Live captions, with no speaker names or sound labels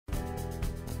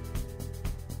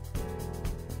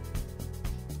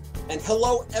And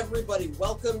hello, everybody.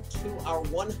 Welcome to our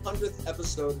 100th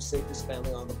episode of Safest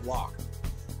Family on the Block.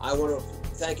 I want to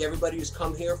thank everybody who's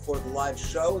come here for the live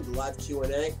show and the live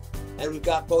Q&A. And we've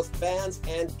got both fans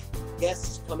and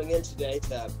guests coming in today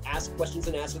to ask questions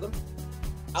and answer them.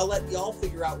 I'll let y'all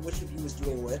figure out which of you is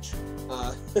doing which.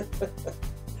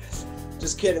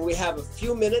 Just kidding. We have a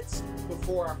few minutes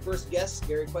before our first guest,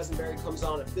 Gary Queenseberry, comes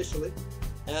on officially.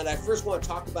 And I first want to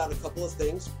talk about a couple of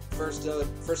things. First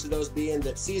of those being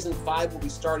that season 5 will be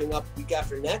starting up week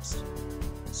after next.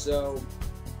 So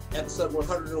episode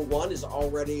 101 is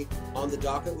already on the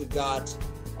docket. We've got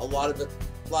a lot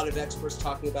of experts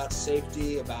talking about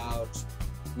safety, about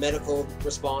medical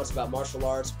response, about martial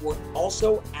arts. We're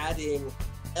also adding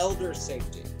elder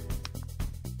safety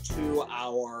to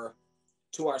our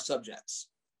subjects.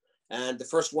 And the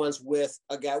first one's with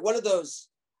a guy, one of those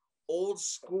old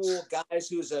school guys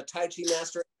who's a Tai Chi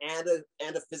master and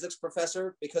a physics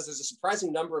professor, because there's a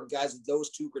surprising number of guys with those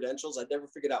two credentials. I've never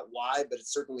figured out why, but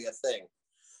it's certainly a thing.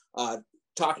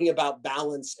 Talking about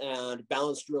balance and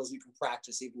balance drills you can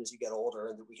practice even as you get older,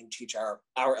 and that we can teach our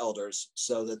elders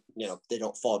so that, you know, they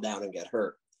don't fall down and get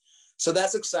hurt. So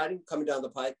that's exciting coming down the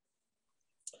pipe.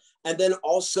 And then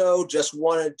also just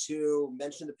wanted to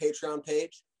mention the Patreon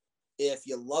page. If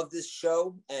you love this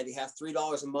show and you have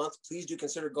 $3 a month, please do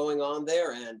consider going on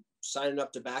there and signing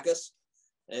up to back us.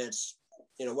 And it's,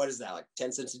 you know, what is that, like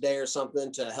 10 cents a day or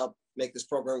something to help make this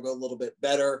program go a little bit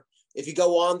better. If you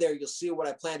go on there, you'll see what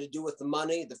I plan to do with the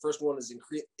money. The first one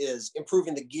is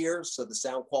improving the gear, so the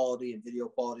sound quality and video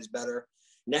quality is better.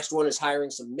 Next one is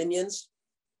hiring some minions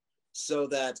so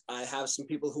that I have some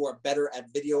people who are better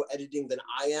at video editing than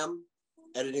I am,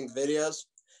 editing videos,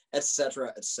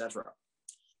 etc., etc.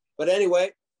 But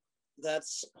anyway,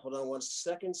 hold on one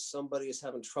second. Somebody is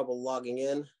having trouble logging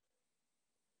in.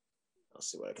 I'll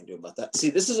see what I can do about that.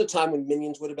 See, this is a time when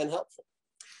minions would have been helpful.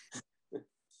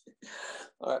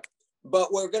 All right.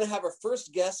 But we're going to have our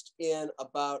first guest in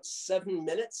about 7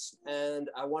 minutes, and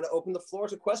I want to open the floor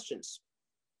to questions.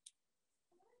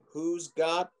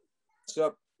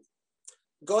 So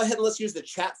go ahead and let's use the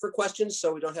chat for questions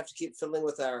so we don't have to keep fiddling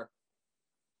with our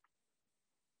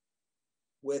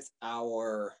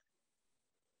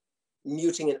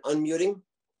muting and unmuting.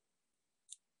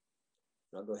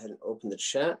 I'll go ahead and open the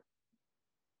chat.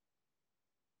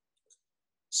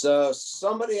 So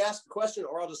somebody asked a question,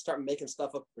 or I'll just start making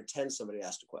stuff up and pretend somebody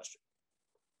asked a question.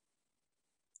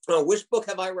 Which book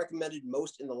have I recommended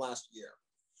most in the last year?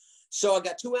 So I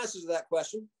got 2 answers to that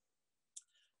question.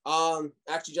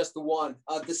 Actually, just the one.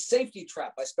 The Safety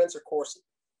Trap by Spencer Corson.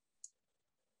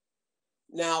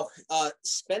 Now,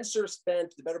 Spencer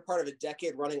spent the better part of a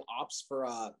decade running ops for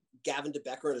Gavin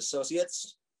DeBecker and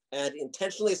Associates, and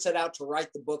intentionally set out to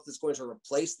write the book that's going to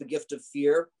replace The Gift of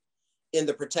Fear in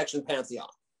the protection pantheon.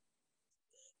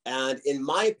 And in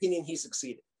my opinion, he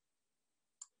succeeded.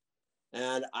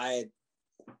 And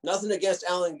nothing against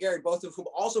Alain and Gary, both of whom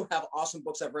also have awesome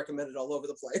books I've recommended all over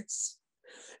the place.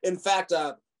 In fact,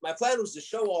 my plan was to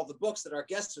show all the books that our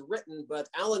guests have written, but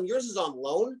Alain, yours is on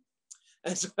loan.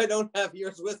 And so I don't have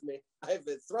yours with me. I've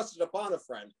thrust it upon a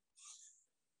friend.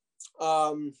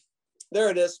 There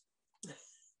it is.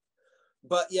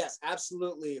 But yes,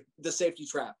 absolutely. The Safety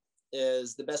Trap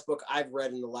is the best book I've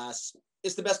read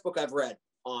it's the best book I've read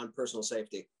on personal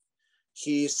safety.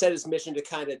 He set his mission to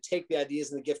kind of take the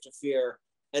ideas in The Gift of Fear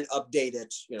and update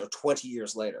it, 20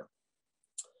 years later.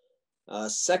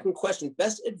 Second question,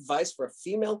 best advice for a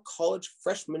female college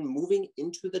freshman moving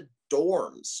into the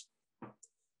dorms?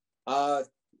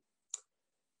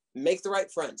 Make the right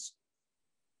friends.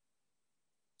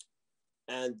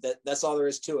 And that's all there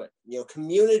is to it.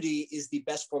 Community is the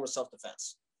best form of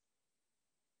self-defense.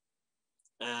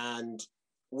 And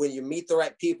when you meet the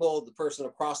right people, the person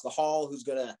across the hall who's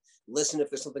going to listen if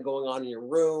there's something going on in your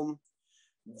room,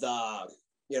 the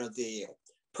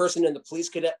person in the police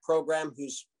cadet program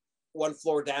who's one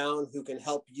floor down who can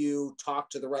help you talk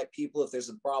to the right people if there's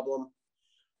a problem.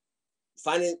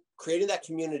 Creating that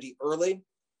community early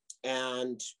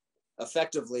and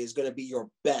effectively is going to be your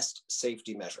best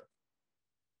safety measure,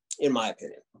 in my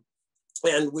opinion.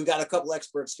 And we've got a couple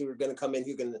experts who are going to come in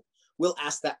we'll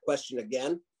ask that question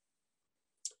again,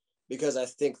 because I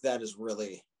think that is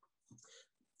really,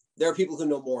 there are people who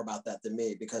know more about that than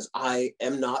me, because I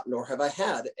am not, nor have I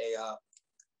had a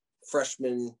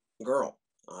freshman girl.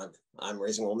 I'm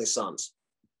raising only sons.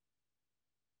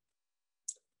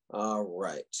 All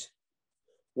right.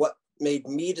 What made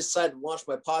me decide to launch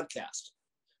my podcast?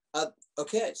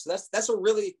 Okay, so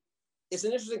it's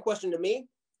an interesting question to me.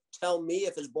 Tell me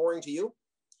if it's boring to you.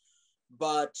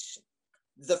 But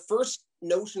the first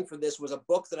notion for this was a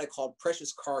book that I called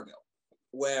Precious Cargo.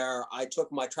 where I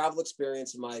took my travel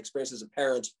experience and my experience as a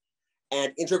parent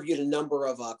and interviewed a number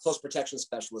of close protection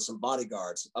specialists and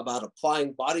bodyguards about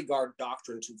applying bodyguard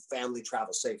doctrine to family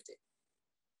travel safety.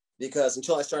 Because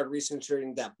until I started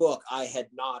researching that book, I had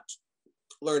not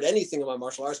learned anything in my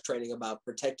martial arts training about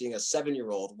protecting a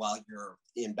 7-year-old while you're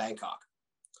in Bangkok.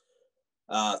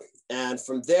 And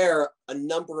from there, a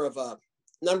number of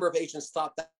agents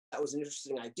thought that was an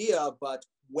interesting idea, but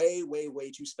way, way, way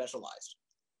too specialized.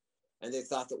 And they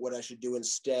thought that what I should do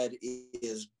instead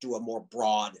is do a more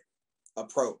broad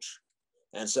approach.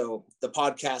 And so the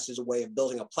podcast is a way of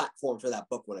building a platform for that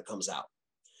book when it comes out.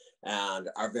 And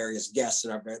our various guests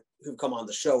and who've come on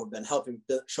the show have been helping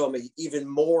show me even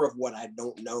more of what I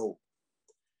don't know.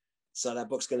 So that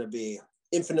book's going to be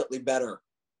infinitely better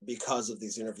because of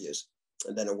these interviews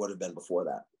than it would have been before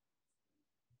that.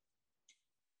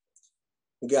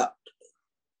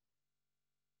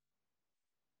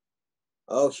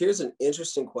 Here's an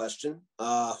interesting question.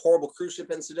 Horrible cruise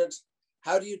ship incident.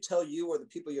 How do you tell you or the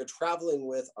people you're traveling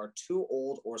with are too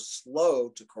old or slow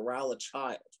to corral a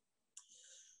child?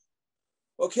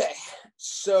 Okay,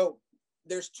 so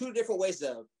there's two different ways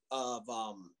of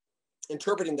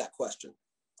interpreting that question.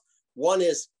 One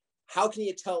is, how can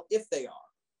you tell if they are?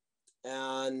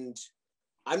 And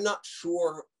I'm not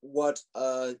sure what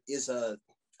I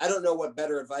don't know what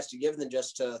better advice to give than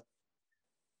just to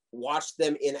watch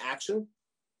them in action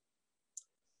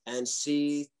and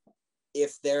see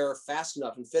if they're fast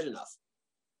enough and fit enough.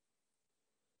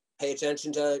 Pay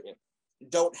attention to,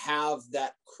 don't have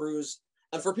that cruise.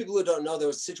 And for people who don't know, there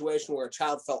was a situation where a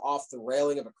child fell off the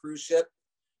railing of a cruise ship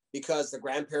because the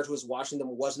grandparent who was watching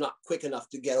them was not quick enough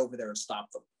to get over there and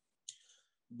stop them.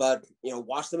 But,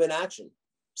 watch them in action.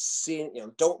 See,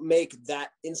 don't make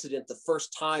that incident the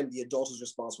first time the adult is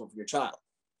responsible for your child.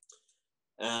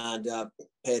 And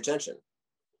pay attention.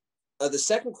 The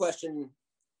second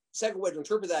way to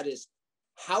interpret that is,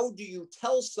 how do you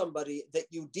tell somebody that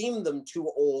you deem them too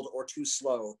old or too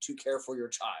slow to care for your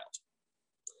child?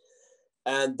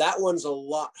 And that one's a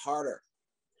lot harder.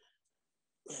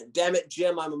 Damn it,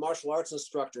 Jim, I'm a martial arts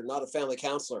instructor, not a family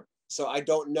counselor. So I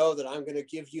don't know that I'm going to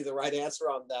give you the right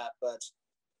answer on that. But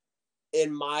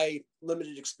in my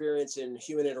limited experience in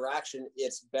human interaction,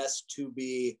 it's best to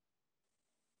be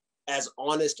as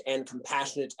honest and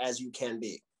compassionate as you can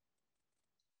be.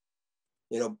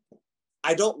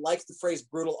 I don't like the phrase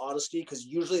brutal honesty because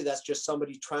usually that's just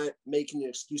somebody making an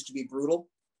excuse to be brutal.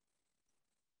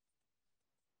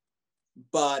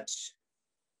 But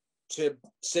to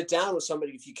sit down with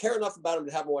somebody, if you care enough about them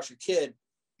to have them watch your kid,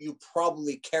 you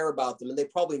probably care about them and they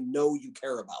probably know you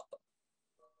care about them.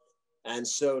 And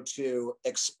so to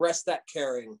express that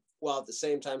caring while at the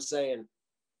same time saying,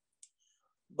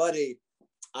 buddy,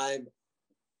 I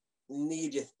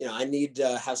need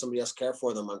to have somebody else care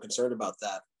for them. I'm concerned about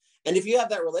that. And if you have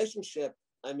that relationship,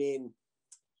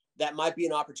 that might be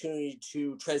an opportunity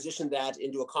to transition that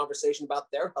into a conversation about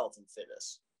their health and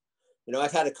fitness.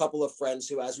 I've had a couple of friends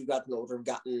who, as we've gotten older, have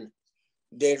gotten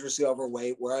dangerously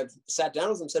overweight, where I've sat down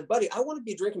with them and said, buddy, I want to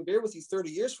be drinking beer with you 30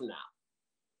 years from now.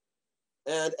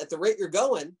 And at the rate you're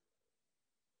going,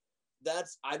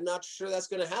 I'm not sure that's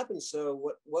going to happen.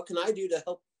 So what can I do to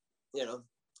help,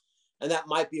 and that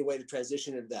might be a way to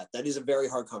transition into that. That is a very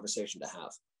hard conversation to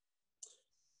have.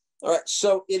 All right,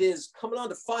 so it is coming on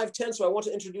to 5:10. So I want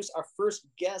to introduce our first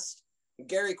guest,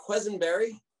 Gary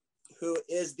Queenseberry, who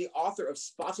is the author of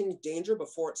Spotting Danger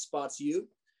Before It Spots You,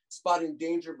 Spotting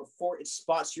Danger Before It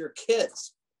Spots Your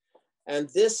Kids. And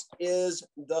this is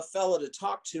the fella to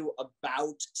talk to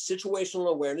about situational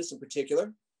awareness in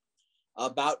particular,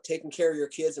 about taking care of your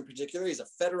kids in particular. He's a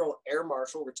federal air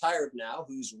marshal, retired now,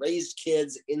 who's raised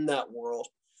kids in that world.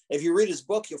 If you read his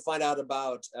book, you'll find out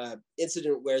about an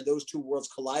incident where those two worlds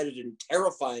collided in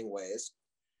terrifying ways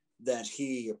that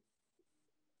he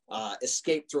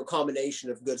escaped through a combination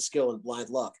of good skill and blind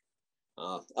luck.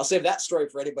 I'll save that story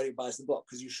for anybody who buys the book,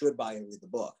 because you should buy and read the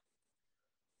book.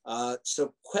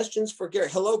 So questions for Gary.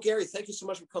 Hello, Gary. Thank you so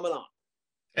much for coming on.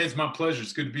 Hey, it's my pleasure.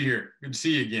 It's good to be here. Good to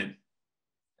see you again.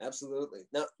 Absolutely.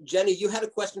 Now, Jenny, you had a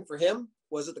question for him.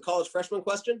 Was it the college freshman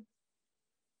question?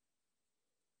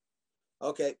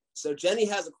 Okay, so Jenny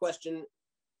has a question.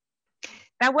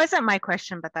 That wasn't my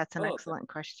question, but that's an excellent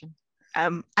question.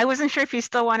 I wasn't sure if you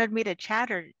still wanted me to chat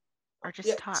or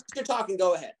just talk. Since you're talking,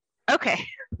 go ahead. Okay,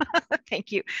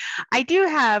 thank you. I do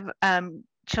have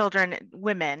children,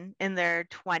 women in their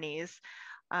 20s.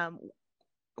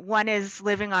 one is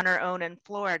living on her own in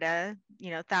Florida,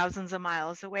 thousands of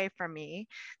miles away from me.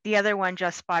 The other one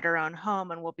just bought her own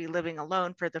home and will be living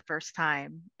alone for the first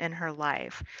time in her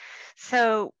life.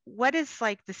 So what is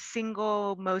like the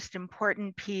single most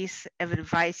important piece of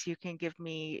advice you can give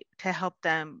me to help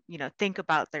them, think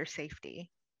about their safety?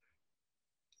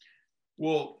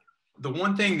 Well, the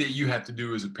one thing that you have to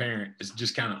do as a parent is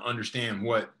just kind of understand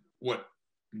what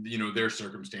their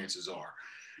circumstances are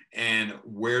and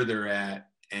where they're at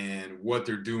and what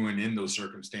they're doing in those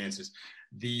circumstances.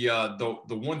 The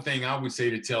one thing I would say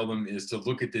to tell them is to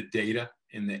look at the data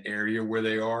in the area where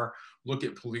they are. Look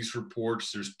at police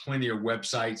reports. There's plenty of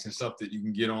websites and stuff that you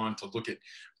can get on to look at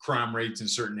crime rates in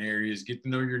certain areas. Get to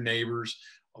know your neighbors,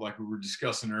 like we were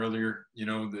discussing earlier.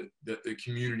 The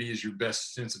community is your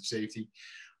best sense of safety.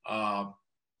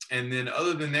 And then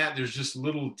other than that, there's just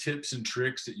little tips and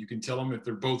tricks that you can tell them if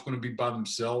they're both going to be by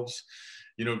themselves,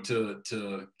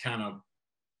 to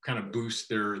kind of boost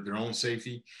their own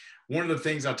safety. One of the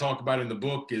things I talk about in the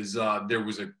book is there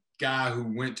was a guy who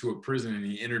went to a prison and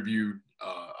he interviewed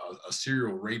a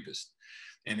serial rapist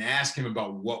and asked him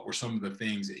about what were some of the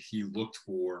things that he looked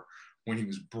for when he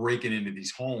was breaking into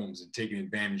these homes and taking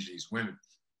advantage of these women.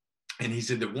 And he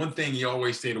said that one thing he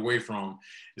always stayed away from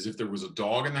is if there was a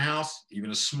dog in the house,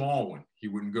 even a small one, he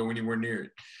wouldn't go anywhere near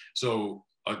it. So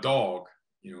a dog,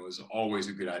 is always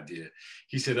a good idea.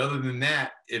 He said, other than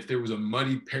that, if there was a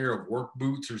muddy pair of work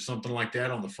boots or something like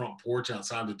that on the front porch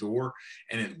outside the door,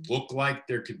 and it looked like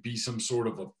there could be some sort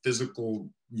of a physical,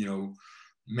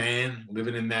 man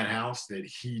living in that house that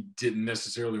he didn't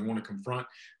necessarily want to confront,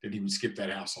 then he would skip that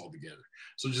house altogether.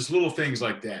 So just little things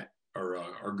like that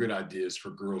are good ideas for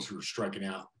girls who are striking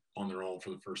out on their own for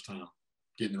the first time,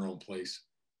 getting their own place.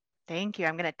 Thank you.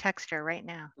 I'm going to text her right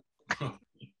now.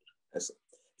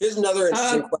 Here's another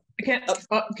interesting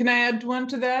question. Can I add one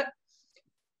to that?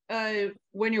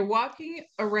 When you're walking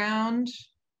around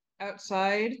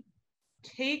outside,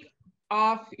 take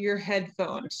off your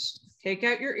headphones. Take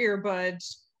out your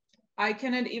earbuds. I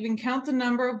cannot even count the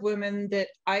number of women that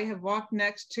I have walked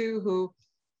next to who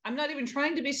I'm not even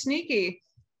trying to be sneaky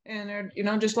and are,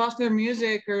 just lost their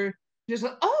music or just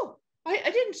like, oh, I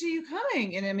didn't see you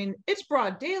coming. And I mean, it's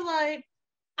broad daylight.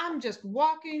 I'm just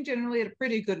walking generally at a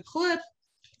pretty good clip.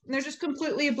 And they're just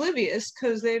completely oblivious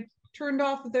because they've turned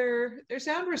off their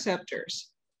sound receptors.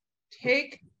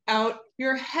 Take out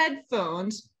your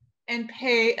headphones and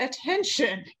pay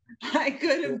attention. I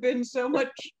could have been so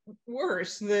much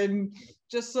worse than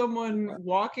just someone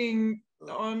walking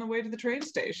on the way to the train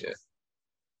station.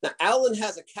 Now, Alain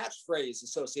has a catchphrase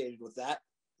associated with that.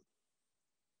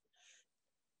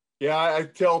 Yeah, I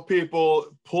tell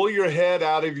people, pull your head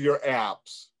out of your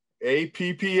apps,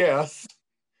 APPS,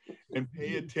 and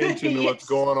pay attention to what's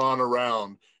going on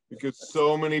around, because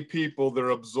so many people,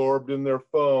 they're absorbed in their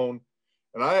phone.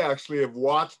 And I actually have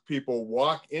watched people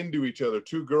walk into each other.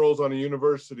 Two girls on a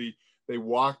university, they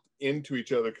walked into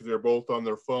each other because they're both on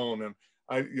their phone. And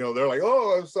they're like,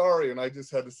 oh, I'm sorry. And I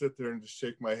just had to sit there and just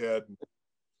shake my head.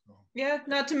 Yeah,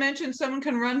 not to mention someone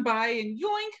can run by and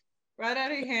yoink, right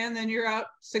out of your hand, then you're out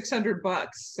 $600.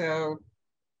 So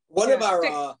one of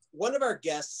our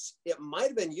guests, it might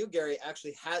have been you, Gary,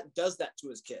 actually does that to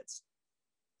his kids.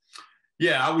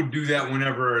 Yeah, I would do that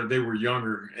whenever they were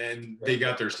younger and they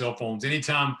got their cell phones.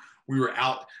 Anytime we were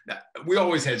out, we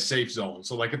always had safe zones.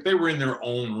 So like if they were in their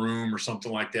own room or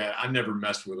something like that, I never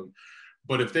messed with them.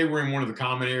 But if they were in one of the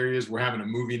common areas, we're having a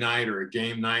movie night or a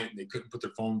game night and they couldn't put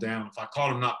their phone down, if I caught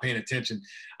them not paying attention,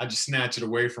 I'd just snatch it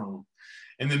away from them.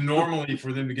 And then normally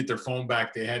for them to get their phone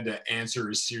back, they had to answer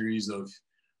a series of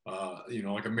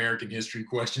like American history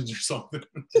questions or something.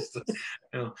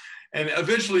 And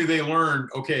eventually they learned,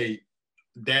 okay,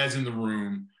 Dad's in the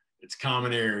room, it's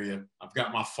common area, I've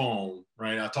got my phone,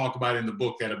 right? I talk about in the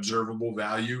book that observable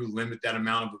value, limit that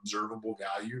amount of observable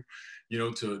value,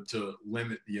 to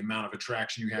limit the amount of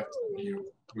attraction you have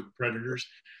with predators.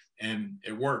 And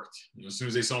it worked. As soon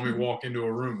as they saw me walk into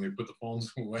a room, they put the phones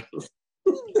away.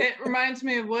 It reminds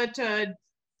me of what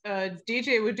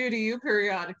DJ would do to you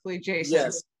periodically, Jason.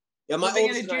 Yes. Yeah, living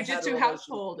in a jiu-jitsu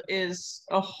household is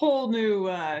a whole new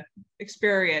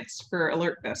experience for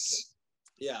alertness.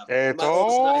 Yeah.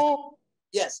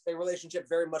 Yes, a relationship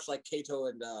very much like Cato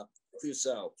and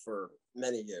Clouseau for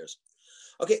many years.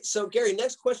 Okay, so Gary,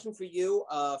 next question for you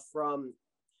from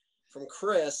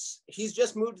Chris. He's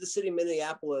just moved to the city of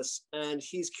Minneapolis, and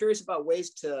he's curious about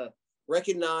ways to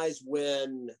recognize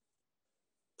when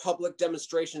public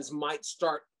demonstrations might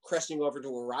start cresting over to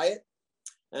a riot.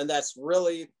 And that's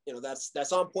really,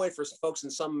 that's on point for folks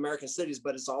in some American cities,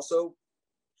 but it's also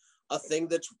a thing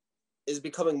that is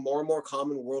becoming more and more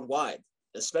common worldwide,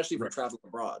 especially for traveling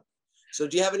abroad. So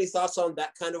do you have any thoughts on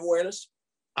that kind of awareness?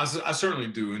 I certainly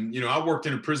do. And, I worked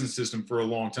in a prison system for a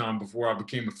long time before I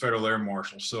became a federal air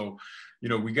marshal. So,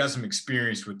 we got some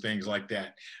experience with things like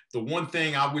that. The one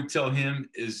thing I would tell him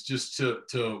is just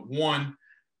to one,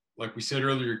 like we said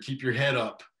earlier, keep your head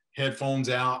up, headphones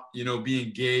out, be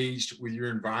engaged with your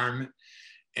environment.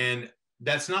 And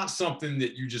that's not something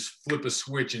that you just flip a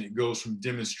switch and it goes from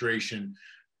demonstration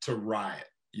to riot.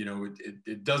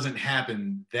 It doesn't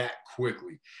happen that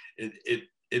quickly.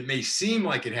 It may seem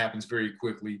like it happens very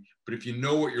quickly, but if you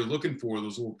know what you're looking for,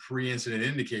 those little pre-incident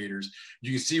indicators,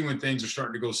 you can see when things are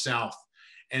starting to go south.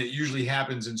 And it usually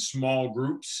happens in small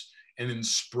groups and then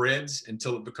spreads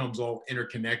until it becomes all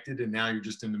interconnected. And now you're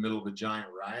just in the middle of a giant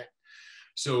riot.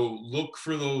 So look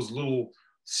for those little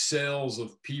cells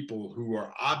of people who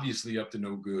are obviously up to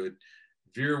no good.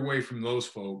 Veer away from those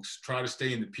folks. Try to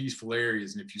stay in the peaceful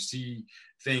areas. And if you see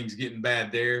things getting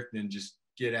bad there, then just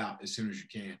get out as soon as you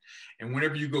can. And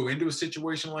whenever you go into a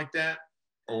situation like that,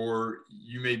 or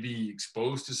you may be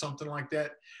exposed to something like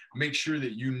that, make sure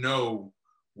that you know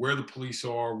where the police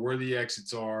are, where the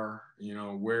exits are,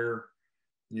 where,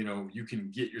 you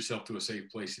can get yourself to a safe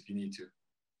place if you need to.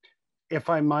 If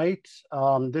I might,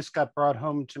 this got brought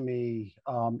home to me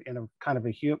in a kind of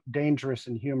a dangerous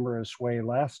and humorous way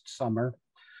last summer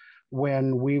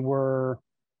when we were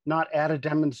not at a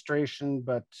demonstration,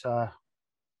 but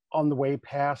on the way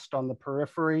past on the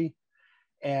periphery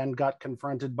and got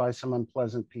confronted by some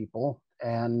unpleasant people.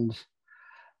 And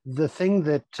the thing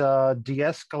that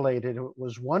de-escalated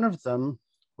was one of them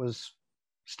was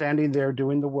standing there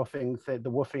doing the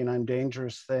woofing I'm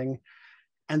dangerous thing.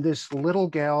 And this little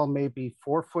gal, maybe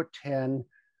 4'10",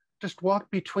 just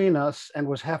walked between us and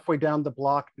was halfway down the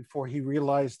block before he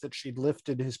realized that she'd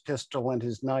lifted his pistol and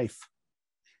his knife.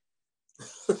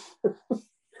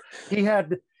 He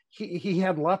had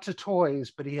lots of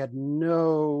toys, but he had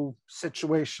no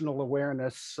situational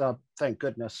awareness, thank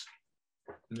goodness.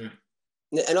 Yeah.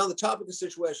 And on the topic of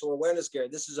situational awareness, Gary,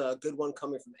 this is a good one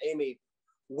coming from Amy.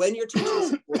 When you're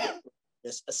teaching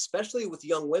this, especially with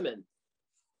young women,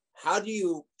 how do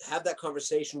you have that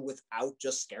conversation without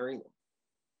just scaring them?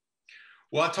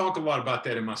 Well, I talk a lot about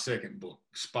that in my second book,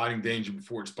 Spotting Danger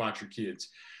Before It Spots Your Kids.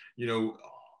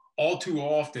 All too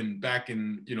often back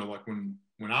in, like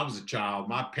when I was a child,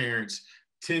 my parents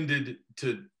tended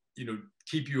to,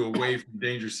 keep you away from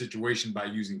dangerous situation by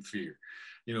using fear.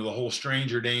 The whole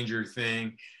stranger danger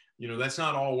thing, that's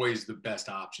not always the best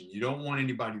option. You don't want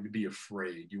anybody to be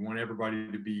afraid. You want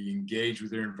everybody to be engaged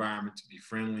with their environment, to be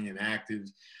friendly and active,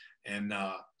 and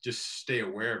just stay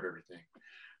aware of everything.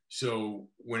 So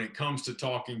when it comes to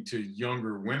talking to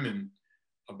younger women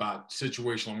about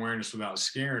situational awareness without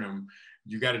scaring them,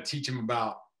 you got to teach them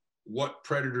about what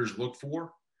predators look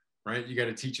for, right? You got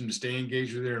to teach them to stay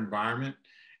engaged with their environment.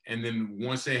 And then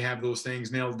once they have those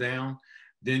things nailed down,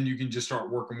 then you can just start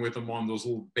working with them on those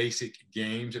little basic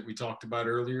games that we talked about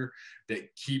earlier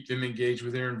that keep them engaged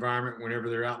with their environment whenever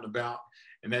they're out and about.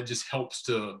 And that just helps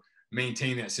to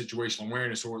maintain that situational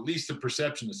awareness, or at least the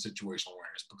perception of situational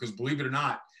awareness, because believe it or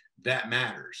not, that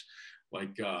matters.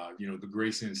 Like, the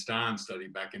Grayson and Stein study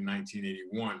back in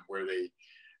 1981, where they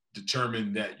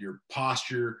determined that your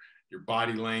posture, your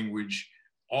body language,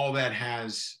 all that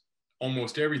has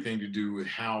almost everything to do with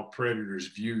how predators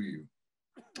view you.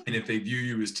 And if they view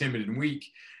you as timid and weak,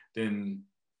 then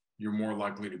you're more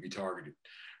likely to be targeted.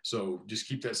 So just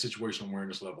keep that situational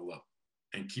awareness level up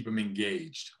and keep them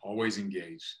engaged, always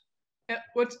engaged.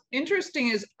 What's interesting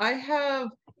is I have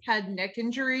had neck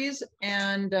injuries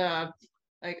and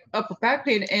like upper back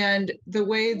pain, and the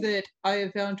way that I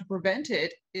have found to prevent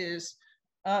it is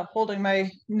holding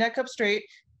my neck up straight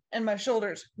and my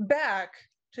shoulders back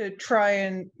to try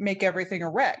and make everything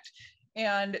erect.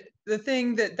 And the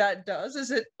thing that does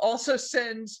is it also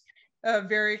sends a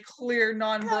very clear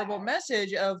nonverbal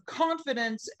message of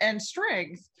confidence and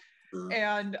strength.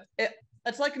 And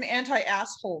it's like an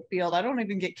anti-asshole field. I don't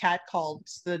even get catcalled.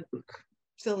 It's the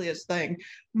silliest thing.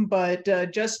 But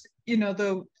just,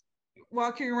 the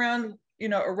walking around,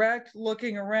 erect,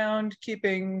 looking around,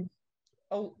 keeping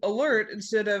alert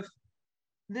instead of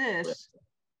this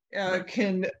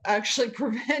can actually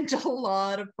prevent a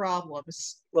lot of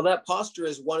problems. Well, that posture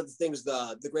is one of the things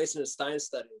the Grayson and Stein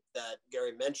study that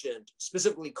Gary mentioned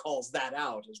specifically calls that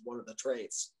out as one of the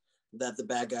traits that the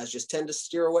bad guys just tend to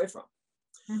steer away from.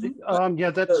 Mm-hmm.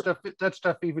 That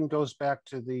stuff even goes back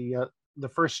to the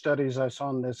first studies I saw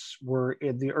on this were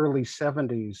in the early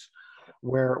 70s,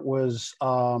 where it was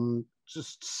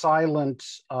just silent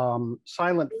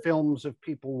films of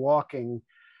people walking,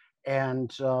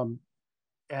 and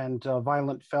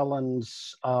violent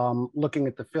felons looking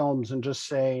at the films and just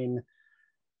saying,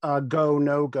 go,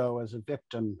 no go as a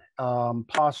victim.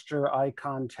 Posture, eye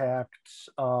contact,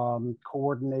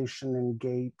 coordination and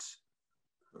gait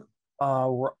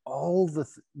were all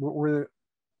were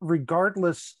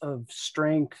regardless of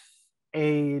strength,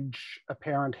 age,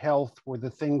 apparent health, were the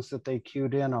things that they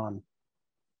cued in on.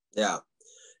 Yeah.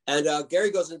 And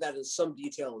Gary goes into that in some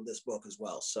detail in this book as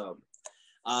well. So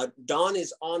Dawn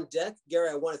is on deck. Gary,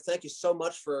 I want to thank you so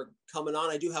much for coming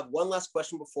on. I do have one last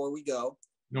question before we go.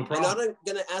 No problem. I'm not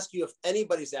going to ask you if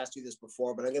anybody's asked you this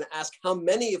before, but I'm going to ask how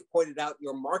many have pointed out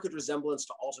your marked resemblance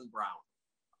to Alton Brown.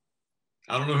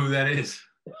 I don't know who that is.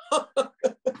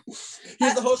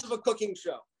 He's the host of a cooking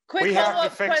show. Quick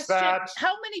follow-up question.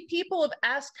 How many people have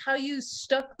asked how you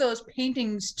stuck those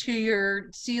paintings to your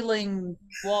ceiling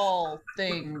wall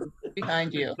thing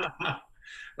behind you?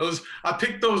 I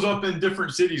picked those up in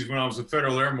different cities when I was a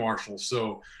federal air marshal.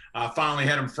 So I finally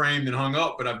had them framed and hung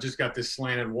up, but I've just got this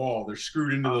slanted wall. They're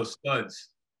screwed into those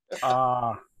studs.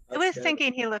 I was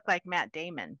thinking he looked like Matt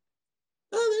Damon.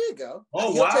 Oh, there you go.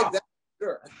 Oh, He'll wow. take that,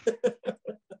 sure.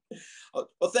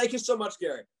 Well, thank you so much,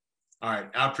 Gary. All right.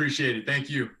 I appreciate it. Thank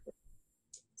you.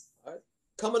 All right.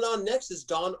 Coming on next is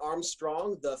Dawn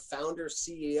Armstrong, the founder,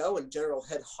 CEO, and general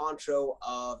head honcho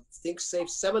of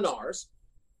ThinkSafeSeminars,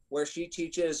 where she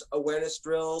teaches awareness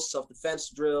drills, self-defense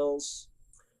drills,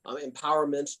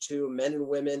 empowerment to men and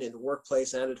women in the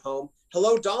workplace and at home.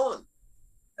 Hello, Dawn.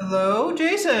 Hello,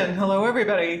 Jason. Hello,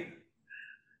 everybody.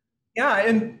 Yeah,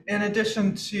 in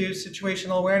addition to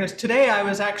situational awareness, today I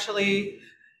was actually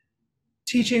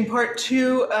teaching part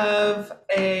 2 of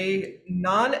a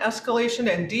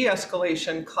non-escalation and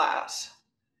de-escalation class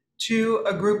to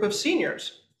a group of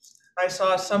seniors. I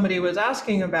saw somebody was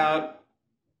asking about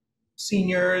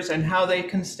seniors and how they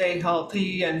can stay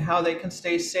healthy and how they can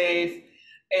stay safe.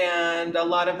 And a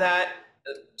lot of that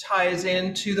ties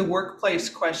into the workplace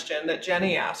question that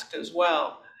Jenny asked as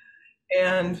well.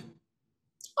 And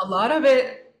a lot of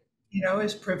it,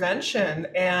 is prevention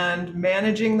and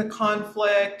managing the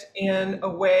conflict in a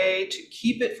way to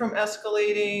keep it from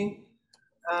escalating,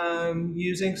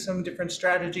 using some different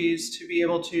strategies to be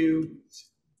able to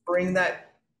bring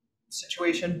that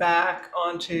situation back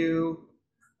onto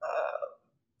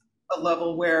a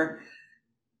level where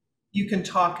you can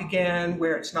talk again,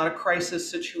 where it's not a crisis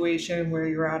situation, where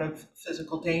you're out of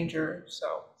physical danger.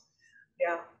 So,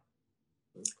 yeah.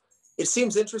 It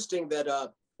seems interesting that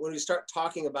when we start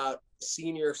talking about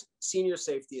senior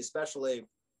safety, especially,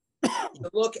 you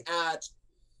look at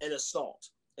an assault,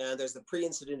 and there's the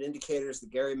pre-incident indicators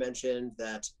that Gary mentioned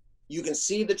that you can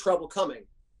see the trouble coming,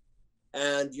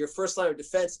 and your first line of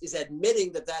defense is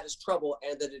admitting that that is trouble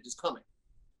and that it is coming,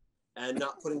 and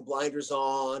not putting blinders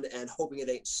on and hoping it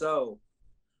ain't so.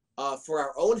 For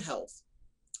our own health,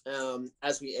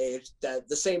 as we age, that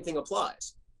the same thing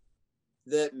applies.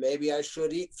 That maybe I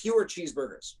should eat fewer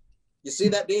cheeseburgers. You see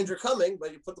that danger coming,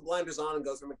 but you put the blinders on and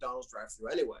go through McDonald's drive-thru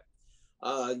anyway.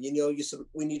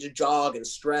 We need to jog and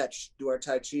stretch, do our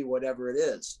Tai Chi, whatever it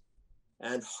is,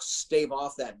 and stave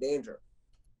off that danger.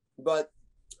 But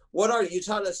you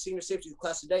taught us senior safety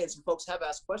class today, and some folks have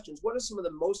asked questions. What are some of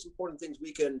the most important things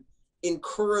we can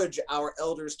encourage our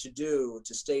elders to do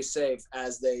to stay safe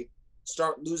as they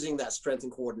start losing that strength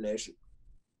and coordination?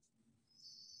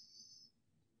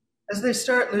 As they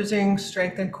start losing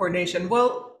strength and coordination,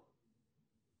 well,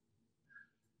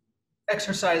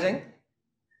 exercising.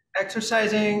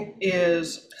 Exercising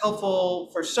is helpful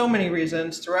for so many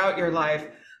reasons throughout your life,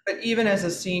 but even as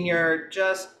a senior,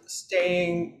 just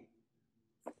staying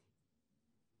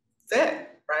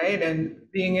fit, right? And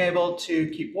being able to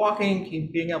keep walking,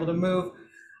 being able to move.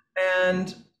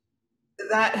 And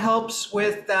that helps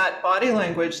with that body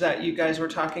language that you guys were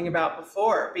talking about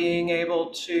before, being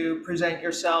able to present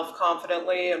yourself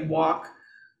confidently and walk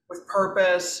with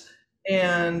purpose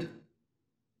and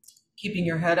keeping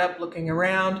your head up, looking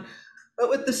around. But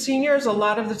with the seniors, a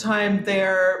lot of the time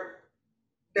they're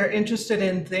interested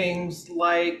in things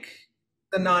like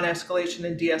the non-escalation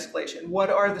and de-escalation.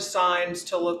 What are the signs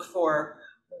to look for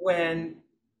when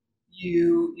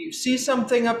you see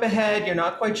something up ahead, you're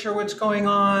not quite sure what's going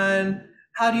on?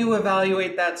 How do you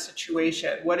evaluate that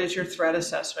situation? What is your threat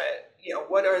assessment?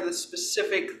 What are the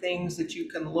specific things that you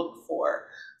can look for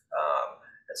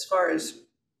as far as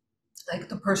like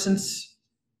the person's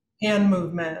hand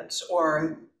movements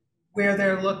or where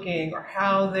they're looking or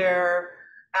how they're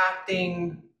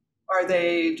acting? Are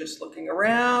they just looking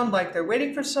around like they're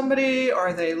waiting for somebody?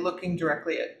 Are they looking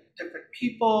directly at different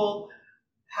people?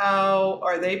 How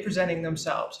are they presenting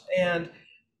themselves? And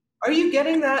are you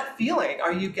getting that feeling?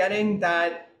 Are you getting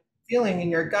that feeling in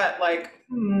your gut like,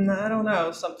 I don't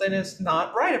know, something is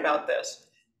not right about this?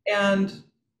 And,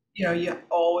 you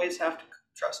always have to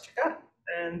trust your gut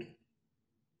and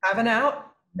have an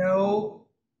out, know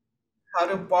how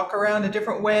to walk around a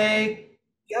different way.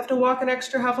 You have to walk an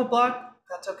extra half a block.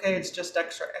 That's okay. It's just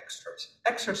extra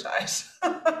exercise.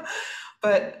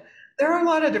 But there are a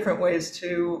lot of different ways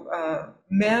to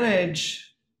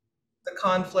manage the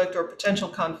conflict or potential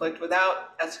conflict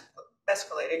without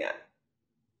escalating it.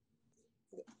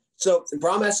 So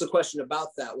Brahm asked a question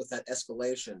about that with that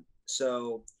escalation.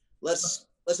 So let's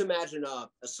imagine a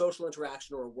social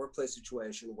interaction or a workplace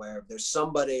situation where there's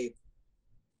somebody,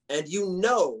 and you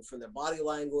know from their body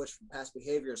language, from past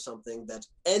behavior or something, that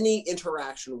any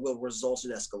interaction will result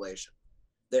in escalation.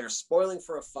 They're spoiling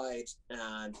for a fight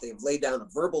and they've laid down a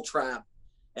verbal trap,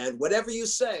 and whatever you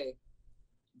say,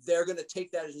 they're going to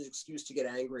take that as an excuse to get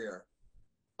angrier.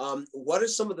 What are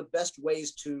some of the best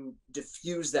ways to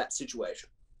diffuse that situation?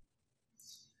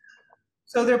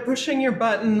 So they're pushing your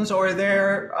buttons, or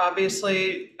they're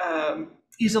obviously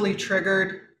easily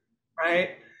triggered,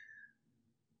 right?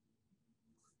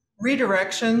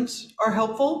 Redirections are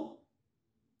helpful.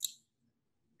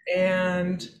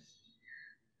 And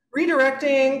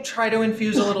redirecting, try to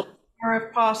infuse a little humor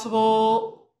if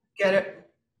possible, get it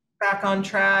back on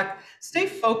track. Stay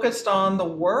focused on the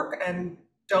work and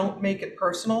don't make it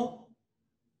personal.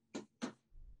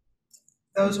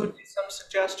 Those would be some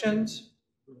suggestions.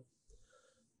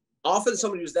 Often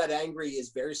somebody who's that angry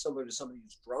is very similar to somebody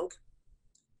who's drunk.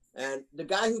 And the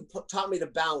guy who taught me to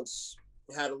bounce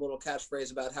had a little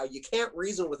catchphrase about how you can't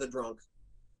reason with a drunk,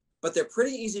 but they're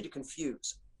pretty easy to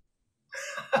confuse.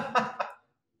 I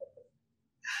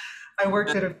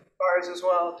worked at a bars as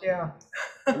well, yeah.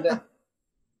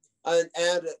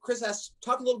 And Chris asks,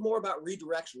 talk a little more about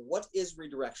redirection. What is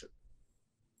redirection?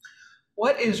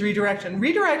 What is redirection?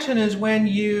 Redirection is when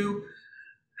you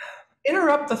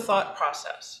interrupt the thought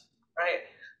process, right?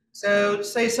 So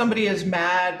say somebody is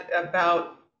mad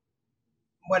about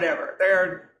whatever.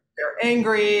 They're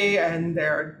angry and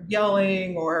they're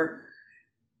yelling, or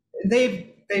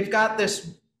they've got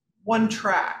this one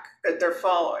track that they're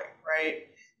following, right?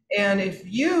 And if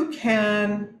you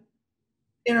can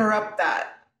interrupt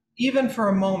that, even for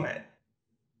a moment,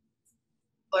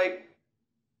 like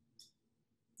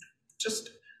just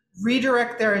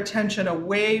redirect their attention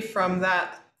away from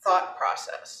that thought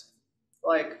process.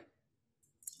 Like,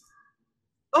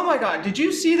 oh my God, did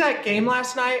you see that game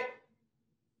last night?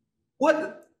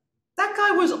 What? That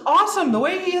guy was awesome, the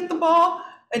way he hit the ball.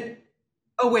 And,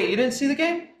 oh wait, you didn't see the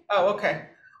game? Oh, okay.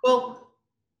 Well,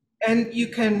 and you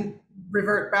can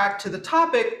revert back to the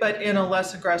topic, but in a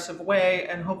less aggressive way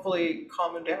and hopefully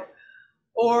calm them down.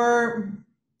 Or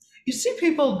you see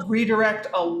people redirect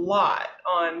a lot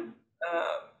on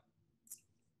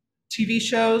TV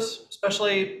shows,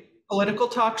 especially political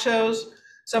talk shows.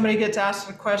 Somebody gets asked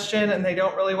a question and they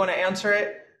don't really want to answer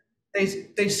it.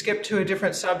 They skip to a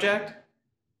different subject.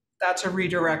 That's a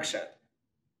redirection.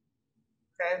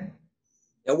 Okay.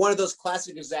 And one of those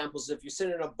classic examples, if you're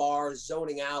sitting in a bar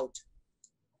zoning out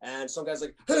and some guy's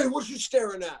like, hey, what you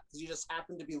staring at? Because you just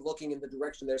happen to be looking in the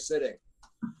direction they're sitting.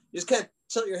 You just can't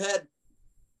tilt your head.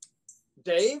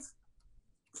 Dave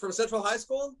from Central High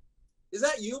School? Is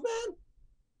that you, man?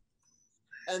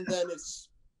 And then it's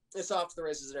off to the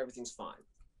races and everything's fine.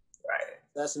 Right.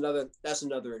 That's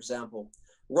another example.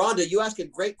 Rhonda, you asked a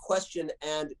great question,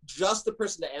 and just the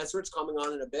person to answer it's coming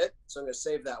on in a bit, so I'm going to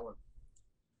save that one.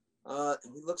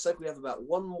 It looks like we have about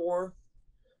one more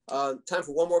time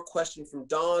for one more question from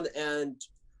Dawn, and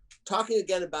talking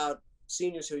again about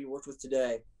seniors who you worked with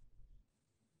today.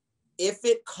 If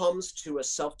it comes to a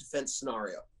self-defense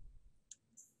scenario,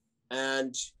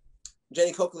 and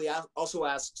Jenny Coakley also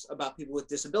asks about people with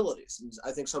disabilities, and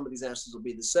I think some of these answers will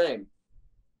be the same.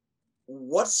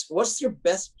 What's your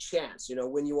best chance,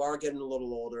 when you are getting a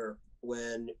little older,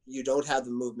 when you don't have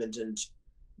the movement and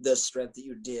the strength that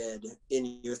you did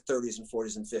in your 30s and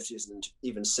 40s and 50s and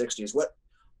even 60s? What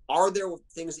are there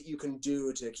things that you can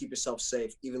do to keep yourself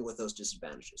safe even with those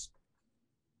disadvantages?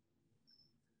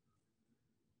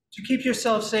 To keep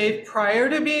yourself safe prior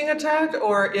to being attacked,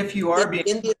 or if you are being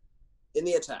in the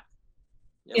attack?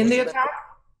 In the attack?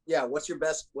 Yeah, what's your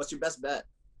best bet?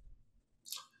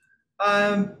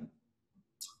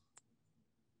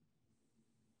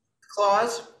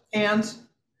 Claws, hands,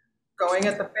 going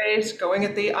at the face, going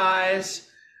at the eyes.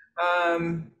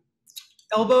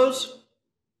 Elbows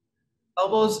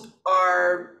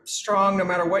are strong no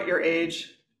matter what your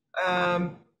age.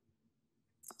 And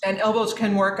elbows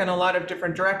can work in a lot of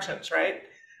different directions, right?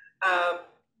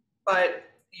 But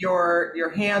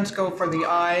your hands go for the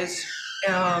eyes.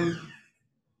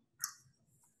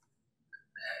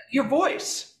 Your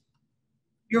voice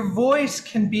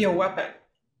can be a weapon.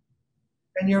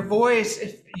 And your voice,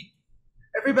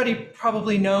 everybody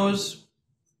probably knows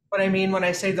what I mean when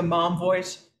I say the mom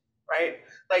voice, right?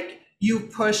 Like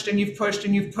you've pushed and you've pushed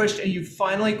and you've pushed and you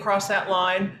finally crossed that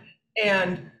line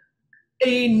and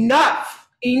enough.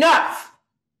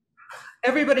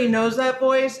 Everybody knows that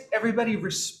voice. Everybody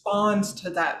responds to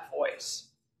that voice,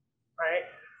 right?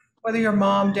 Whether you're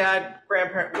mom, dad,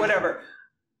 grandparent, whatever.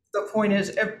 The point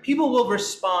is people will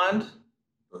respond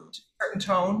to certain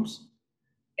tones.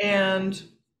 And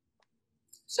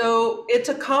so it's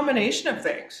a combination of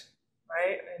things,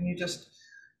 right? And you just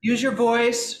use your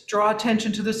voice, draw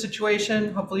attention to the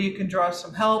situation. Hopefully you can draw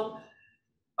some help.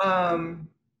 And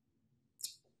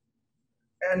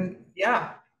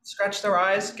yeah, scratch their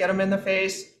eyes, get them in the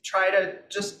face, try to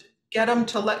just get them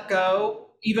to let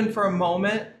go, even for a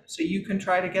moment, so you can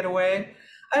try to get away.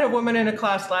 I had a woman in a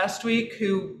class last week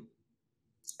who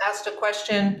asked a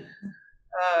question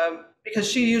because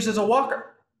she uses a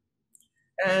walker.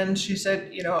 And she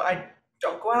said, you know, I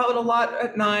don't go out a lot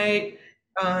at night.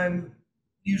 I'm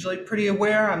usually pretty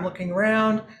aware. I'm looking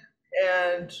around.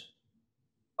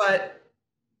 But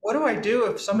what do I do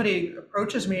if somebody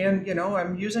approaches me and, you know,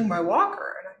 I'm using my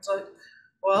walker? And I was like,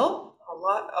 well,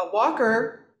 a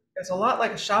walker is a lot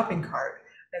like a shopping cart.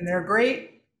 And they're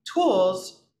great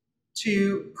tools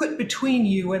to put between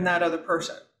you and that other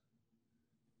person.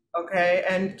 Okay,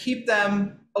 and keep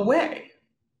them away.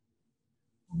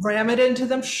 Ram it into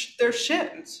them their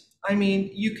shins. I mean,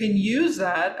 you can use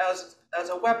that as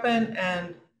a weapon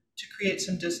and to create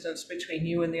some distance between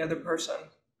you and the other person.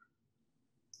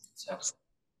 So.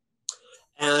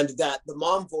 And that the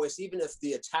mom voice, even if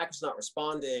the attacker's not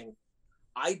responding,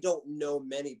 I don't know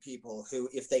many people who,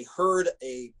 if they heard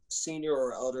a senior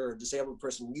or elder or disabled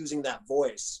person using that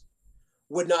voice,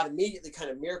 would not immediately kind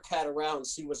of meerkat around,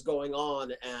 see what's going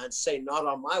on, and say, not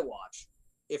on my watch,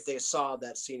 if they saw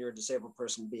that senior or disabled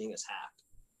person being attacked.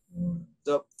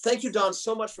 So thank you, Dawn,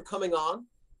 so much for coming on.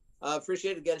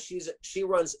 Appreciate it. Again, she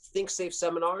runs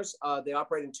ThinkSafeSeminars. They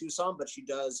operate in Tucson, but she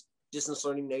does distance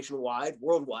learning nationwide,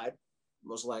 worldwide,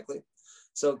 most likely.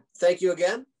 So thank you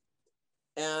again.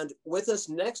 And with us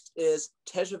next is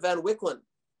Teja Van Wicklen,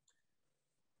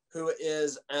 who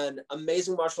is an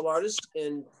amazing martial artist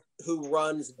who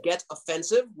runs Get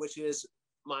Offensive, which is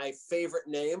my favorite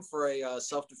name for a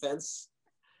self-defense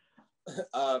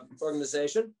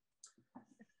organization.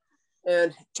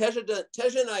 And Teja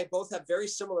and I both have very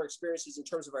similar experiences in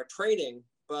terms of our training,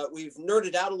 but we've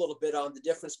nerded out a little bit on the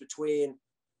difference between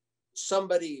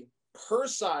somebody her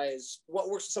size, what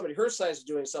works for somebody her size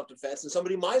doing self-defense, and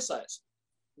somebody my size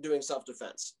doing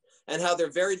self-defense, and how they're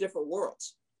very different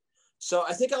worlds. So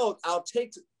I think I'll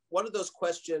take one of those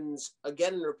questions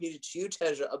again and repeat it to you,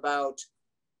 Teja, about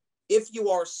if you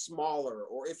are smaller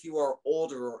or if you are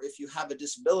older or if you have a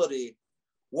disability,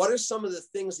 what are some of the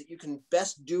things that you can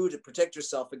best do to protect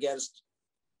yourself against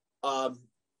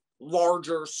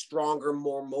larger, stronger,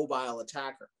 more mobile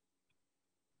attacker?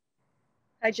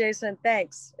 Hi, Jason.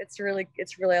 Thanks. It's really,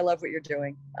 I love what you're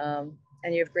doing.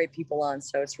 And you have great people on,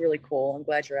 so it's really cool. I'm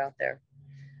glad you're out there.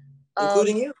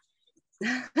 Including you.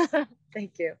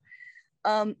 Thank you.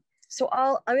 So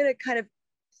I'm going to kind of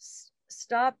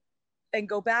stop and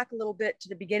go back a little bit to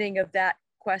the beginning of that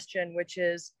question, which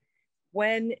is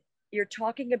when you're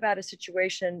talking about a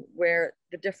situation where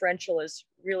the differential is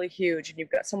really huge and you've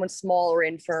got someone small or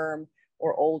infirm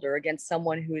or older against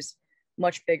someone who's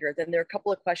much bigger, then there are a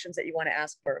couple of questions that you want to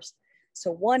ask first.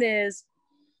 So one is,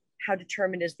 how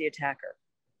determined is the attacker?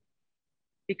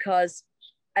 Because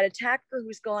an attacker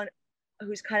who's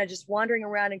kind of just wandering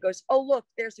around and goes, oh, look,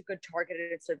 there's a good target.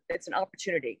 It's an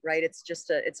opportunity, right? It's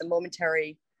a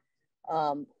momentary,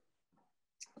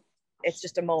 it's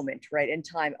just a moment, right, in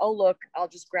time. Oh, look, I'll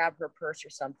just grab her purse or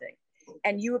something.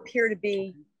 And you appear to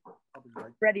be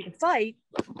ready to fight.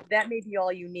 That may be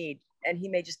all you need. And he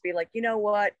may just be like, you know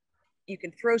what? You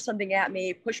can throw something at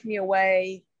me, push me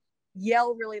away,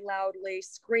 yell really loudly,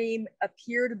 scream,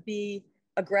 appear to be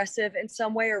aggressive in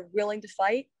some way or willing to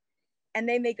fight. And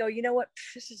they may go, you know what,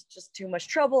 this is just too much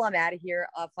trouble. I'm out of here.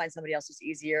 I'll find somebody else who's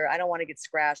easier. I don't want to get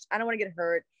scratched. I don't want to get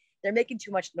hurt. They're making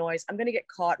too much noise. I'm going to get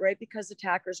caught, right? Because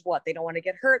attackers, what? They don't want to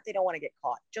get hurt. They don't want to get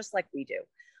caught, just like we do.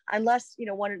 Unless, you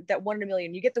know, one in a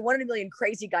million, you get the 1 in a million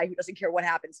crazy guy who doesn't care what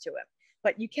happens to him.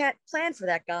 But you can't plan for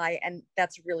that guy, and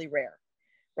that's really rare,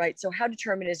 right? So how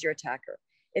determined is your attacker?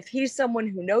 If he's someone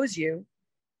who knows you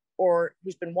or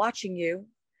who's been watching you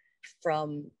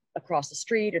from across the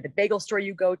street or the bagel store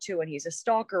you go to, and he's a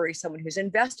stalker or he's someone who's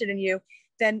invested in you,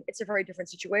 then it's a very different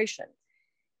situation.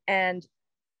 And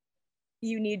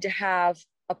you need to have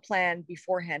a plan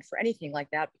beforehand for anything like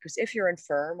that, because if you're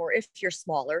infirm or if you're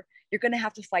smaller, you're going to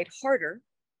have to fight harder.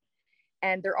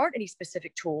 And there aren't any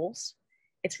specific tools.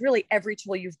 It's really every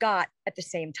tool you've got at the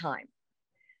same time.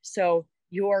 So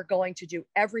you're going to do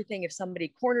everything. If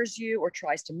somebody corners you or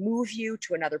tries to move you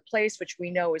to another place, which we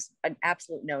know is an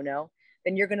absolute no-no,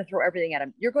 then you're going to throw everything at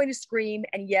them. You're going to scream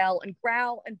and yell and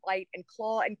growl and bite and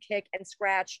claw and kick and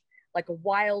scratch like a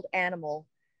wild animal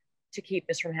to keep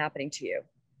this from happening to you,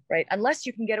 right? Unless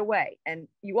you can get away. And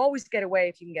you always get away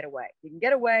if you can get away. You can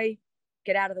get away,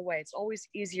 get out of the way. It's always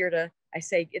easier to, I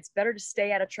say, it's better to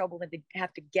stay out of trouble than to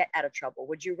have to get out of trouble.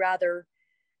 Would you rather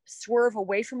swerve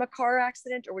away from a car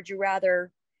accident, or would you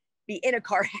rather be in a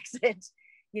car accident,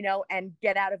 you know, and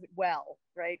get out of it well,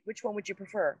 right? Which one would you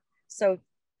prefer? So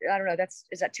I don't know,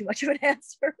 is that too much of an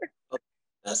answer?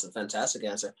 That's a fantastic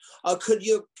answer. Could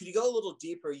you go a little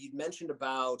deeper? You mentioned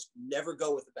about never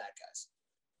go with the bad guys.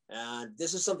 And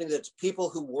this is something that people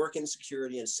who work in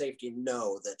security and safety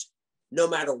know, that no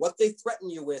matter what they threaten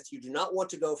you with, you do not want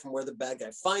to go from where the bad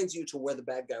guy finds you to where the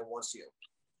bad guy wants you.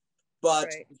 But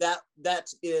right.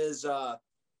 that is,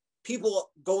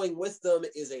 people going with them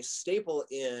is a staple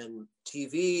in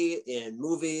TV, in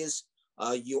movies.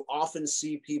 You often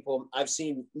see people, I've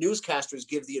seen newscasters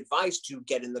give the advice to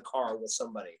get in the car with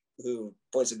somebody who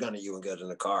points a gun at you and get in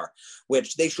the car,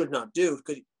 which they should not do.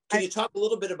 Can you talk a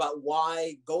little bit about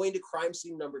why going to crime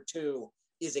scene number 2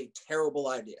 is a terrible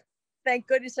idea? Thank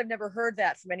goodness I've never heard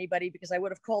that from anybody, because I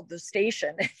would have called the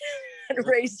station and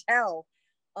raised hell.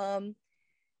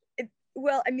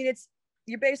 Well, I mean,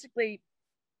 you're basically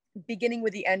beginning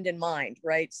with the end in mind,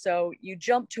 right? So you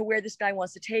jump to where this guy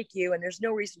wants to take you, and there's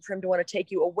no reason for him to want to take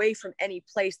you away from any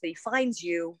place that he finds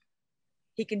you.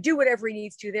 He can do whatever he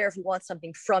needs to there if he wants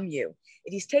something from you.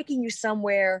 If he's taking you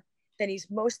somewhere, then he's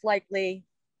most likely,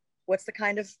 you're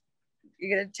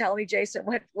going to tell me, Jason,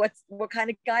 what kind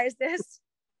of guy is this?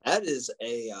 That is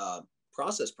a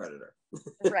process predator.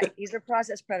 Right, he's a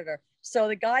process predator. So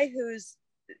the guy who's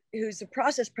a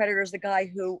process predator is the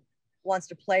guy who wants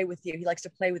to play with you. He likes to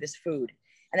play with his food.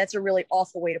 And that's a really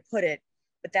awful way to put it,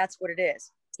 but that's what it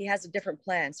is. He has a different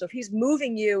plan. So if he's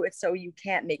moving you, it's so you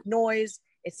can't make noise.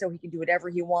 It's so he can do whatever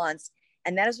he wants.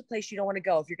 And that is a place you don't want to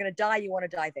go. If you're going to die, you want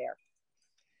to die there.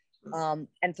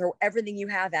 And throw everything you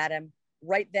have at him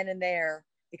right then and there.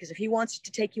 Because if he wants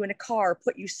to take you in a car,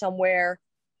 put you somewhere,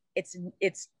 it's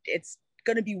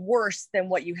going to be worse than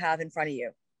what you have in front of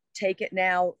you. Take it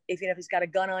now. If he's got a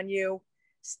gun on you,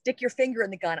 stick your finger in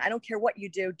the gun. I don't care what you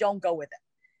do. Don't go with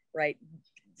it, right?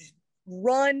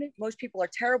 Run. Most people are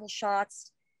terrible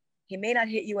shots. He may not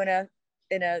hit you in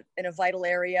a vital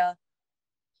area.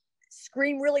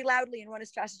 Scream really loudly and run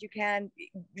as fast as you can.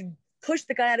 Push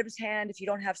the gun out of his hand. If you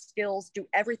don't have skills, do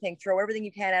everything. Throw everything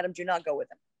you can at him. Do not go with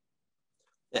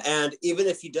him. And even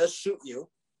if he does shoot you,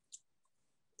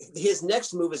 his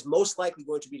next move is most likely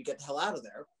going to be to get the hell out of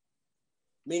there,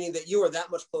 meaning that you are that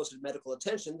much closer to medical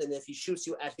attention than if he shoots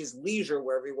you at his leisure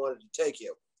wherever he wanted to take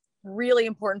you. Really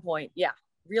important point. Yeah,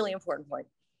 really important point.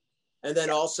 And then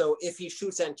also, if he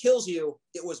shoots and kills you,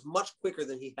 it was much quicker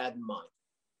than he had in mind.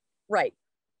 Right.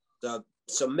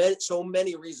 So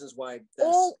many reasons why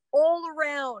all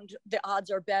around the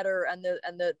odds are better, and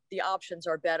the options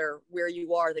are better where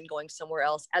you are than going somewhere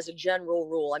else, as a general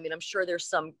rule. I mean, I'm sure there's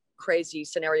some crazy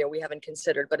scenario we haven't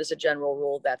considered, but as a general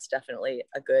rule, that's definitely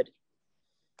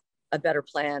a better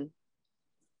plan.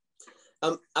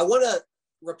 I want to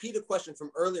repeat a question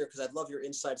from earlier because I'd love your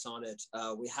insights on it.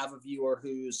 We have a viewer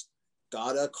who's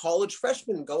got a college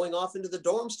freshman going off into the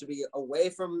dorms to be away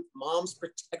from mom's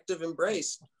protective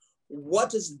embrace.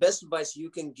 What is the best advice you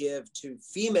can give to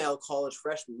female college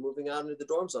freshmen moving out into the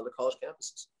dorms on the college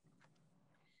campuses?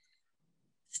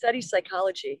 Study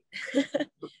psychology.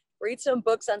 Read some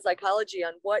books on psychology,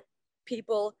 on what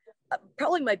people,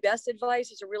 probably my best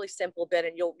advice is a really simple bit,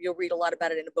 and you'll read a lot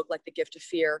about it in a book like The Gift of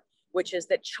Fear, which is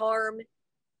that charm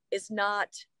is not,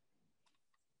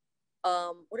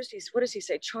 what does he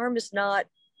say? Charm is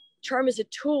a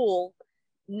tool,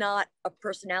 not a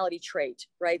personality trait,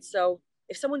 right? So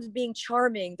if someone's being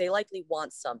charming, they likely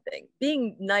want something.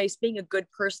 Being nice, being a good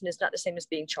person is not the same as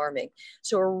being charming.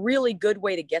 So a really good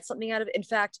way to get something out of it, in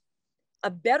fact, a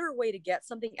better way to get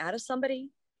something out of somebody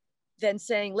than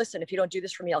saying, listen, if you don't do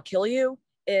this for me, I'll kill you,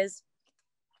 is,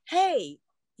 hey,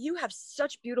 you have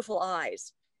such beautiful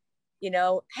eyes. You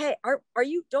know, hey,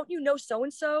 don't you know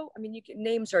so-and-so? I mean,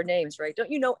 names are names, right?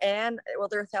 Don't you know Anne? Well,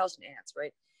 there are 1,000 Annes,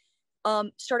 right?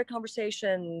 Start a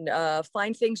conversation,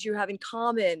 find things you have in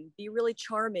common, be really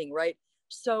charming, right?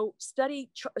 So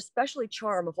study, especially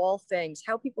charm of all things,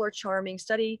 how people are charming,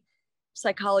 study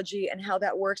psychology and how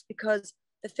that works, because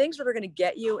the things that are going to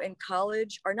get you in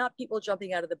college are not people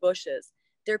jumping out of the bushes.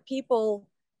 They're people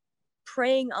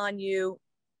preying on you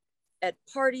at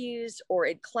parties or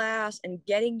in class and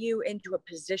getting you into a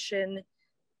position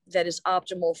that is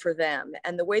optimal for them.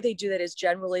 And the way they do that is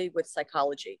generally with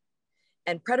psychology.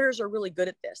 And predators are really good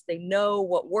at this. They know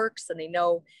what works, and they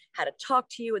know how to talk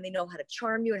to you, and they know how to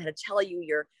charm you and how to tell you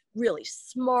you're really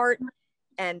smart.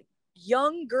 And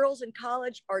young girls in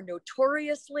college are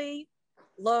notoriously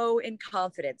low in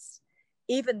confidence.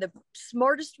 Even the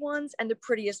smartest ones and the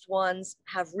prettiest ones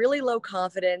have really low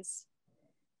confidence.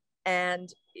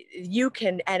 And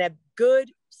a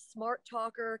good smart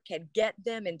talker can get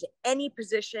them into any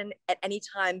position at any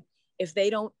time if they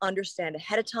don't understand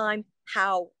ahead of time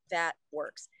how that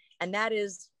works. And that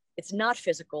is, it's not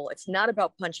physical. It's not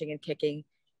about punching and kicking.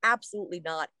 Absolutely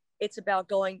not. It's about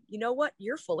going, you know what?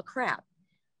 You're full of crap.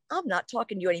 I'm not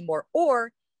talking to you anymore.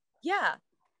 Or, yeah,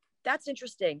 that's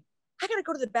interesting. I got to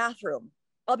go to the bathroom.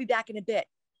 I'll be back in a bit.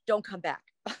 Don't come back.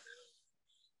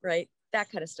 Right? That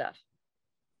kind of stuff.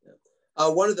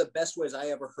 One of the best ways I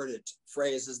ever heard it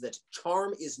phrased is that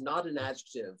charm is not an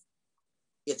adjective.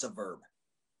 It's a verb.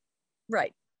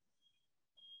 Right.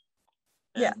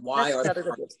 And yeah. Why are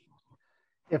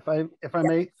If I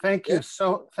may, thank you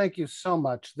so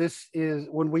much. This is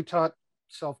when we taught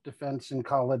self-defense in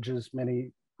colleges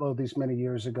many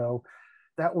years ago.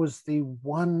 That was the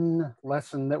one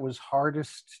lesson that was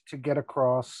hardest to get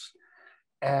across,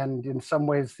 and in some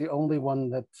ways the only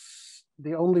one that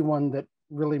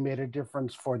really made a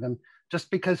difference for them. Just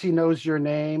because he knows your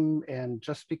name and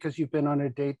just because you've been on a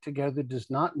date together does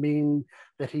not mean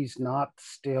that he's not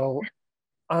still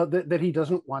that he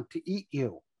doesn't want to eat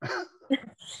you.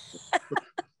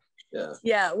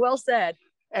 Yeah, well said.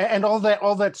 And all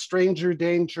that stranger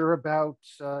danger about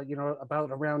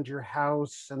about around your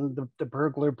house and the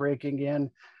burglar breaking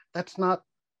in, that's not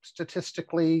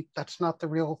statistically, that's not the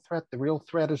real threat. The real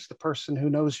threat is the person who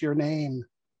knows your name.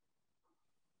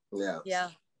 Yeah.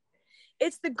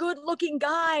 It's the good-looking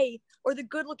guy or the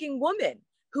good-looking woman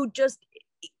who just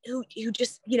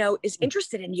is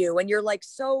interested in you, and you're like,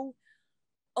 so,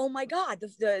 oh my God,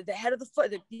 the head of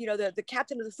the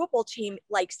captain of the football team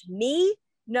likes me.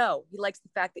 No, he likes the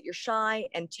fact that you're shy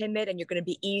and timid and you're going to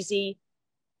be easy.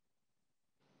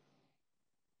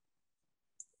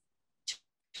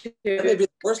 That may be the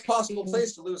worst possible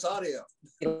place to lose audio.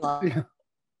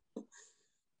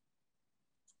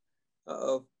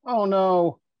 Uh-oh. Oh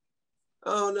no.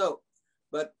 Oh no.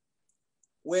 But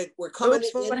we're coming in.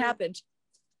 What happened?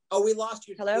 Oh, we lost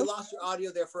you. Hello? We lost your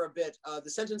audio there for a bit. The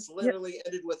sentence literally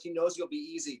ended with, "He knows you'll be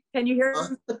easy." Can you hear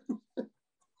me?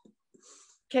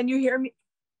 Can you hear me?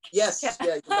 Yes. Yeah,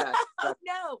 you're back. Oh,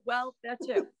 no. Well, that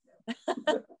too.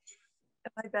 Am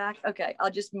I back? Okay.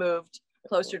 I'll just move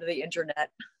closer to the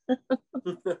internet.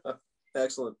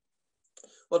 Excellent.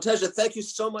 Well, Teja, thank you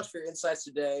so much for your insights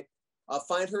today.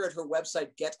 Find her at her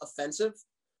website, Get Offensive.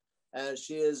 And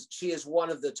she is one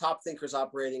of the top thinkers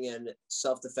operating in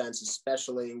self-defense,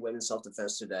 especially in women's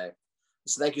self-defense today.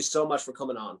 So thank you so much for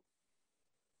coming on.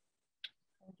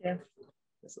 Thank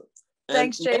you.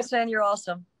 Thanks, Jason. You're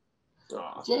awesome.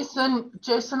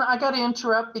 Jason, I got to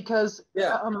interrupt because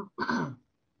to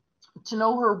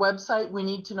know her website, we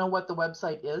need to know what the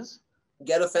website is.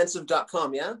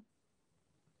 Getoffensive.com, yeah?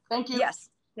 Thank you. Yes.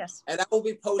 And I will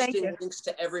be posting links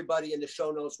to everybody in the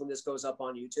show notes when this goes up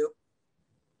on YouTube.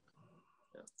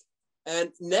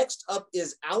 And next up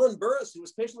is Alain Burrese, who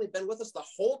has patiently been with us the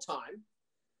whole time.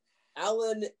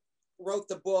 Alain wrote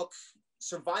the book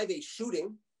Survive a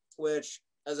Shooting, which,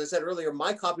 as I said earlier,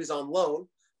 my copy is on loan,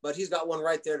 but he's got one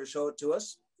right there to show it to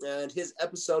us. And his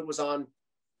episode was on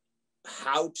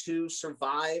how to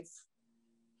survive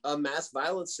a mass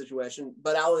violence situation.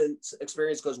 But Alain's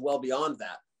experience goes well beyond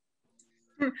that.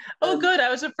 Oh, good. I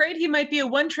was afraid he might be a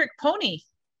one-trick pony.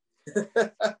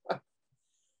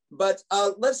 But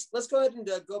let's go ahead and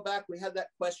go back. We had that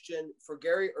question for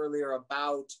Gary earlier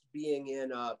about being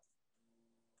in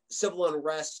civil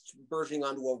unrest verging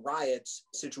onto a riot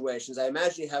situations. I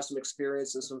imagine you have some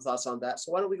experience and some thoughts on that.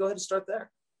 So why don't we go ahead and start there?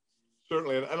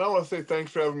 Certainly. And I want to say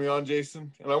thanks for having me on,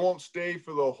 Jason. And I won't stay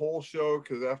for the whole show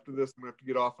because after this, I'm going to have to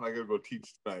get off and I got to go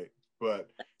teach tonight. But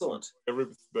excellent.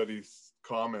 Everybody's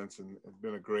comments and it's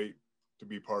been a great to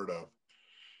be part of.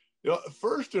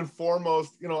 First and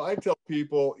foremost, I tell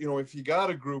people, if you got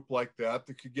a group like that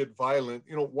could get violent,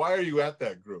 why are you at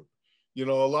that group? A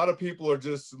lot of people are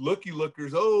just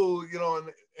looky-lookers,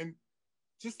 and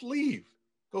just leave.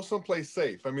 Go someplace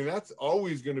safe. I mean, that's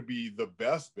always going to be the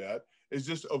best bet, is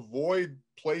just avoid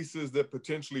places that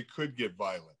potentially could get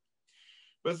violent.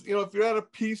 But, if you're at a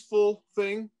peaceful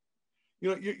thing,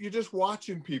 you're just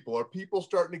watching people. Are people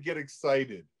starting to get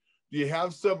excited? Do you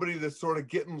have somebody that's sort of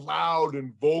getting loud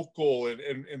and vocal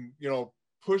and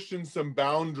pushing some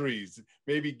boundaries,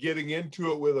 maybe getting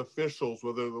into it with officials,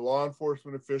 whether the law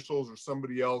enforcement officials or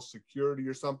somebody else, security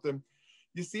or something,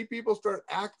 you see people start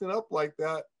acting up like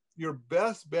that, your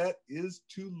best bet is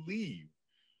to leave.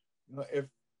 If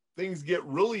things get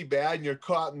really bad and you're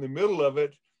caught in the middle of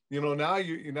it, now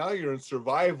you're in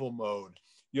survival mode,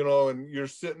 and you're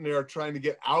sitting there trying to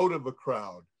get out of a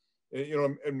crowd,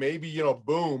 and maybe,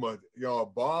 boom, a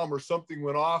bomb or something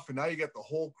went off, and now you got the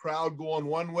whole crowd going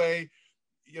one way.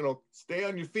 Stay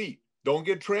on your feet. Don't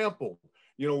get trampled.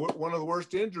 One of the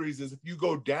worst injuries is if you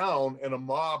go down and a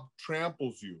mob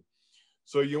tramples you.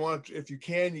 So you want, if you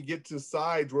can, you get to the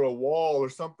sides where a wall or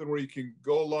something where you can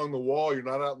go along the wall. You're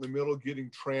not out in the middle getting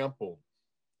trampled.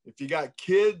 If you got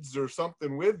kids or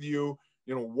something with you,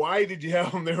 why did you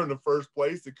have them there in the first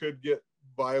place? It could get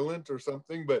violent or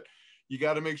something, but you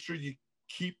got to make sure you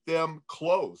keep them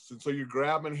close. And so you're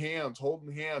grabbing hands,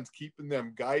 holding hands, keeping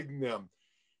them, guiding them.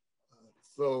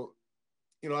 So,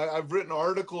 I've written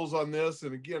articles on this,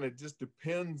 and again, it just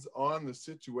depends on the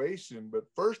situation. But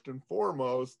first and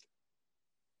foremost,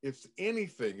 if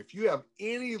you have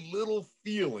any little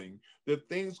feeling that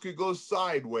things could go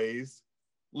sideways,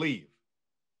 leave.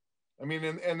 I mean,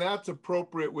 and that's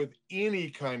appropriate with any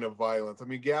kind of violence. I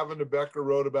mean, Gavin de Becker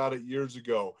wrote about it years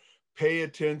ago. Pay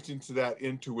attention to that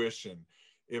intuition.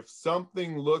 If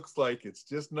something looks like it's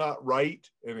just not right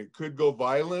and it could go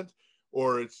violent,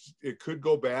 or it could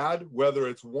go bad, whether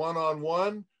it's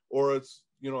one-on-one or it's,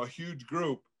 a huge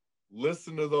group,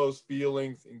 listen to those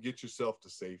feelings and get yourself to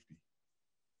safety.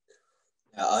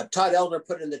 Todd Elder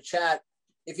put in the chat,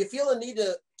 if you feel a need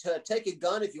to take a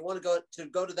gun, if you want to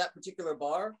go to that particular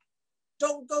bar,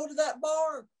 don't go to that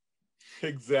bar.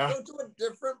 Exactly. Go to a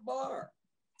different bar.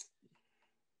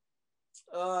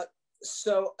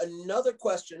 So another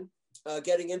question,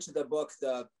 getting into the book,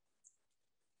 the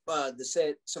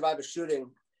Survive a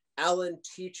Shooting, Alain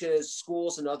teaches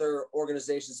schools and other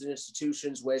organizations and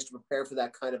institutions ways to prepare for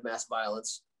that kind of mass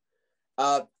violence.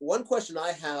 One question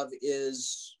I have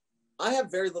is, I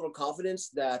have very little confidence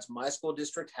that my school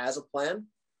district has a plan.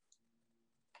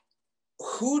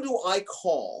 Who do I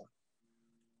call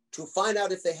to find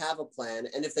out if they have a plan?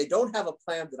 And if they don't have a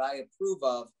plan that I approve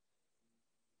of,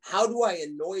 how do I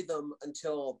annoy them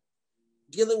until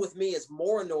dealing with me is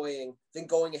more annoying than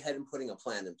going ahead and putting a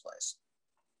plan in place?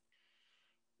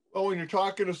 Well, when you're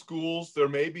talking to schools, there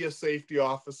may be a safety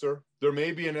officer, there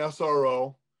may be an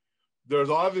SRO, there's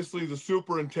obviously the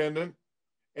superintendent,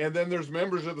 and then there's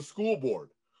members of the school board.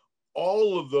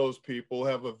 All of those people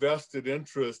have a vested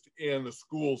interest in the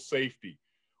school's safety.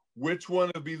 Which one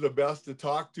would be the best to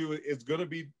talk to is going to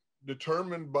be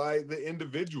determined by the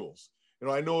individuals.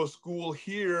 I know a school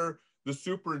here, the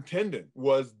superintendent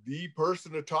was the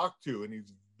person to talk to, and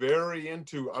he's very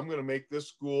into, I'm going to make this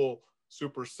school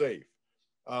super safe.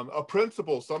 A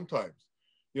principal sometimes.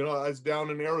 I was down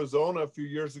in Arizona a few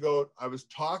years ago. I was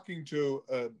talking to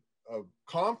a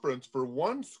conference for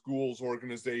one school's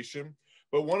organization,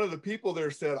 but one of the people there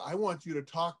said, I want you to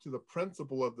talk to the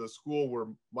principal of the school where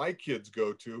my kids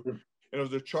go to. And it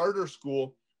was a charter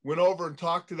school. Went over and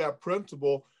talked to that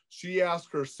principal. She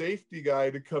asked her safety guy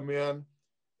to come in,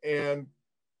 and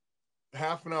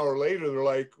half an hour later, they're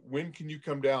like, when can you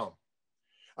come down?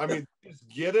 I mean, just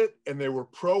get it. And they were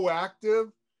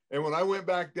proactive. And when I went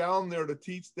back down there to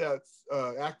teach that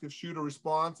active shooter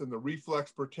response and the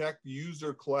reflex protect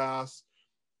user class,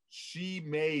 she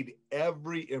made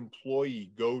every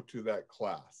employee go to that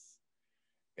class.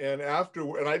 And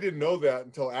I didn't know that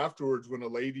until afterwards, when a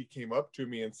lady came up to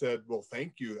me and said, well,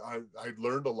 thank you. I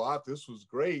learned a lot. This was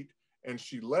great. And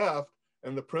she left,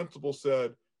 and the principal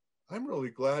said, I'm really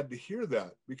glad to hear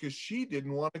that, because she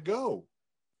didn't want to go.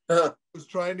 I was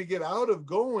trying to get out of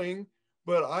going,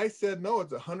 but I said, no,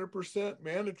 it's 100%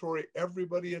 mandatory.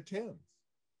 Everybody attends.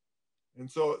 And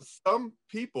so some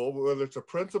people, whether it's a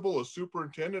principal, a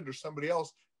superintendent, or somebody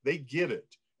else, they get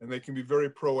it, and they can be very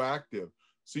proactive.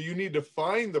 So you need to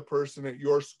find the person at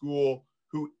your school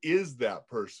who is that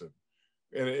person.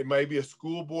 And it might be a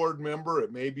school board member,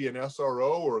 it may be an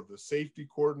SRO or the safety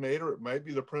coordinator, it might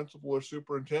be the principal or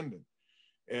superintendent.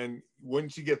 And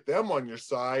once you get them on your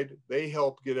side, they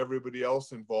help get everybody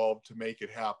else involved to make it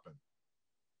happen.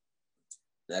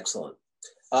 Excellent.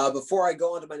 Before I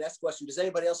go on to my next question, does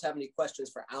anybody else have any questions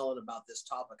for Alain about this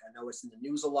topic? I know it's in the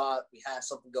news a lot. We had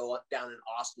something go down in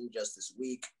Austin just this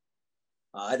week.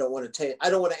 I don't want to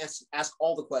ask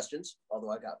all the questions,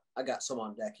 although I got some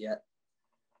on deck yet.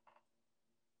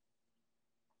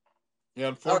 Yeah,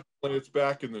 unfortunately, it's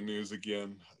back in the news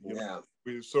again. You know,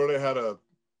 we sort of had a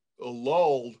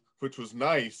lull, which was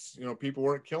nice. People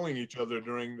weren't killing each other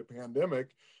during the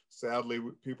pandemic, sadly,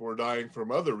 people were dying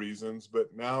from other reasons, but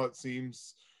now it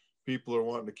seems people are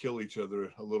wanting to kill each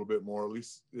other a little bit more. At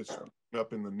least it's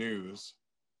up in the news.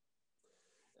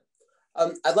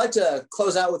 I'd like to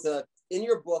close out with in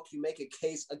your book, you make a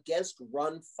case against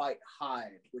Run, Fight,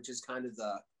 Hide, which is kind of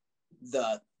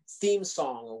the theme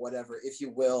song or whatever, if you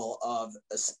will, of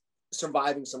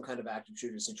surviving some kind of active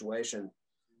shooter situation.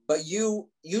 But you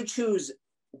choose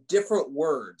different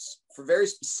words for very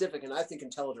specific and I think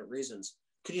intelligent reasons.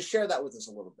 Could you share that with us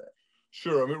a little bit?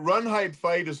 Sure. I mean, run, hide,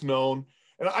 fight is known,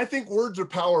 and I think words are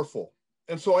powerful.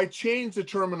 And so I changed the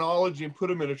terminology and put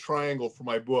them in a triangle for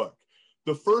my book.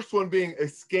 The first one being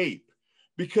escape,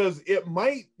 because it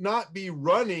might not be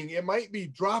running, it might be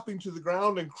dropping to the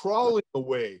ground and crawling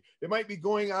away. It might be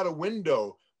going out a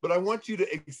window, but I want you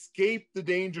to escape the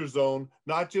danger zone,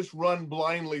 not just run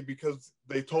blindly because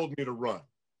they told me to run.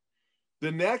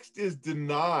 The next is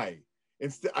deny.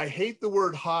 I hate the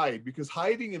word hide because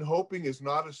hiding and hoping is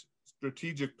not a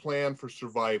strategic plan for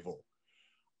survival.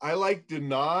 I like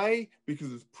deny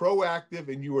because it's proactive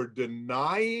and you are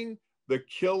denying the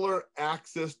killer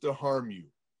access to harm you.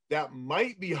 That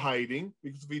might be hiding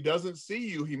because if he doesn't see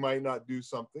you, he might not do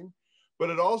something. But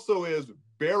it also is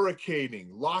barricading,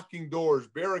 locking doors,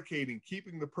 barricading,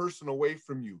 keeping the person away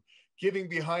from you, getting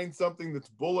behind something that's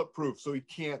bulletproof so he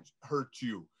can't hurt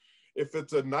you. If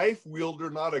it's a knife wielder,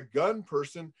 not a gun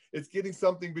person, it's getting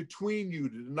something between you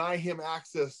to deny him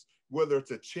access, whether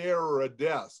it's a chair or a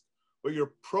desk. But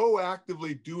you're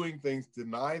proactively doing things to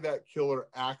deny that killer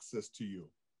access to you.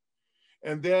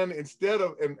 And then instead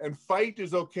of, and fight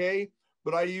is okay,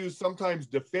 but I use sometimes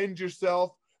defend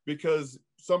yourself because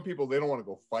some people, they don't want to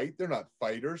go fight. They're not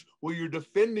fighters. Well, you're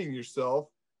defending yourself.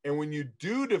 And when you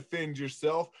do defend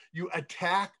yourself, you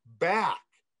attack back.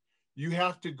 You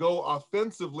have to go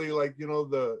offensively, like, you know,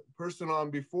 the person on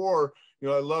before, you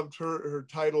know, I loved her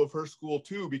title of her school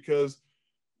too, because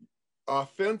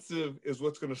offensive is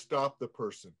what's going to stop the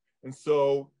person. And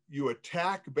so you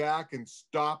attack back and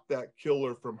stop that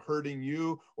killer from hurting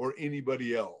you or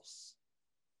anybody else.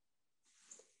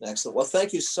 Excellent. Well,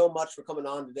 thank you so much for coming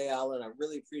on today, Alain. I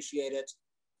really appreciate it.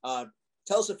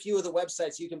 Tell us a few of the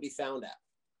websites you can be found at.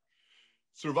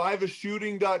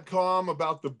 surviveashooting.com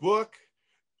about the book,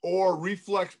 or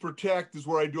Reflex Protect is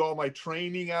where I do all my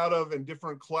training out of and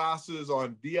different classes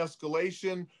on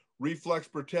de-escalation, Reflex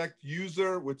Protect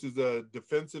user, which is a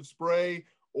defensive spray,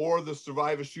 or the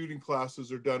Survive a Shooting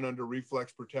classes are done under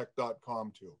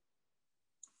reflexprotect.com too.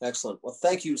 Excellent. Well,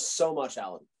 thank you so much,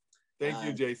 Alain. Thank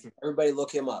you, Jason. Everybody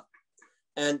look him up.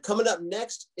 And coming up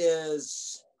next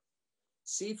is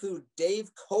Seafood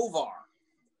Dave Kovar,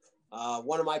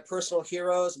 one of my personal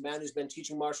heroes, a man who's been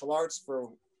teaching martial arts for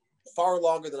far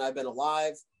longer than I've been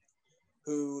alive,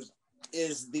 who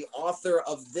is the author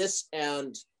of this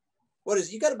and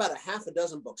you got about a half a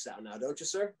dozen books out now, don't you,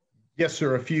 sir? Yes,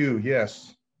 sir. A few,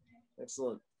 yes.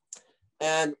 Excellent.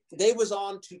 And Dave was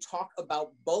on to talk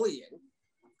about bullying.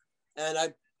 And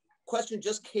a question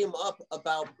just came up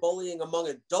about bullying among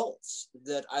adults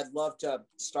that I'd love to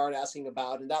start asking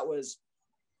about. And that was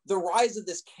the rise of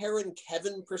this Karen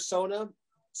Kevin persona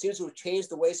seems to have changed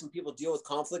the way some people deal with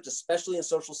conflict, especially in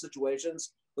social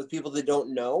situations with people they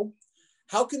don't know.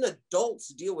 How can adults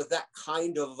deal with that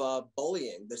kind of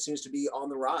bullying that seems to be on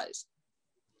the rise?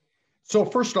 So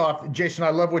first off, Jason, I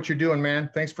love what you're doing, man.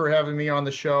 Thanks for having me on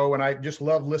the show. And I just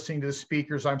love listening to the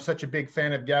speakers. I'm such a big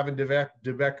fan of Gavin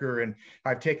DeBecker, and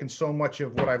I've taken so much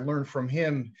of what I've learned from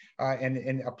him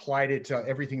and applied it to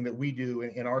everything that we do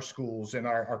in our schools. And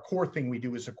our core thing we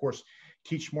do is, of course,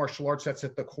 teach martial arts. That's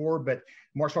at the core, but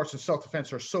martial arts and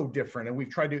self-defense are so different. And we've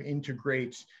tried to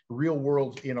integrate real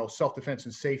world, self-defense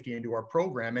and safety into our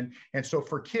program. And so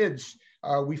for kids,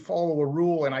 we follow a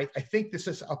rule, and I think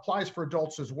this applies for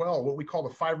adults as well, what we call the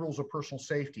 5 rules of personal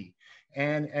safety.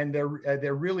 And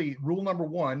they're really rule number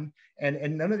 1,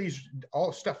 and none of these,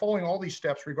 following all these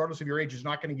steps, regardless of your age, is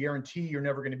not going to guarantee you're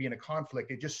never going to be in a conflict.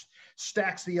 It just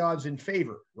stacks the odds in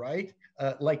favor, right?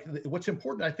 What's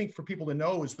important, I think, for people to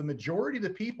know is the majority of the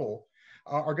people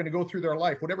are going to go through their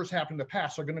life, whatever's happened in the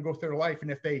past, are going to go through their life.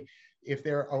 And if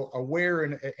they're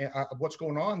aware of what's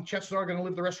going on, chances are going to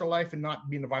live the rest of their life and not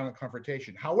be in a violent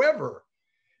confrontation. However,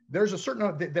 there's a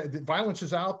certain, the violence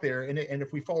is out there, and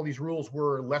if we follow these rules,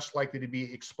 we're less likely to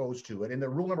be exposed to it. And the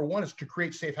rule number 1 is to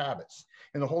create safe habits.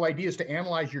 And the whole idea is to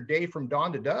analyze your day from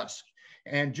dawn to dusk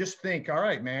and just think, all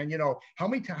right, man, how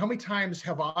many times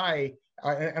have I,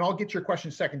 and I'll get to your question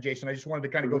in a second, Jason, I just wanted to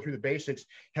kind of go through the basics.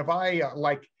 Have I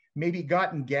maybe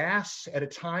gotten gas at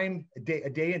a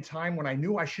day and time when I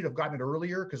knew I should have gotten it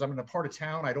earlier because I'm in a part of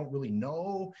town I don't really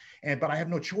know, but I have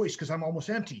no choice because I'm almost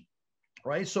empty.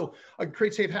 right? So a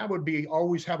create safe habit would be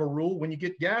always have a rule when you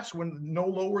get gas, when no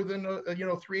lower than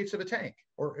 3/8 of a tank,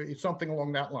 or something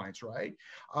along that lines, right?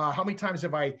 How many times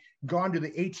have I gone to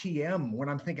the ATM when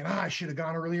I'm thinking, I should have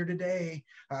gone earlier today,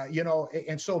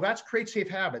 and so that's create safe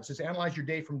habits, is analyze your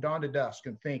day from dawn to dusk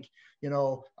and think,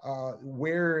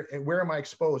 where am I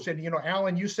exposed? And,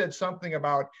 Alan, you said something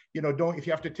about, if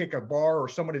you have to take a bar, or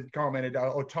somebody commented,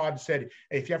 Todd said,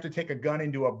 if you have to take a gun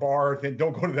into a bar, then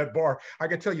don't go to that bar. I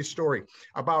can tell you a story.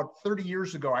 About 30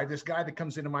 years ago, I have this guy that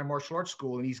comes into my martial arts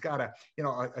school, and he's got a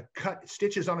cut,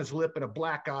 stitches on his lip and a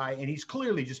black eye, and he's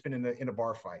clearly just been in a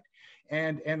bar fight.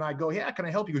 And I go, yeah, can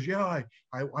I help you? He goes, yeah,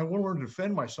 I want to learn to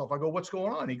defend myself. I go, what's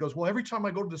going on? He goes, well, every time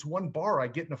I go to this one bar, I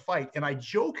get in a fight. And I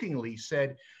jokingly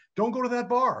said, don't go to that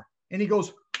bar. And he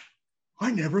goes,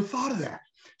 I never thought of that.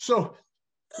 So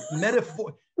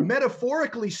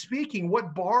metaphorically speaking,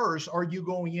 what bars are you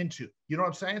going into? You know what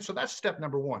I'm saying? So that's step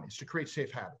number one, is to create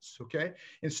safe habits, okay?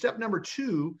 And step number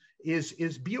two is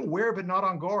be aware but not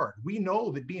on guard. We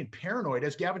know that being paranoid,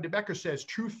 as Gavin DeBecker says,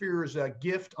 true fear is a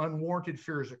gift, unwarranted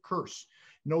fear is a curse.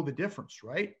 Know the difference,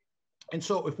 right? And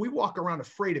so if we walk around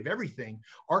afraid of everything,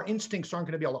 our instincts aren't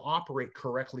going to be able to operate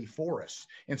correctly for us.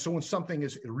 And so when something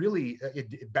is really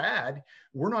bad,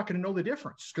 we're not going to know the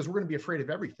difference, because we're going to be afraid of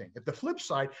everything. At the flip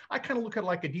side, I kind of look at it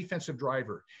like a defensive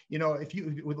driver. If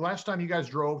the last time you guys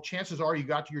drove, chances are you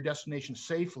got to your destination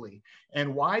safely.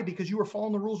 And why? Because you were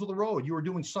following the rules of the road. You were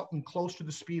doing something close to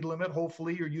the speed limit.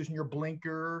 Hopefully you're using your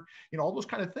blinker, all those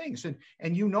kind of things. And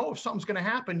if something's going to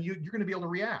happen, you're going to be able to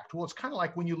react. Well, it's kind of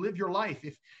like when you live your life.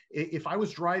 If I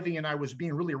was driving and I was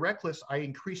being really reckless, I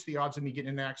increased the odds of me getting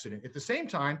in an accident. At the same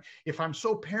time, if I'm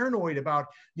so paranoid about,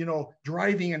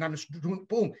 driving and I'm just doing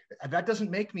boom, that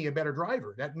doesn't make me a better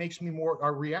driver. That makes me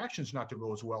our reactions not to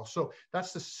go as well. So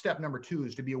that's the step number two,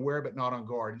 is to be aware but not on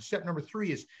guard. And step number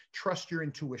three is trust your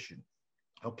intuition.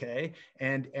 Okay.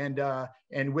 And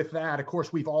with that, of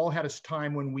course, we've all had a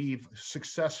time when we've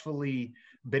successfully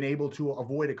been able to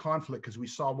avoid a conflict because we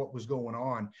saw what was going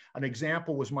on. An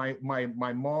example was my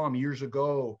mom years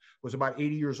ago was about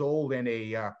 80 years old, and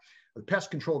a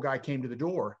pest control guy came to the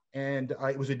door, and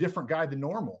it was a different guy than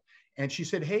normal. And she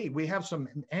said, hey, we have some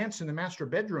ants in the master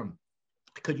bedroom.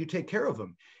 Could you take care of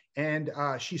them? And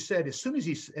she said, as soon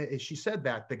as she said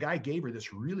that, the guy gave her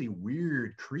this really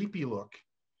weird, creepy look,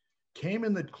 came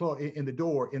in the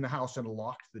door in the house and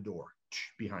locked the door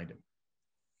behind him.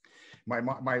 My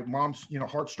mom's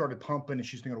heart started pumping, and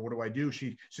she's thinking, what do I do?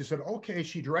 She said, okay.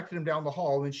 She directed him down the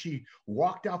hall, and she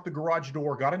walked out the garage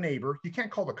door, got a neighbor. You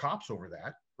can't call the cops over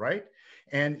that, right?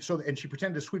 And she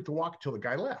pretended to sweep the walk until the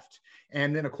guy left.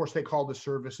 And then, of course, they called the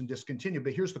service and discontinued.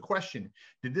 But here's the question.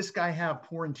 Did this guy have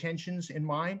poor intentions in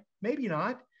mind? Maybe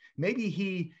not. Maybe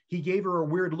he gave her a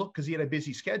weird look because he had a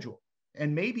busy schedule.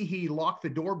 And maybe he locked the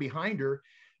door behind her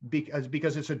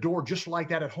because it's a door just like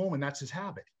that at home, and that's his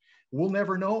habit. We'll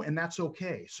never know, and that's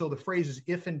okay. So the phrase is,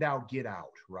 if in doubt, get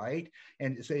out, right?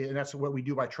 And that's what we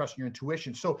do by trusting your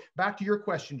intuition. So back to your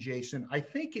question, Jason, I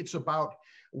think it's about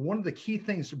one of the key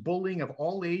things, bullying of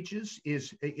all ages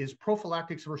is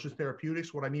prophylactics versus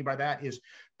therapeutics. What I mean by that is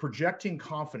projecting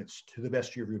confidence to the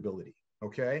best of your ability.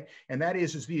 Okay. And that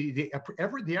is the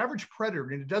average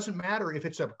predator, and it doesn't matter if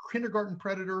it's a kindergarten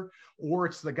predator or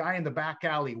it's the guy in the back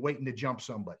alley waiting to jump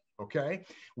somebody. Okay.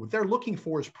 What they're looking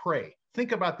for is prey.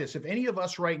 Think about this. If any of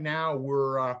us right now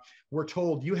we're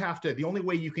told the only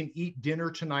way you can eat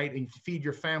dinner tonight and feed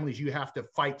your families, you have to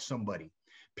fight somebody.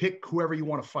 Pick whoever you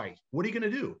want to fight. What are you going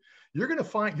to do? You're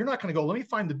not going to go, let me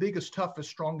find the biggest, toughest,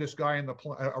 strongest guy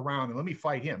around and let me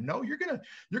fight him. No, you're going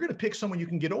to pick someone you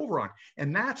can get over on.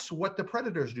 And that's what the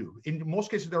predators do. In most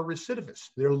cases, they're recidivists.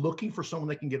 They're looking for someone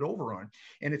they can get over on.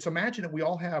 And it's imagine that we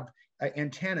all have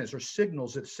antennas or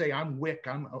signals that say, I'm weak,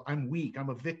 I'm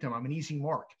a victim, I'm an easy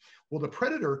mark. Well, the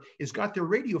predator has got their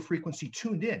radio frequency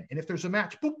tuned in. And if there's a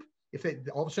match, boop,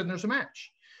 all of a sudden there's a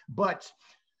match. But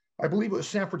I believe it was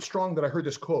Sanford Strong that I heard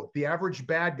this quote: the average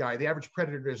bad guy, the average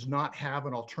predator does not have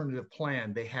an alternative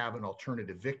plan. They have an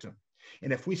alternative victim.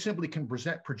 And if we simply can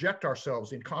project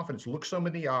ourselves in confidence, look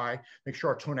someone in the eye, make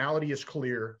sure our tonality is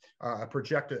clear,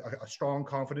 project a strong,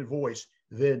 confident voice,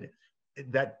 then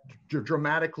that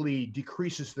dramatically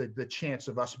decreases the chance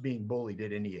of us being bullied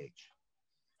at any age.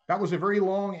 That was a very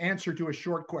long answer to a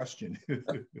short question.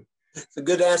 It's a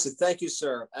good answer. Thank you,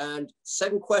 sir. And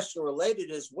second question related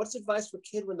is, what's advice for a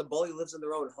kid when the bully lives in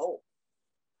their own home?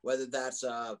 Whether that's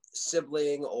a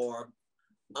sibling or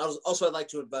also I'd like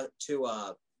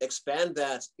to expand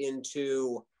that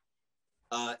into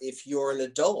if you're an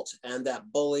adult and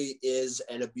that bully is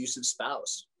an abusive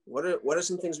spouse. What are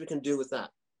some things we can do with that?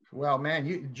 Well, man,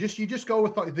 you just go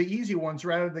with the easy ones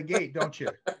right out of the gate, don't you?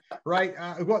 Right.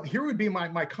 Well, here would be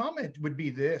my comment would be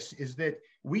this, is that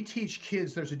we teach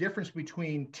kids there's a difference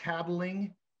between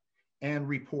tattling and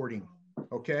reporting.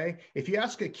 Okay. If you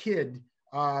ask a kid,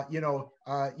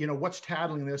 what's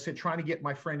tattling? They'll say, trying to get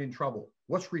my friend in trouble.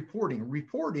 What's reporting?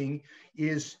 Reporting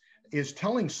is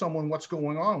telling someone what's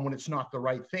going on when it's not the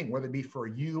right thing, whether it be for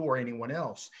you or anyone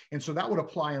else. And so that would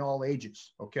apply in all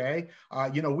ages. Okay.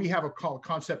 We have a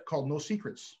concept called no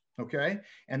secrets. Okay.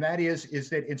 And that is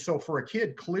that, and so for a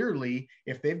kid, clearly,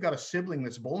 if they've got a sibling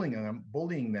that's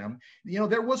bullying them,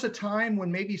 there was a time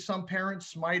when maybe some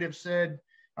parents might have said,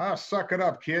 suck it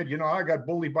up, kid. I got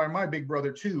bullied by my big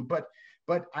brother too. But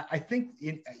I think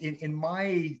in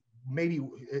my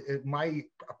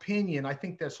opinion, I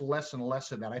think there's less and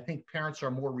less of that. I think parents are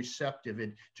more receptive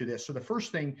to this. So the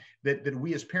first thing that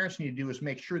we as parents need to do is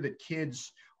make sure that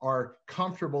kids are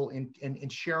comfortable in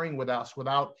sharing with us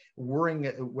without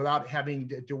worrying, without having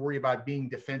to worry about being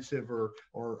defensive or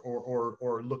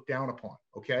looked down upon.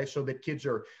 Okay, so that kids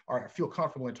feel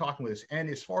comfortable in talking with us. And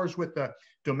as far as with the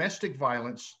domestic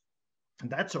violence,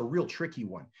 that's a real tricky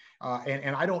one.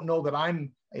 And I don't know that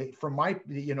I'm, from my,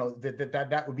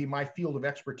 that would be my field of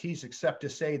expertise, except to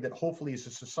say that hopefully as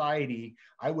a society,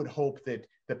 I would hope that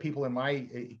the people in my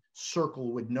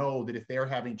circle would know that if they're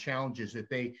having challenges, that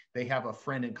they have a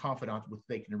friend and confidant which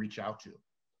they can reach out to.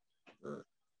 I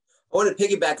want to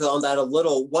piggyback on that a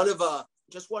little. One of the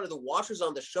watchers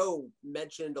on the show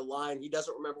mentioned a line. He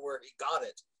doesn't remember where he got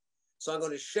it. So I'm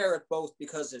going to share it both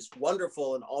because it's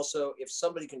wonderful, and also if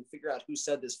somebody can figure out who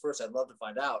said this first, I'd love to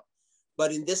find out.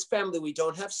 But in this family, we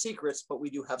don't have secrets, but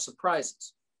we do have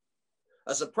surprises.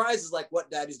 A surprise is like what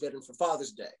daddy's getting for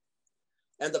Father's Day.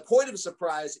 And the point of a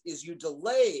surprise is you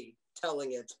delay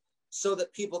telling it so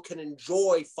that people can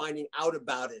enjoy finding out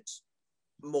about it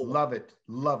more. Love it.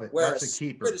 Whereas that's a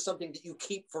keeper. Secret is something that you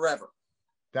keep forever.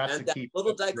 That's and a that keeper.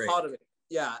 little That's dichotomy. great.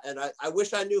 Yeah, and I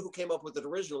wish I knew who came up with it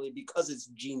originally because it's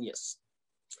genius.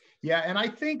 Yeah, and I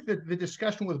think that the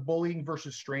discussion with bullying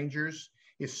versus strangers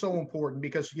is so important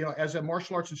because, as a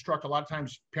martial arts instructor, a lot of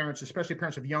times parents, especially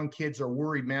parents of young kids, are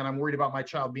worried, man, I'm worried about my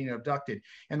child being abducted.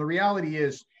 And the reality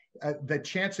is the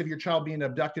chance of your child being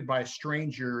abducted by a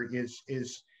stranger is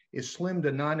slim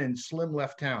to none and slim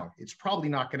left town. It's probably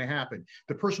not going to happen.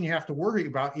 The person you have to worry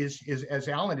about is as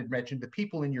Alain had mentioned, the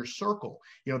people in your circle.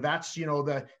 That's,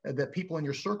 the people in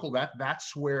your circle,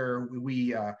 that's where we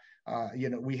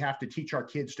have to teach our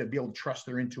kids to be able to trust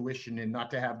their intuition and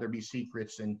not to have there be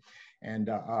secrets. And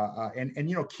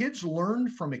kids learn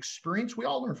from experience. We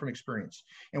all learn from experience.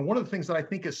 And one of the things that I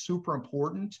think is super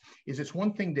important is it's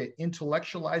one thing to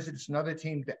intellectualize it. It's another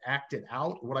thing to act it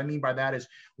out. What I mean by that is,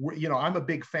 I'm a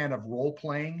big fan of role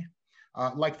playing.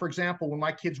 Like, for example, when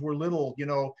my kids were little,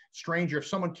 stranger, if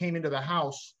someone came into the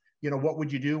house, what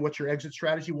would you do? What's your exit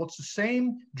strategy? Well, it's the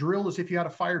same drill as if you had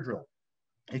a fire drill.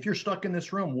 If you're stuck in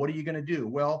this room, what are you going to do?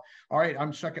 Well, all right,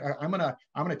 I'm stuck. I'm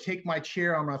gonna take my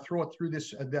chair. I'm gonna throw it through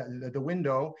this the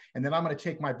window, and then I'm gonna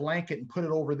take my blanket and put it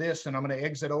over this, and I'm gonna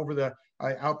exit over the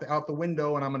out the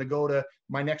window, and I'm gonna go to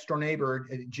my next door neighbor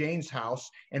Jane's house,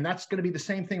 and that's going to be the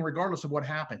same thing regardless of what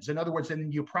happens. In other words, then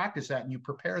you practice that and you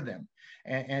prepare them,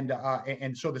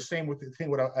 and so the same with the thing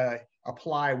would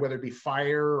apply whether it be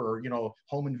fire or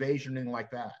home invasion, anything like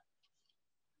that.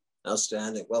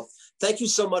 Outstanding. Well, thank you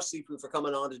so much, Sifu, for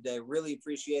coming on today. Really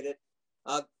appreciate it.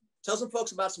 Tell some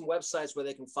folks about some websites where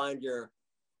they can find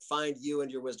you and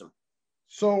your wisdom.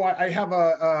 So I have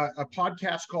a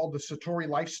podcast called The Satori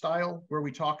Lifestyle, where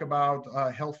we talk about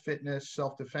health, fitness,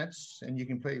 self-defense, and you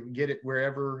can get it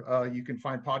wherever you can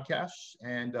find podcasts.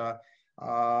 And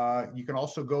you can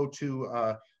also go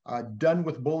to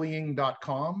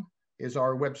donewithbullying.com. is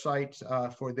our website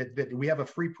for that. We have a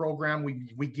free program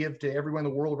we give to everyone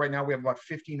in the world right now. We have about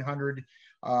 1,500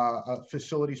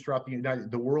 facilities throughout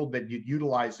the world that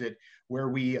utilize it, where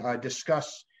we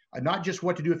discuss not just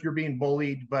what to do if you're being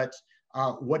bullied, but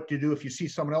what to do if you see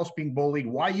someone else being bullied,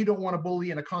 why you don't want to bully,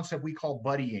 and a concept we call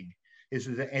buddying is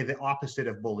the opposite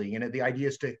of bullying. And the idea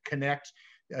is to connect.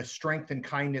 Strength and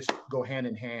kindness go hand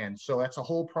in hand. So that's a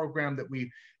whole program that we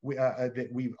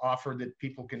offer that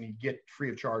people can get free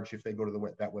of charge if they go to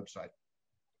that website.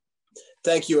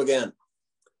 Thank you again.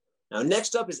 Now,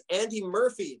 next up is Andy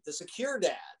Murphy, the Secure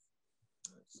Dad.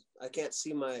 I can't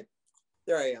see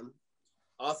there I am.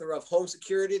 Author of Home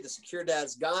Security, The Secure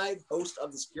Dad's Guide, host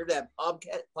of the Secure Dad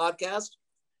podcast.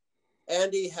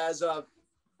 Andy has,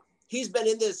 he's been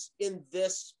in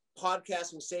this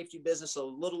podcasting safety business a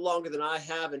little longer than I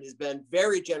have, and has been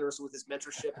very generous with his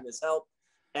mentorship and his help,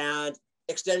 and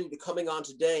extending to coming on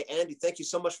today. Andy, thank you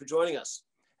so much for joining us.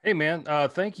 Hey man,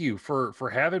 thank you for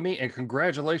having me, and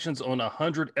congratulations on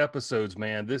 100 episodes,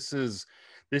 man. This is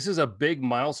a big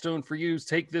milestone for you.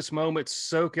 Take this moment,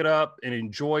 soak it up, and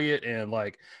enjoy it. And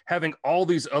like having all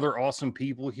these other awesome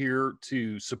people here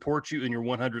to support you in your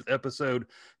 100th episode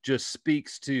just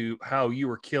speaks to how you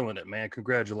are killing it, man.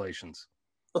 Congratulations.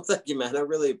 Well, thank you, man. I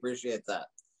really appreciate that.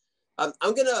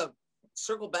 I'm gonna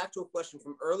circle back to a question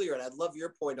from earlier, and I'd love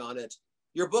your point on it.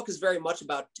 Your book is very much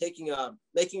about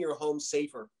making your home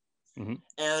safer. Mm-hmm.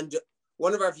 And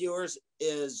one of our viewers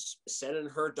is sending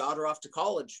her daughter off to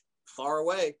college far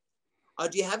away.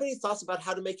 Do you have any thoughts about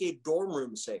how to make a dorm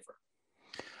room safer?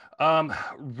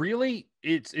 Really,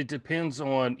 it depends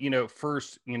on,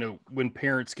 first, when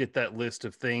parents get that list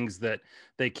of things that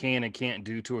they can and can't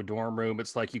do to a dorm room,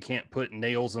 it's like you can't put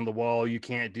nails in the wall, you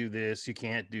can't do this, you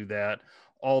can't do that,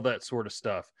 all that sort of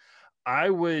stuff. I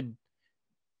would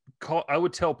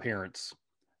tell parents,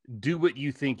 do what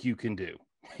you think you can do.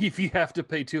 If you have to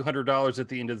pay $200 at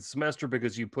the end of the semester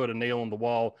because you put a nail in the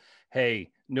wall, hey,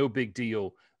 no big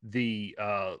deal. The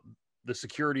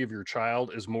security of your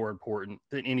child is more important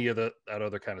than any of that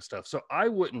other kind of stuff. So I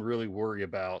wouldn't really worry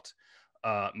about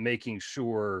making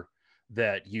sure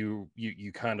that you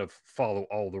kind of follow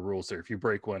all the rules there. If you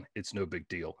break one, it's no big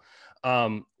deal.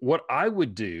 What I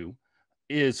would do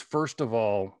is, first of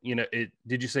all, did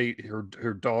you say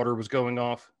her daughter was going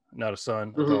off? Not a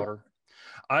son, a daughter.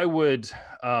 I would,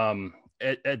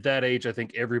 at that age, I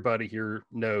think everybody here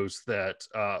knows that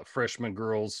freshman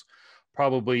girls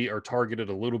probably are targeted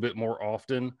a little bit more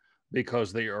often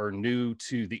because they are new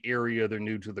to the area, they're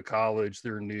new to the college,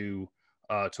 they're new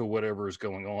to whatever is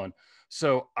going on.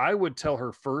 So I would tell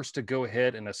her first to go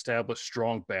ahead and establish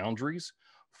strong boundaries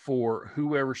for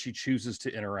whoever she chooses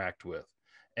to interact with,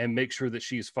 and make sure that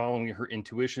she is following her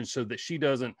intuition so that she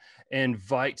doesn't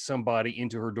invite somebody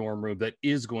into her dorm room that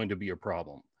is going to be a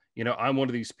problem. I'm one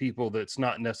of these people that's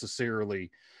not necessarily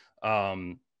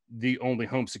the only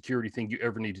home security thing you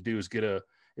ever need to do is get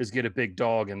a big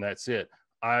dog and that's it.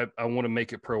 I want to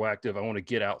make it proactive. I want to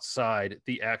get outside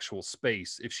the actual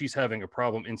space. If she's having a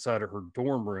problem inside of her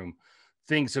dorm room,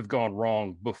 things have gone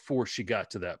wrong before she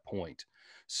got to that point.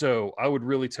 So I would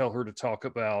really tell her to talk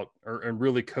about and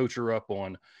really coach her up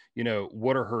on,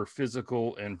 what are her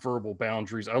physical and verbal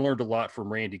boundaries. I learned a lot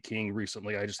from Randy King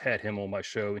recently. I just had him on my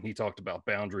show and he talked about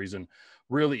boundaries and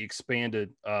really expanded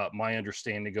my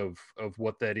understanding of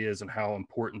what that is and how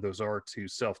important those are to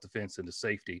self-defense and to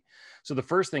safety. So the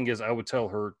first thing is I would tell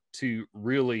her to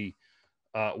really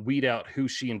weed out who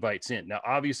she invites in. Now,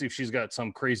 obviously, if she's got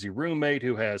some crazy roommate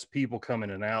who has people coming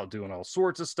in and out doing all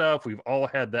sorts of stuff, we've all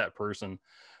had that person.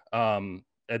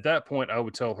 At that point, I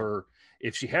would tell her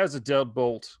if she has a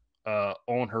deadbolt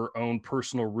on her own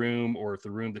personal room or the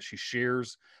room that she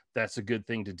shares, that's a good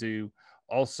thing to do.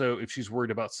 Also, if she's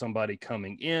worried about somebody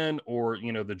coming in or,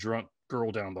 the drunk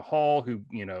girl down the hall who,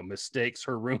 mistakes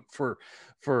her room for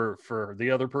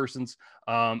the other person's,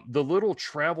 the little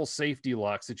travel safety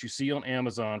locks that you see on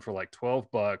Amazon for like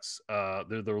 $12,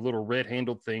 they're little red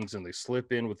handled things and they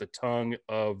slip in with the tongue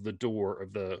of the door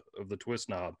of the twist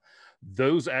knob.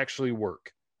 Those actually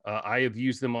work. I have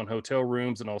used them on hotel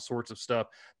rooms and all sorts of stuff.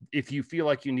 If you feel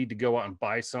like you need to go out and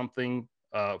buy something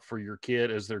for your kid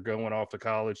as they're going off to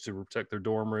college to protect their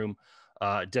dorm room,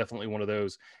 definitely one of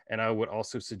those. And I would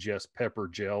also suggest pepper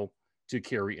gel to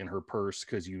carry in her purse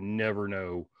because you never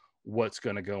know what's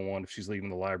going to go on if she's leaving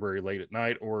the library late at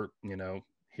night or,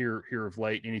 here of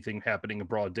late, anything happening in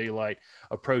broad daylight,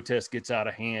 a protest gets out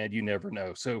of hand, you never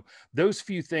know. So those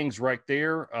few things right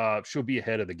there, she'll be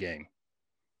ahead of the game.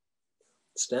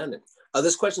 Standing.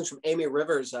 This question's from Amy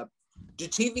Rivers. Do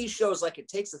TV shows like It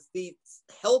Takes a Thief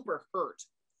help or hurt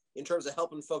in terms of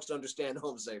helping folks to understand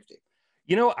home safety?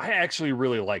 I actually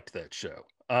really liked that show.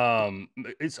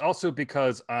 It's also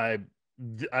because I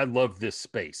love this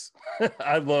space.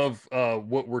 I love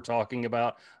what we're talking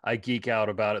about. I geek out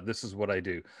about it. This is what I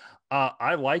do.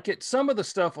 I like it. Some of the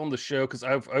stuff on the show, because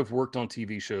I've worked on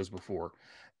TV shows before,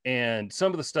 and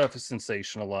some of the stuff is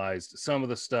sensationalized. Some of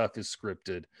the stuff is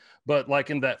scripted. But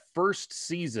like in that first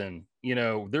season,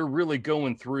 they're really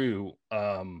going through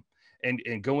and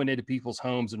going into people's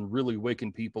homes and really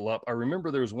waking people up. I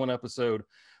remember there was one episode,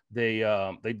 they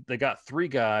got 3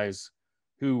 guys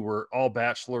who were all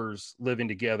bachelors living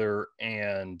together,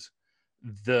 and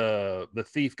the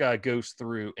thief guy goes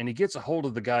through and he gets a hold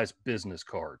of the guy's business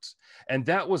cards. And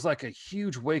that was like a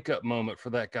huge wake up moment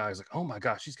for that guy. He's like, oh my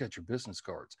gosh, he's got your business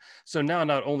cards. So now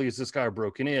not only is this guy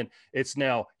broken in, it's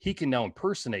now he can now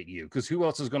impersonate you, because who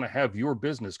else is going to have your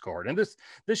business card? And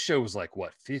this show was like,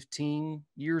 what, 15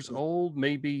 years old,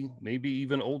 maybe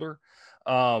even older.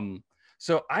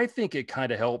 So I think it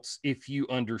kind of helps if you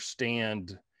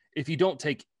understand if you don't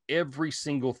take every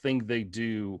single thing they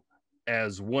do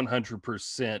as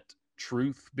 100%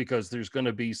 truth, because there's going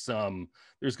to be some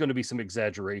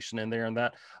exaggeration in there, and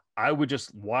that I would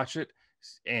just watch it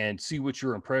and see what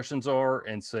your impressions are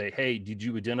and say, hey, did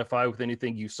you identify with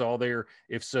anything you saw there?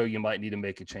 If so, you might need to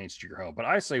make a change to your home. But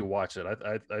I say watch it.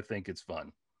 I think it's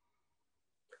fun.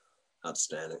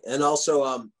 Outstanding. And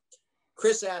also,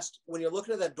 Chris asked, when you're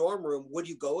looking at that dorm room, would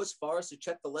you go as far as to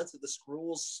check the length of the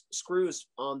screws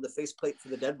on the faceplate for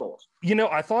the deadbolt? You know,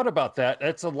 I thought about that.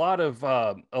 That's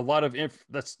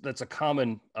that's a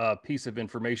common piece of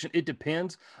information. It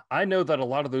depends. I know that a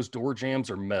lot of those door jambs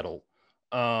are metal.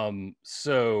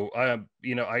 So I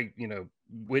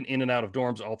went in and out of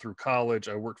dorms all through college.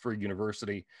 I worked for a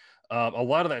university. A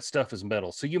lot of that stuff is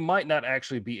metal. So you might not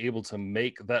actually be able to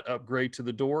make that upgrade to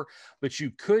the door, but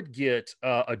you could get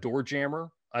a door jammer.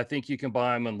 I think you can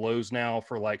buy them in Lowe's now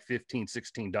for like $15,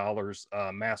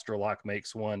 $16. Master Lock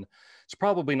makes one. It's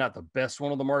probably not the best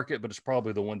one on the market, but it's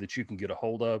probably the one that you can get a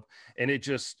hold of. And it's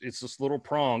this little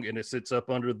prong, and it sits up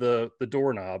under the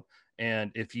doorknob.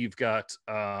 And if you've got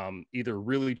either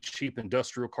really cheap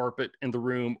industrial carpet in the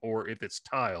room, or if it's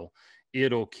tile,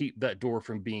 it'll keep that door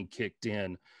from being kicked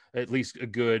in at least a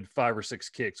good 5 or 6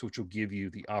 kicks, which will give you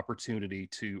the opportunity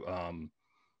to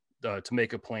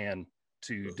make a plan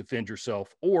to defend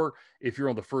yourself. Or if you're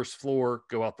on the first floor,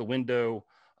 go out the window.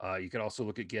 You can also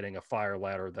look at getting a fire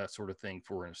ladder, that sort of thing,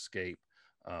 for an escape.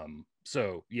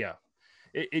 So yeah,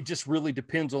 it just really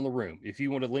depends on the room. If you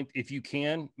want to if you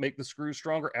can make the screws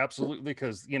stronger, absolutely,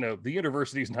 because the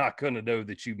university is not going to know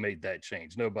that you made that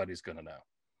change. Nobody's going to know.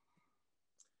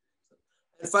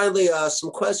 And finally, some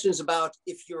questions about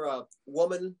if you're a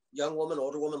woman, young woman,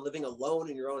 older woman living alone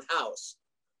in your own house,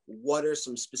 what are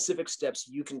some specific steps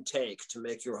you can take to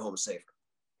make your home safer?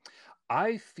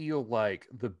 I feel like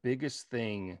the biggest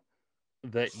thing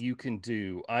that you can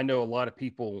do, I know a lot of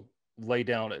people lay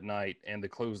down at night and they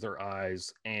close their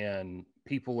eyes, and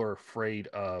people are afraid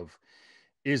of,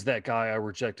 is that guy I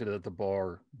rejected at the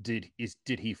bar, did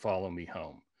he follow me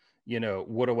home?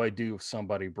 What do I do if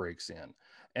somebody breaks in?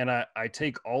 And I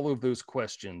take all of those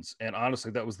questions, and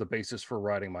honestly, that was the basis for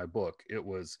writing my book. It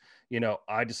was,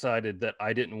 I decided that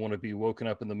I didn't want to be woken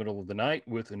up in the middle of the night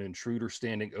with an intruder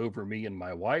standing over me and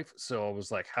my wife. So I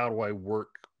was like, how do I work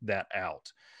that out?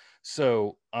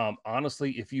 So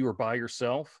honestly, if you are by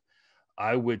yourself,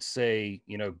 I would say,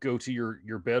 go to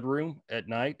your bedroom at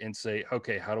night and say,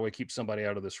 okay, how do I keep somebody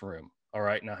out of this room? All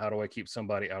right, now how do I keep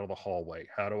somebody out of the hallway?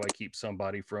 How do I keep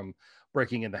somebody from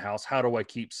breaking in the house? How do I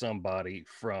keep somebody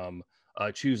from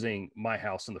choosing my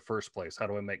house in the first place? How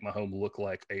do I make my home look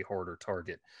like a harder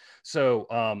target? So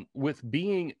with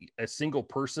being a single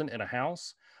person in a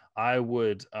house, I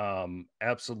would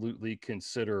absolutely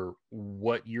consider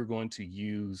what you're going to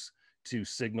use to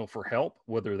signal for help,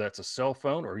 whether that's a cell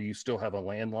phone or you still have a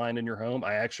landline in your home.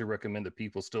 I actually recommend that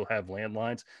people still have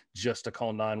landlines just to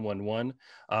call 911.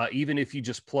 Even if you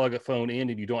just plug a phone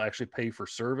in and you don't actually pay for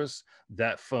service,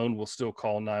 that phone will still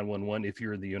call 911 if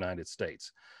you're in the United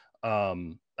States.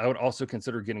 I would also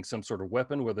consider getting some sort of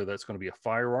weapon, whether that's going to be a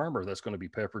firearm or that's going to be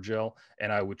pepper gel,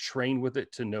 and I would train with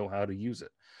it to know how to use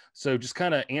it. So just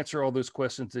kind of answer all those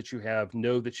questions that you have,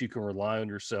 know that you can rely on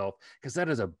yourself, because that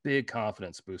is a big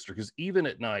confidence booster. Because even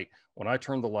at night, when I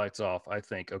turn the lights off, I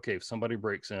think, okay, if somebody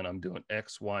breaks in, I'm doing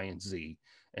X, Y, and Z.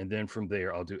 And then from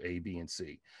there, I'll do A, B, and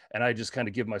C. And I just kind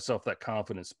of give myself that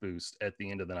confidence boost at the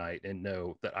end of the night and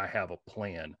know that I have a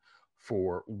plan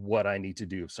for what I need to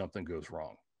do if something goes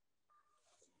wrong.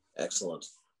 Excellent.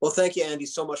 Well, thank you, Andy,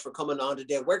 so much for coming on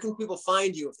today. Where can people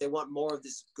find you if they want more of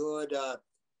this good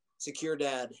Secure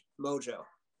Dad mojo?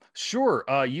 Sure.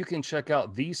 You can check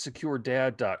out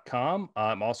thesecuredad.com.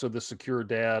 I'm also the Secure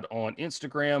Dad on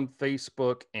Instagram,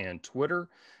 Facebook, and Twitter.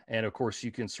 And of course,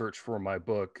 you can search for my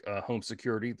book, Home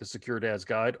Security, The Secure Dad's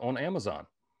Guide, on Amazon.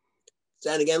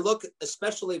 And again, look,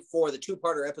 especially for the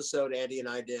two-parter episode Andy and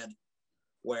I did,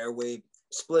 where we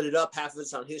split it up. Half of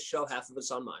it's on his show, half of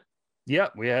it's on mine. Yeah,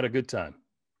 we had a good time.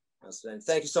 Outstanding.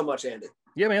 Thank you so much, Andy.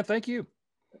 Yeah, man. Thank you.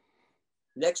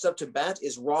 Next up to bat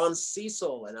is Ron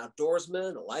Cecil, an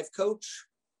outdoorsman, a life coach.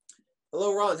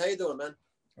 Hello, Ron. How you doing, man?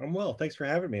 I'm well. Thanks for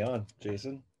having me on,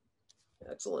 Jason.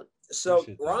 Excellent. So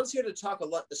Ron's here to talk a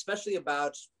lot, especially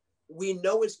about, we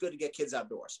know it's good to get kids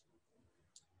outdoors.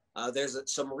 There's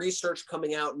some research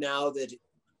coming out now that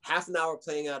half an hour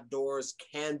playing outdoors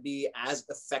can be as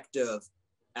effective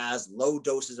as low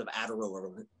doses of Adderall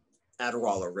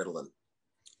or Ritalin.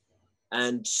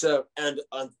 And so,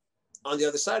 on the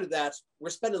other side of that, we're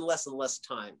spending less and less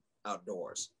time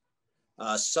outdoors.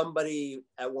 Somebody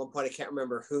at one point, I can't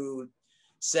remember who,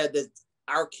 said that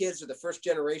our kids are the first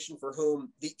generation for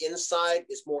whom the inside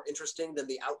is more interesting than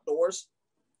the outdoors.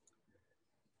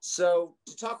 So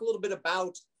to talk a little bit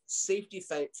about safety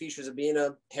features of being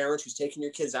a parent who's taking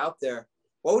your kids out there,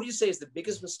 what would you say is the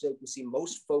biggest mistake you see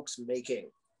most folks making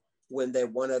when they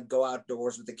want to go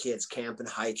outdoors with the kids, camping,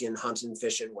 hiking, hunting,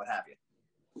 fishing, what have you?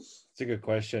 It's a good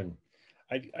question.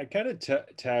 I kind of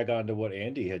tag on to what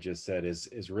Andy had just said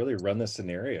is really run the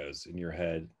scenarios in your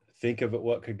head. Think of it,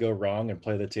 what could go wrong, and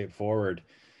play the tape forward.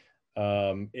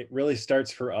 It really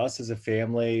starts for us as a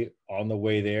family on the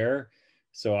way there.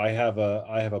 So I have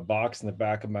a box in the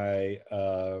back of my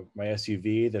my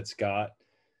SUV that's got,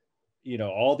 you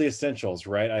know, all the essentials,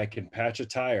 right? I can patch a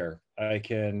tire. I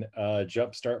can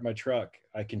jump start my truck.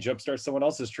 I can jump start someone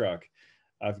else's truck.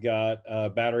 I've got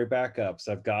battery backups.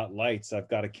 I've got lights. I've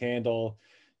got a candle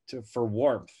for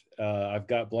warmth. I've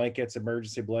got blankets,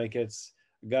 emergency blankets.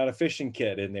 I've got a fishing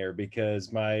kit in there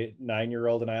because my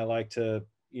 9-year-old and I like to,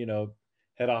 you know,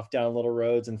 head off down little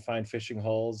roads and find fishing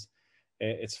holes.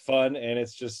 It's fun, and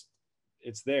it's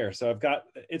there. So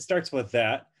it starts with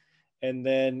that. And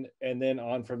then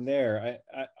on from there.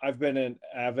 I've been an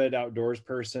avid outdoors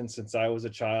person since I was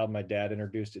a child. My dad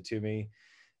introduced it to me.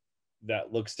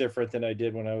 That looks different than I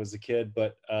did when I was a kid,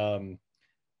 but I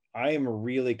am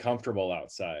really comfortable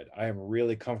outside. I am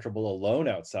really comfortable alone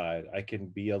outside. I can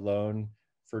be alone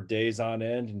for days on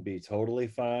end and be totally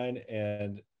fine.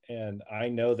 And I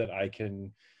know that I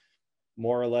can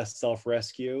more or less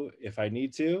self-rescue if I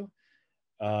need to.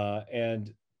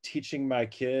 And teaching my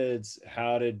kids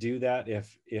how to do that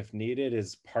if needed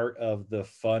is part of the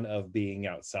fun of being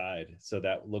outside. So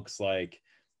that looks like,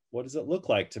 what does it look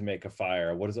like to make a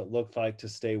fire? What does it look like to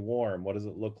stay warm? What does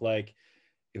it look like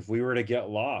if we were to get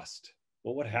lost?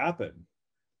 What would happen?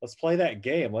 Let's play that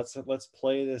game. Let's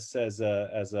play this as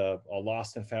a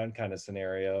lost and found kind of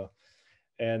scenario.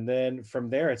 And then from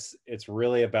there, it's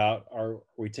really about, are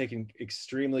we taking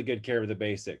extremely good care of the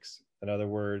basics? In other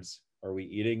words, are we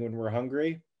eating when we're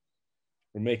hungry?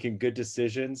 We're making good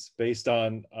decisions based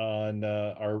on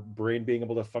our brain being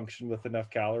able to function with enough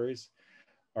calories.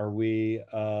 Are we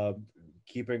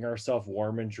keeping ourselves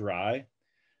warm and dry?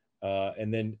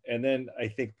 And then I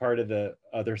think part of the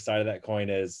other side of that coin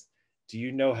is, do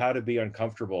you know how to be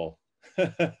uncomfortable?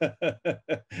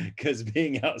 Because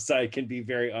being outside can be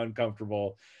very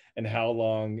uncomfortable. And how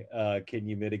long can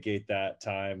you mitigate that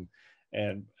time?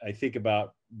 And I think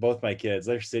about both my kids.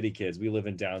 They're city kids. We live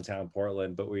in downtown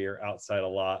Portland, but we are outside a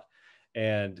lot.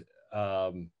 And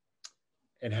having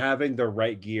the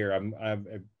right gear.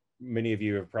 Many of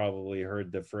you have probably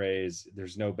heard the phrase,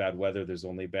 there's no bad weather, there's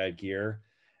only bad gear.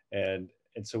 And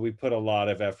so we put a lot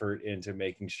of effort into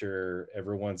making sure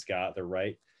everyone's got the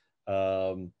right,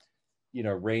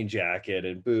 rain jacket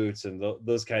and boots and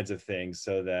those kinds of things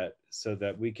so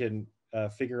that we can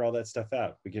figure all that stuff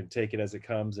out. We can take it as it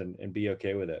comes and be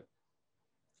okay with it.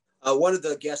 One of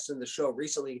the guests in the show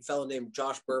recently, a fellow named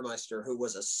Josh Burmeister, who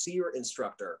was a SEER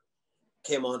instructor,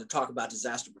 came on to talk about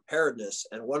disaster preparedness.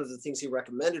 And one of the things he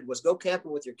recommended was go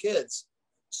camping with your kids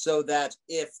so that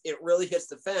if it really hits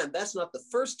the fan, that's not the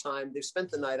first time they've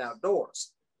spent the night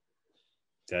outdoors.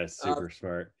 That's super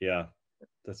smart. Yeah,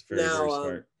 that's very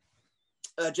smart.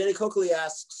 Jenny Coakley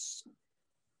asks,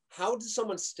 how does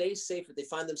someone stay safe if they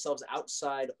find themselves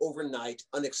outside overnight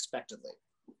unexpectedly?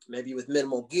 Maybe with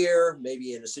minimal gear,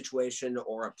 maybe in a situation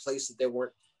or a place that they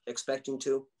weren't expecting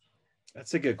to?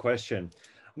 That's a good question.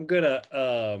 I'm going to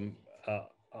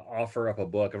offer up a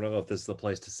book. I don't know if this is the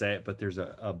place to say it, but there's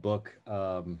a book.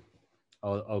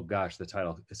 Oh gosh, the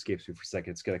title escapes me for a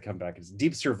second. It's going to come back. It's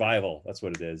Deep Survival. That's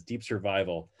what it is. Deep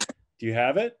Survival. Do you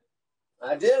have it?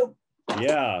 I do.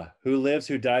 Yeah. Who Lives,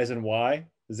 Who Dies, and Why?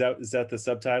 Is that the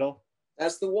subtitle?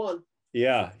 That's the one.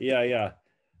 Yeah.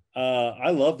 I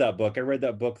love that book. I read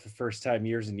that book the first time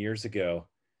years and years ago.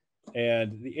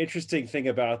 And the interesting thing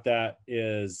about that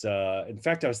is, in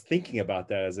fact, I was thinking about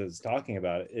that as I was talking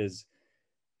about it, is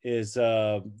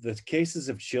the cases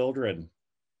of children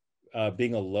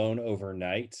being alone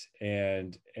overnight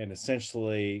and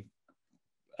essentially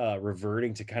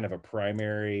reverting to kind of a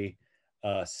primary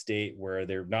state where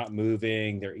they're not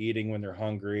moving, they're eating when they're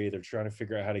hungry, they're trying to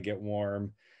figure out how to get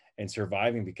warm and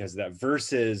surviving because of that,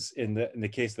 versus in the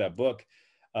case of that book,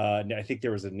 I think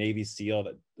there was a Navy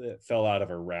SEAL that fell out of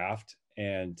a raft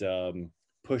and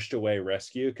pushed away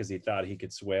rescue because he thought he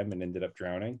could swim and ended up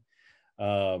drowning.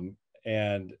 And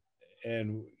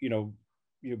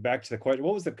back to the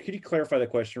question, could you clarify the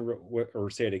question or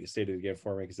say it again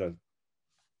for me? Because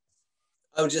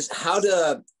just how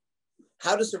to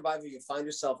survive if you find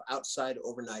yourself outside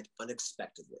overnight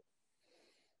unexpectedly?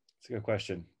 It's a good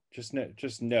question. Just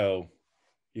know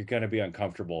you're going to be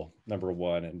uncomfortable, number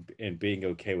one, and being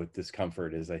okay with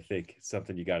discomfort is, I think,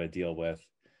 something you got to deal with.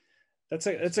 That's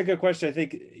a good question. I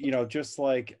think, you know, just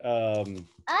like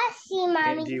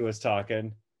Andy was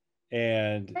talking,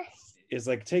 and is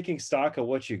like taking stock of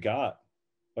what you got.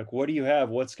 Like, what do you have?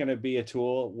 What's going to be a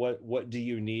tool? What do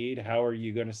you need? How are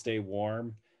you going to stay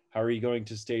warm? How are you going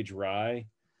to stay dry?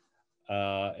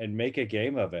 And make a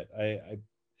game of it.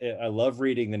 I love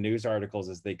reading the news articles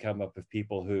as they come up with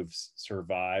people who've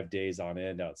survived days on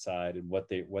end outside and what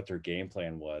their game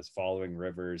plan was: following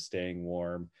rivers, staying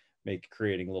warm,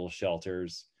 creating little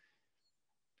shelters.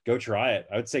 Go try it.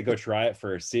 I would say go try it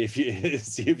first. See if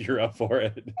you're up for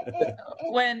it.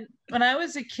 When I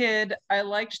was a kid, I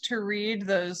liked to read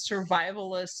those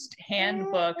survivalist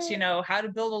handbooks, you know, how to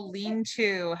build a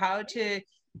lean-to, how to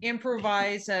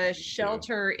improvise a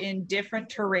shelter in different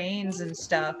terrains and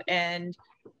stuff. And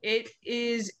it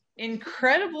is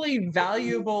incredibly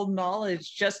valuable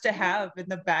knowledge just to have in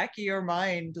the back of your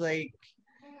mind, like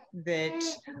that,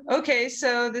 okay,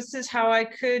 so this is how I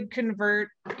could convert,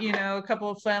 you know, a couple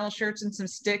of flannel shirts and some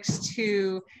sticks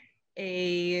to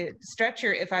a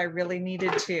stretcher if I really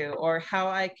needed to, or how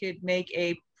I could make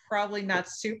a probably not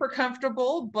super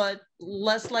comfortable but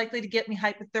less likely to get me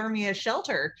hypothermia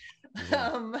shelter,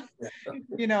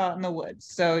 you know, out in the woods.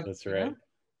 So that's right. You know,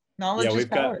 knowledge is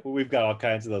power. We've got all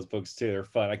kinds of those books too. They're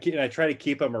fun. I try to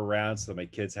keep them around so my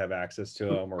kids have access to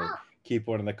them, or keep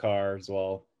one in the car as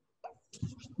well.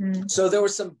 So there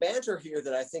was some banter here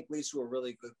that I think leads to a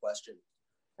really good question.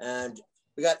 And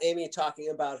we got Amy talking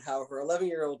about how her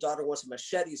 11-year-old daughter wants a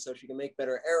machete so she can make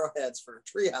better arrowheads for her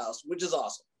treehouse, which is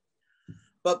awesome.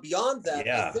 But beyond that,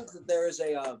 I think that there is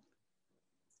a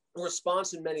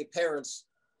response in many parents.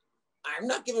 I'm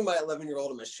not giving my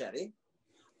 11-year-old a machete.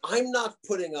 I'm not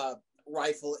putting a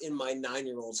rifle in my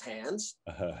 9-year-old's hands.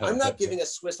 I'm not giving a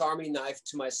Swiss Army knife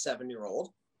to my 7-year-old.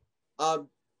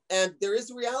 And there is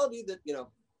the reality that, you know,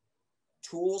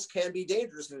 tools can be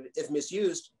dangerous if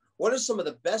misused. What are some of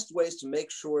the best ways to make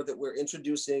sure that we're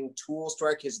introducing tools to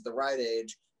our kids at the right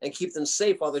age and keep them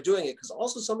safe while they're doing it? Because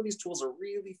also some of these tools are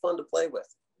really fun to play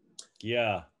with.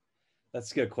 Yeah,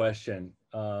 that's a good question.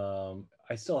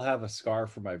 I still have a scar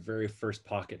for my very first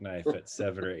pocket knife at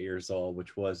 7 or 8 years old,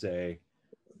 which was a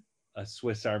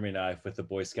Swiss Army knife with the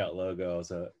Boy Scout logo. It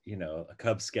was a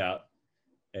Cub Scout.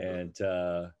 And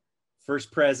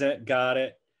first present, got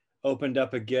it, opened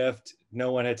up a gift.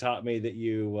 No one had taught me that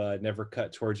you never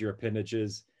cut towards your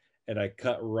appendages. And I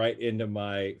cut right into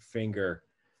my finger.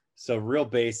 So real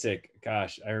basic.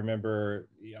 Gosh, I remember,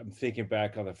 I'm thinking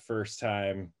back on the first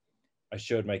time I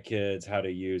showed my kids how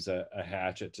to use a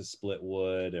hatchet to split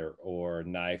wood, or a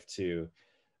knife to,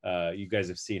 you guys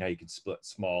have seen how you can split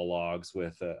small logs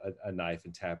with a knife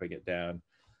and tapping it down.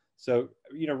 So,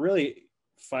 you know, really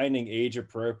finding age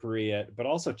appropriate, but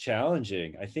also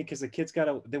challenging. I think as a kid's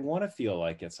they want to feel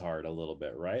like it's hard a little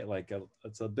bit, right? Like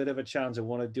it's a bit of a challenge. They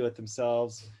want to do it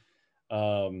themselves.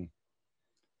 You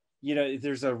know,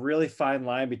 there's a really fine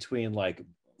line between like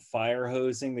fire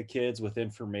hosing the kids with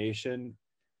information,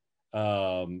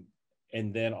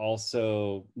 and then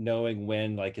also knowing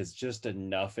when like it's just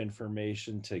enough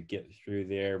information to get through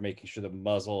there, making sure the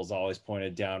muzzle is always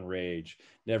pointed downrange,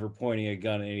 never pointing a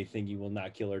gun at anything you will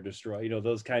not kill or destroy, you know,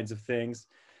 those kinds of things,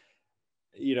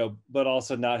 you know, but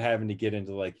also not having to get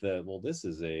into like this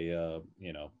is a,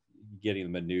 you know, getting the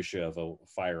minutia of a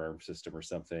firearm system or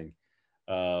something.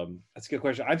 That's a good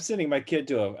question. I'm sending my kid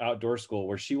to an outdoor school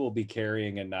where she will be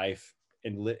carrying a knife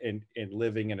and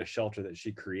living in a shelter that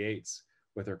she creates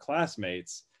with her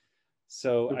classmates.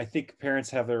 So I think parents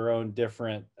have their own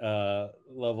different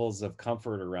levels of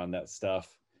comfort around that stuff.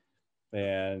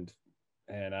 And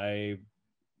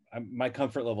my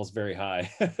comfort level is very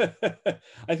high.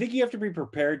 I think you have to be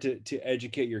prepared to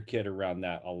educate your kid around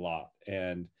that a lot.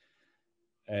 And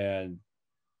I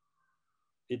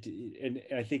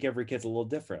think every kid's a little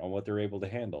different on what they're able to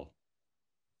handle.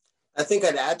 I think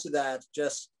I'd add to that,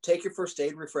 just take your first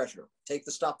aid refresher, take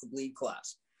the Stop the Bleed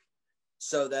class,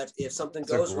 so that if something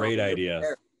goes wrong. That's a great idea.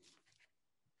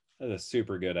 That's a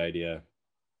super good idea.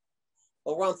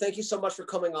 Well, Ron, thank you so much for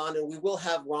coming on, and we will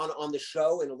have Ron on the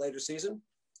show in a later season.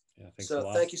 Yeah, thanks a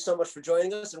lot. Thank you so much for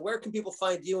joining us. And where can people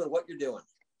find you and what you're doing?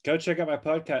 Go check out my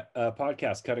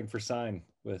podcast, Cutting for Sign,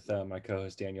 with my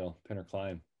co-host Daniel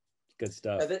Pinner-Klein. Good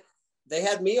stuff. They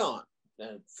had me on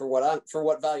for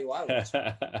what value I was.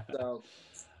 So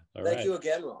thank you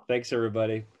again, Ron. Thanks,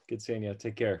 everybody. Good seeing you.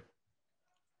 Take care.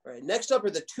 All right. Next up are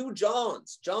the two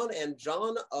Johns, John and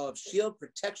John of Shield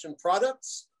Protection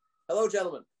Products. Hello,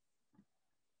 gentlemen.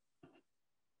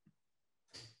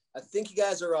 I think you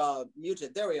guys are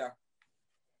muted. There we are.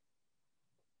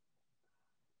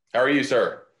 How are you,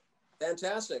 sir?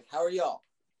 Fantastic. How are y'all?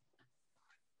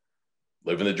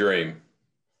 Living the dream.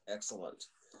 Excellent.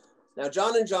 Now,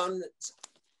 John & John's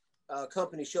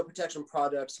company, Shield Protection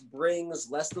Products,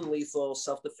 brings less than lethal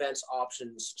self-defense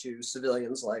options to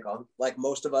civilians like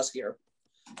most of us here.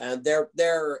 And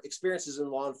their experiences in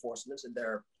law enforcement, and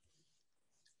they're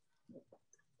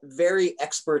very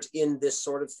expert in this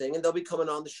sort of thing. And they'll be coming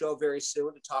on the show very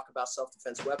soon to talk about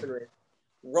self-defense weaponry.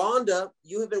 Rhonda,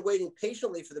 you have been waiting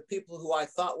patiently for the people who I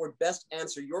thought would best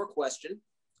answer your question.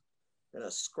 I'm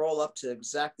going to scroll up to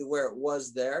exactly where it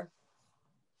was there.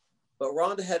 But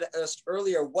Rhonda had asked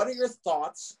earlier, what are your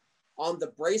thoughts on the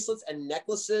bracelets and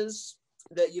necklaces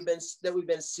that we've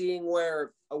been seeing,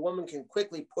 where a woman can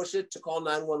quickly push it to call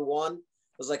 911? It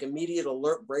was like immediate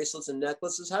alert bracelets and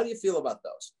necklaces. How do you feel about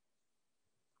those?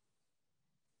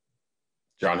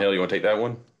 John Hill, you want to take that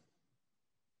one?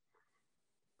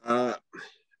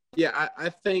 Yeah, I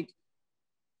think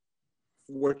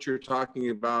what you're talking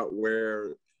about,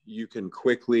 where you can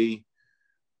quickly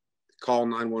call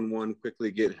 911,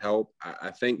 quickly get help,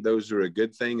 I think those are a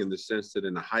good thing, in the sense that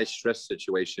in a high stress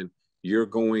situation, you're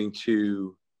going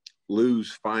to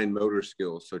lose fine motor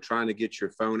skills. So trying to get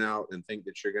your phone out and think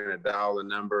that you're going to dial the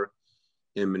number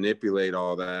and manipulate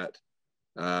all that,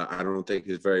 I don't think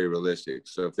is very realistic.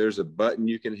 So if there's a button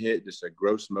you can hit, just a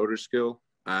gross motor skill,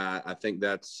 I think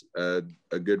that's a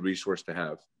good resource to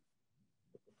have.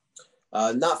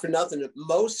 Not for nothing,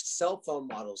 most cell phone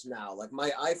models now, like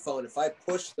my iPhone, if I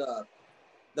push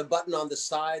the button on the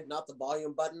side, not the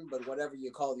volume button, but whatever you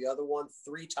call the other one,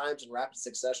 3 times in rapid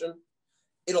succession,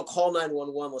 it'll call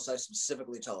 911 unless I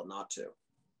specifically tell it not to.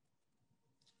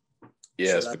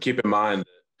 Yes, but keep in mind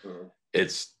that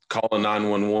it's calling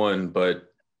 911,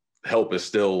 but help is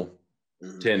still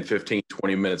 10, 15,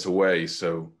 20 minutes away.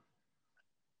 So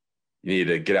you need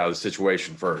to get out of the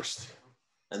situation first.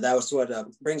 And that was what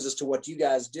brings us to what you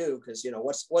guys do, because, you know,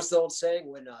 what's the old saying?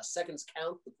 When seconds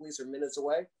count, the police are minutes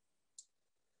away.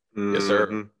 Yes,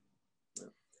 sir.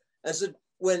 And so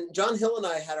when John Hill and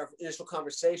I had our initial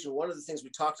conversation, one of the things we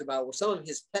talked about were some of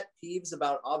his pet peeves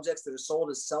about objects that are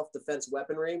sold as self-defense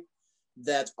weaponry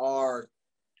that are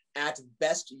at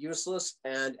best useless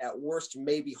and at worst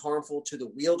maybe harmful to the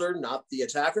wielder, not the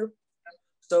attacker.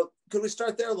 So could we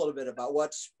start there a little bit about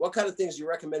what kind of things you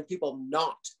recommend people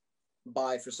not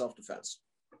buy for self-defense?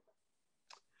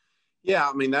 Yeah,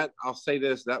 I mean, I'll say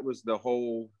this, that was the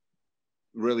whole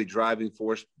really driving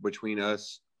force between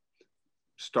us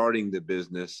starting the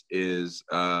business, is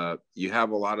you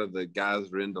have a lot of the guys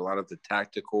that are into a lot of the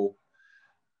tactical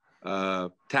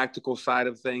side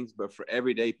of things, but for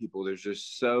everyday people, there's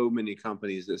just so many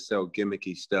companies that sell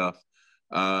gimmicky stuff.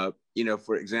 You know,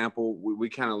 for example, we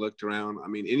kind of looked around. I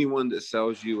mean, anyone that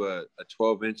sells you a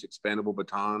 12-inch expandable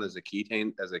baton as a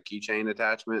keychain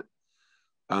attachment,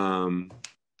 I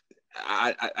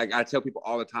tell people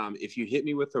all the time, if you hit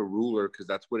me with a ruler, because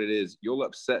that's what it is, you'll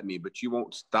upset me, but you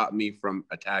won't stop me from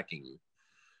attacking you.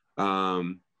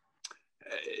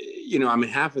 You know, I mean,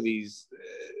 half of these,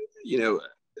 you know,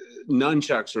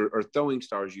 nunchucks or throwing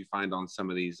stars you find on some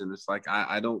of these, and it's like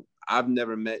I've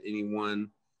never met anyone,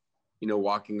 you know,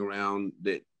 walking around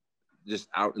that just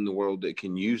out in the world that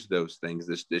can use those things,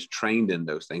 that's trained in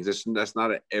those things. That's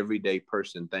not an everyday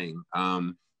person thing.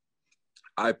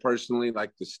 I personally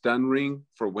like the stun ring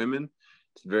for women.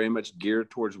 It's very much geared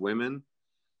towards women.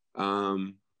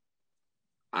 I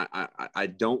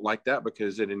don't like that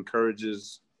because it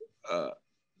encourages,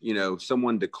 you know,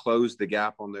 someone to close the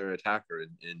gap on their attacker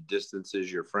and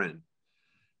distances your friend.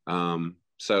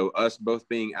 So us both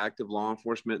being active law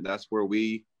enforcement, that's where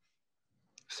we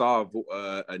saw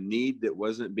a need that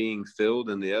wasn't being filled.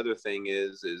 And the other thing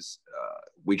is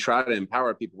we try to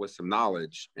empower people with some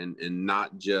knowledge and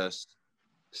not just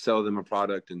sell them a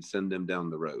product and send them down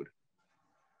the road.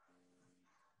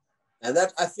 And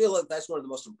that, I feel like that's one of the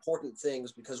most important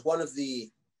things, because one of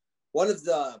the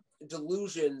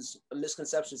delusions and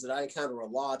misconceptions that I encounter a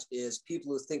lot is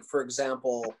people who think, for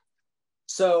example,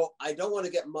 so I don't want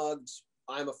to get mugged.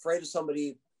 I'm afraid of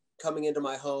somebody coming into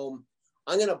my home.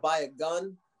 I'm going to buy a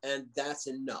gun and that's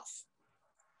enough.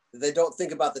 They don't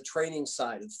think about the training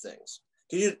side of things.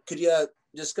 Could you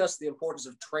discuss the importance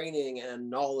of training and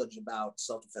knowledge about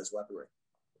self-defense weaponry?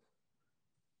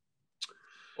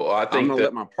 Well, I think I'm going to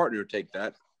let my partner take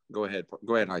that. Go ahead,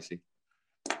 Heisey.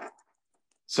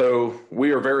 So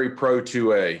we are very pro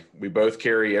 2A. We both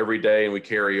carry every day and we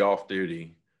carry off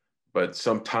duty, but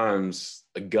sometimes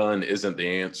a gun isn't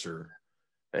the answer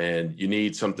and you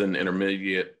need something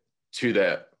intermediate to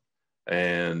that.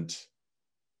 And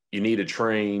you need to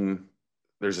train.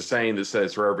 There's a saying that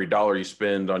says for every $1 you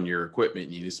spend on your equipment,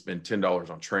 you need to spend $10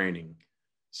 on training.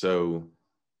 So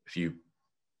if you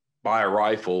buy a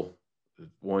rifle,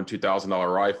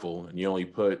 $1,000-$2,000 rifle, and you only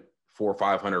put 400 or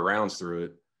 500 rounds through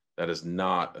it, that is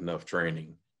not enough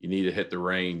training. You need to hit the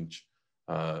range.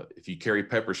 If you carry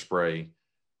pepper spray,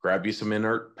 grab you some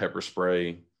inert pepper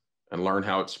spray and learn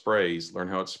how it sprays. Learn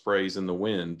how it sprays in the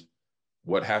wind.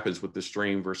 What happens with the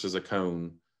stream versus a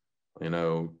cone? You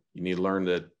know, you need to learn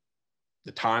that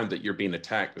the time that you're being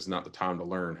attacked is not the time to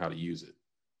learn how to use it.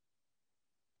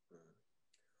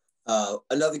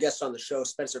 Another guest on the show,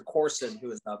 Spencer Corson,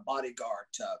 who is a bodyguard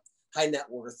to high net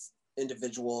worth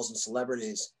individuals and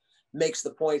celebrities, makes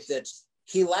the point that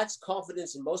he lacks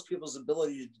confidence in most people's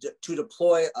ability to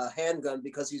deploy a handgun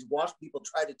because he's watched people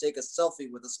try to take a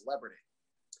selfie with a celebrity.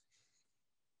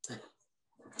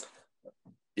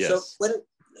 Yes. So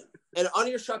and on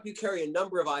your shop, you carry a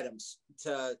number of items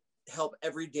to help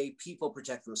everyday people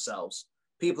protect themselves.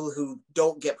 People who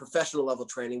don't get professional level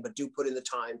training, but do put in the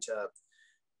time to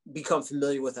become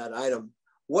familiar with that item.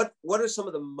 What are some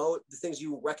of the things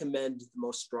you recommend the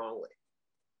most strongly?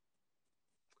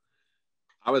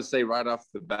 I would say right off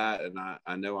the bat, and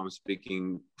I know I'm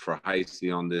speaking for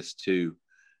Heisey on this too.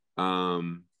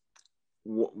 One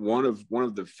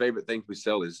of the favorite things we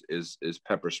sell is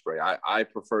pepper spray. I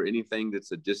prefer anything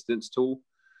that's a distance tool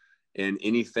and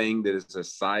anything that is a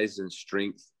size and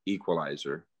strength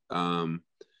equalizer.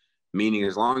 Meaning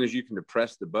as long as you can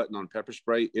depress the button on pepper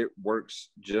spray, it works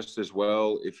just as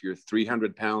well if you're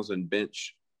 300 pounds and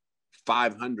bench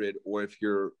 500, or if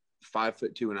you're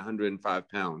 5'2" and 105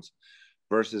 pounds.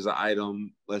 Versus an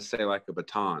item, let's say like a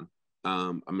baton.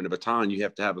 A baton, you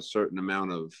have to have a certain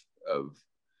amount of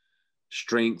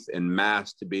strength and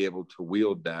mass to be able to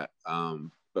wield that.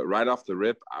 But right off the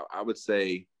rip, I would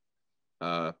say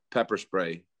pepper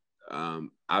spray.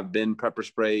 I've been pepper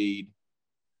sprayed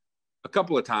a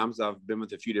couple of times. I've been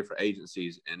with a few different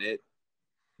agencies, and it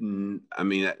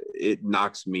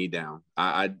knocks me down.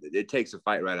 It takes a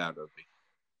fight right out of me.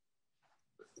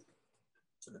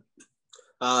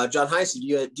 John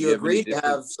Heisey, do you agree to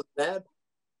have some bad?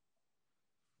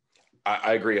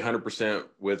 I agree 100%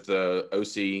 with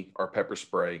OC or pepper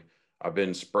spray. I've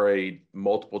been sprayed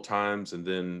multiple times, and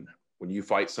then when you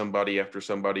fight somebody after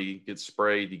somebody gets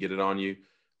sprayed, you get it on you.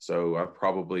 So I've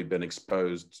probably been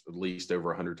exposed at least over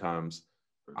 100 times.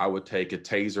 I would take a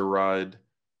taser ride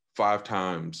 5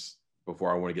 times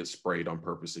before I want to get sprayed on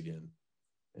purpose again.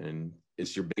 And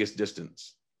it's your biggest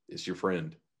distance. It's your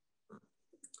friend.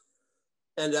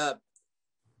 And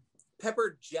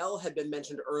pepper gel had been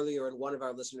mentioned earlier, and one of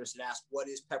our listeners had asked, what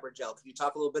is pepper gel? Could you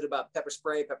talk a little bit about pepper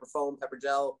spray, pepper foam, pepper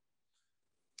gel?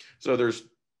 So there's,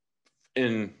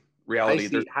 in reality,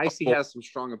 Heisey has some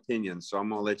strong opinions, so I'm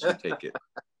going to let you take it.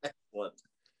 Excellent.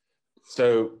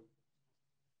 So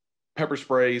pepper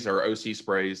sprays or OC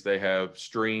sprays, they have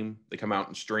stream. They come out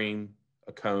in stream,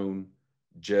 a cone,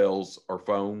 gels, or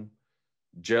foam.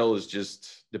 Gel is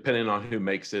just, depending on who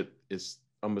makes it, it's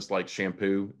almost like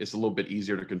shampoo. It's a little bit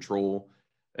easier to control,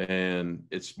 and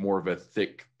it's more of a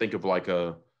thick, think of like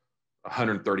a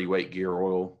 130 weight gear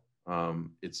oil.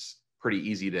 It's pretty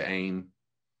easy to aim.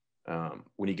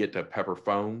 When you get to pepper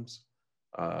foams,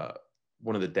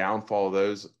 one of the downfall of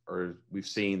those are we've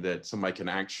seen that somebody can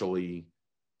actually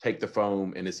take the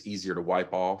foam and it's easier to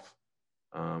wipe off.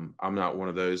 I'm not one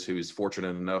of those who is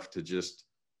fortunate enough to just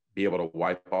be able to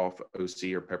wipe off OC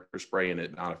or pepper spray and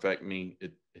it not affect me.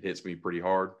 It hits me pretty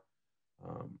hard.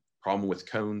 Problem with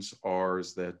cones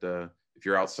is that if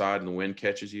you're outside and the wind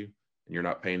catches you and you're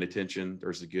not paying attention,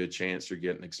 there's a good chance you're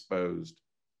getting exposed.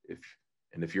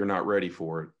 If you're not ready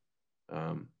for it,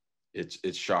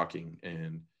 it's shocking.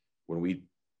 And when we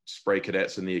spray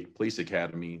cadets in the police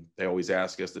academy, they always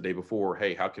ask us the day before,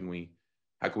 hey, how can we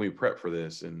prep for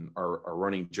this? And our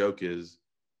running joke is,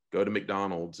 go to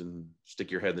McDonald's and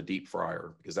stick your head in the deep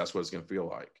fryer, because that's what it's going to feel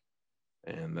like.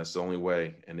 And that's the only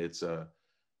way. And it's so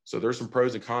there's some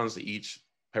pros and cons to each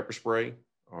pepper spray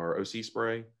or OC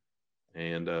spray.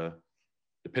 And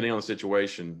depending on the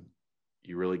situation,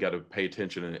 you really got to pay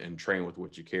attention and train with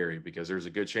what you carry, because there's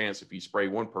a good chance if you spray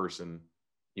one person,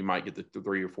 you might get the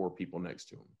 3 or 4 people next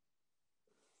to them.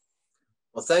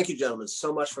 Well, thank you, gentlemen,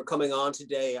 so much for coming on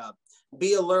today.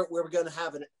 Be alert, we're going to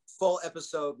have a full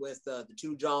episode with the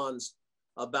 2 Johns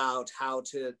about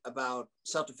about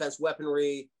self-defense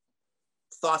weaponry,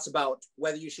 thoughts about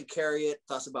whether you should carry it,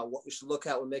 thoughts about what we should look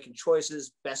at when making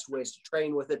choices, best ways to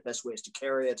train with it, best ways to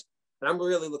carry it. And I'm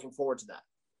really looking forward to that.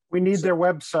 We need their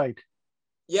website.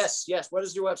 Yes. What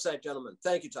is your website, gentlemen?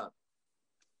 Thank you, Tom.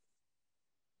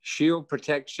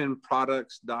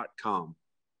 shieldprotectionproducts.com.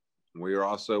 We are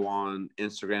also on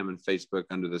Instagram and Facebook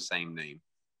under the same name.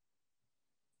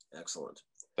 Excellent.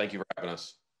 Thank you for having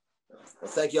us. Well,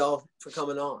 thank you all for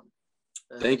coming on.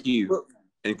 Thank you.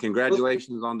 And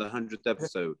congratulations on the 100th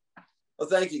episode. Well,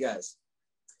 thank you guys.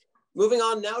 Moving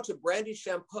on now to Brandy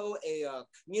Champeaux, a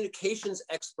communications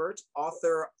expert,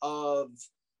 author of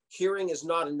Hearing is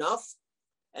Not Enough,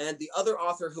 and the other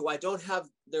author who I don't have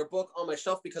their book on my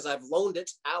shelf because I've loaned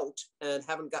it out and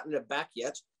haven't gotten it back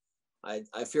yet. I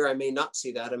fear I may not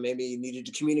see that. I maybe needed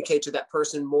to communicate to that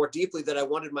person more deeply that I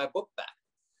wanted my book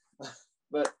back.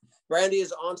 But Brandy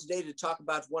is on today to talk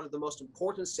about one of the most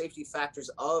important safety factors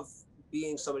of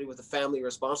being somebody with a family you're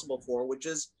responsible for, which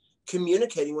is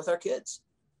communicating with our kids.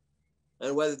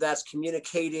 And whether that's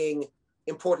communicating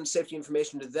important safety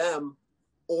information to them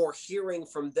or hearing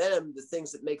from them the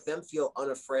things that make them feel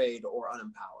unafraid or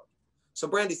unempowered. So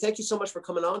Brandy, thank you so much for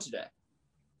coming on today.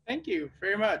 Thank you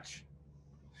very much.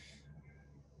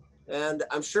 And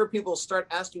I'm sure people will start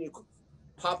asking you,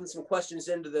 popping some questions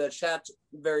into the chat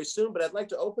very soon, but I'd like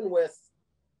to open with,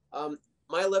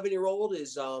 my 11-year-old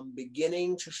is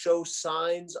beginning to show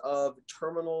signs of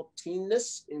terminal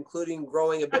teenness, including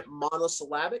growing a bit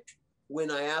monosyllabic when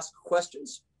I ask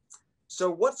questions. So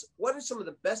what are some of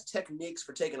the best techniques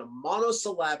for taking a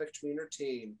monosyllabic tweener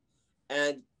teen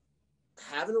and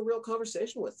having a real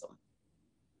conversation with them?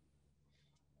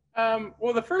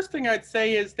 Well, the first thing I'd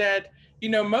say is that, you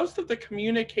know, most of the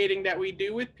communicating that we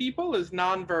do with people is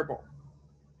nonverbal.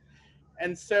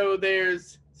 And so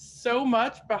there's so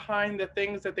much behind the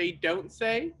things that they don't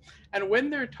say. And when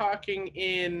they're talking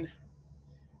in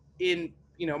you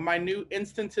know, minute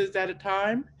instances at a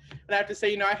time, and I have to say,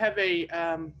 you know, I have a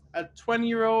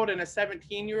 20-year-old and a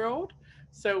 17-year-old.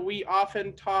 So we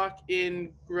often talk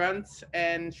in grunts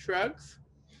and shrugs.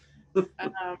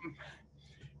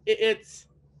 It's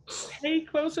pay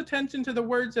close attention to the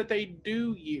words that they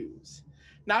do use,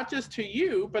 not just to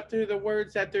you, but to the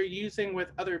words that they're using with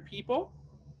other people.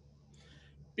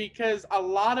 Because a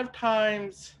lot of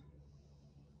times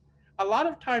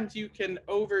you can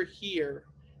overhear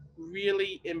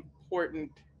really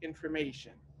important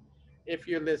information if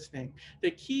you're listening.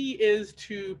 The key is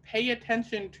to pay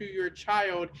attention to your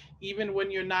child even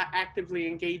when you're not actively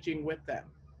engaging with them.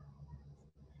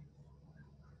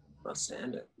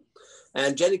 Outstanding.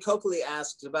 And Jenny Coakley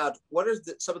asks about what are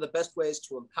some of the best ways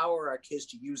to empower our kids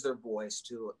to use their voice,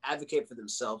 to advocate for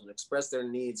themselves and express their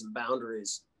needs and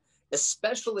boundaries,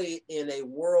 especially in a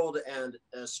world and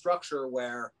a structure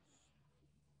where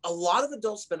a lot of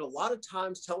adults spend a lot of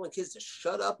time telling kids to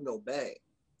shut up and obey.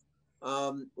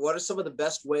 What are some of the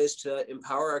best ways to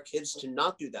empower our kids to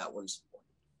not do that once?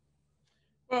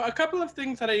 Well, a couple of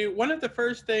things that I do. One of the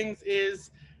first things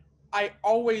is I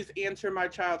always answer my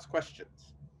child's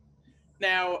questions.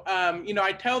 Now, you know,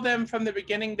 I tell them from the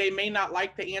beginning they may not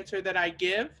like the answer that I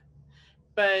give,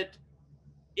 but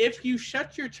if you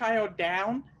shut your child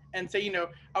down and say, you know,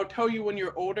 I'll tell you when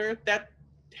you're older, that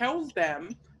tells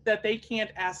them that they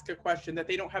can't ask a question, that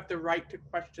they don't have the right to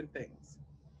question things.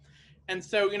 And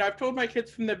so, you know, I've told my kids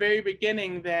from the very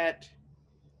beginning that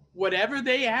whatever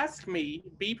they ask me,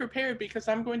 be prepared because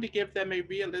I'm going to give them a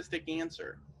realistic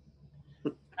answer.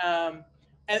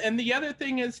 And the other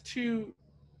thing is to,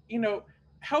 you know,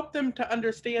 help them to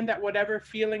understand that whatever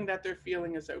feeling that they're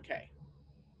feeling is okay.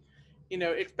 You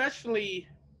know, especially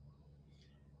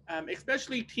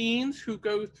teens who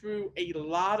go through a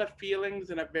lot of feelings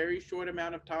in a very short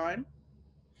amount of time.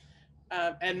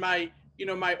 And my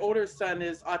older son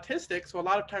is autistic, so a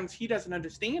lot of times he doesn't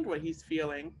understand what he's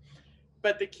feeling.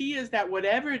 But the key is that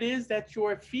whatever it is that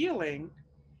you're feeling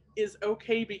is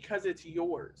okay because it's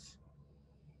yours.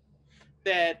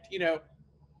 That, you know,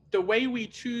 the way we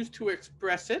choose to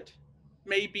express it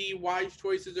may be wise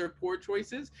choices or poor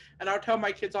choices. And I'll tell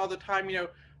my kids all the time, you know,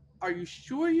 are you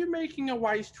sure you're making a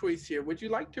wise choice here? Would you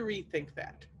like to rethink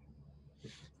that?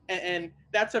 And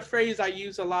that's a phrase I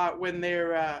use a lot when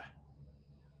they're,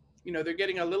 you know, they're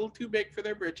getting a little too big for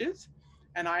their britches.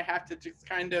 And I have to just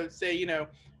kind of say, you know,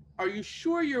 are you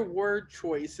sure your word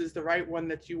choice is the right one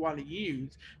that you want to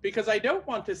use? Because I don't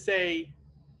want to say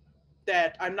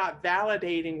that I'm not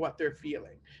validating what they're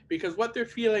feeling, because what they're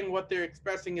feeling, what they're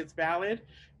expressing is valid.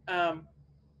 And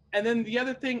then the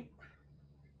other thing,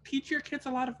 teach your kids a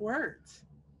lot of words.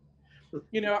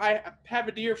 You know, I have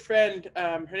a dear friend,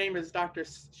 her name is Dr.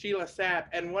 Sheila Sapp,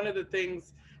 and one of the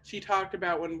things she talked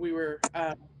about when we were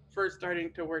first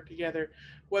starting to work together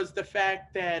was the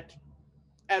fact that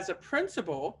as a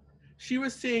principal, she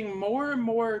was seeing more and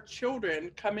more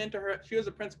children come into her, she was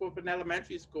a principal of an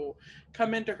elementary school,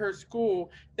 come into her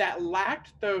school that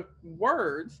lacked the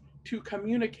words to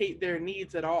communicate their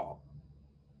needs at all.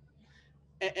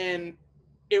 And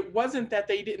it wasn't that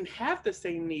they didn't have the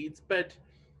same needs, but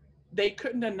they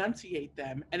couldn't enunciate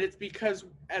them. And it's because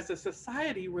as a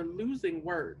society, we're losing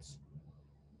words.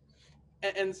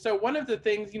 And so one of the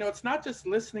things, it's not just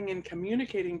listening and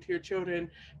communicating to your children,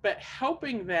 but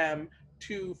helping them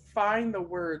to find the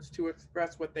words to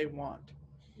express what they want.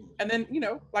 And then,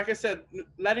 like I said,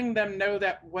 letting them know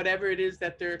that whatever it is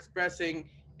that they're expressing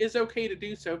is okay to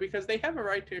do so, because they have a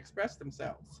right to express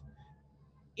themselves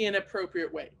in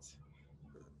appropriate ways.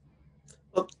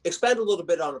 Well, expand a little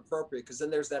bit on appropriate, because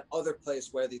then there's that other place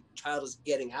where the child is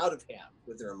getting out of hand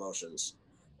with their emotions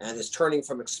and is turning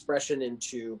from expression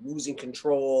into losing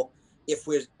control. If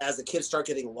we're, as the kids start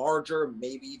getting larger,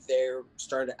 maybe they're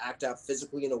starting to act out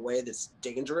physically in a way that's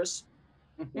dangerous.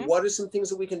 Mm-hmm. What are some things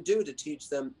that we can do to teach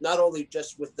them, not only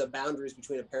just with the boundaries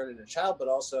between a parent and a child, but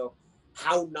also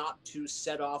how not to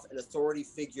set off an authority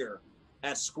figure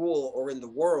at school or in the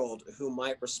world who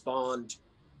might respond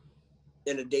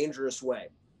in a dangerous way?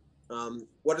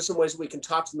 What are some ways that we can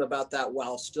talk to them about that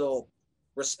while still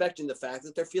respecting the fact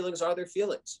that their feelings are their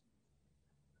feelings?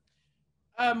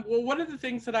 Well, one of the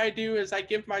things that I do is I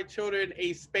give my children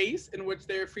a space in which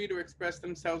they're free to express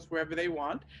themselves wherever they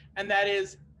want, and that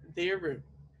is their room.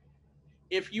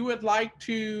 If you would like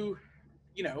to,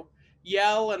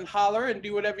 yell and holler and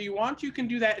do whatever you want, you can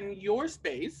do that in your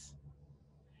space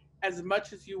as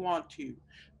much as you want to.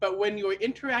 But when you're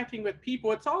interacting with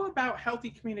people, it's all about healthy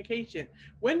communication.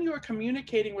 When you're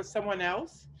communicating with someone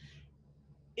else,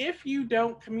 if you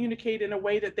don't communicate in a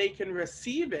way that they can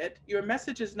receive it, your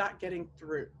message is not getting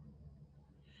through.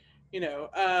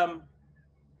 And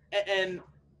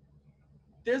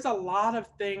there's a lot of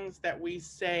things that we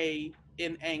say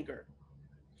in anger.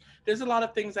 There's a lot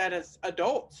of things that as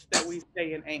adults that we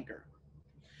say in anger.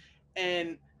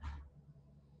 And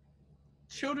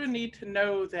children need to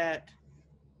know that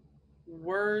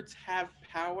words have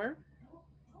power,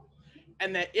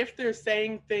 and that if they're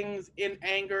saying things in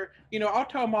anger, I'll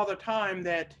tell them all the time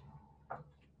that,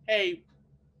 hey,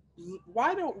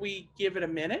 why don't we give it a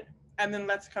minute and then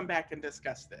let's come back and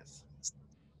discuss this?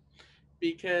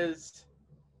 Because,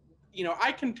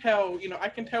 I can tell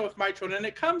with my children, and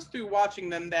it comes through watching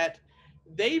them, that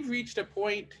they've reached a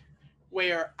point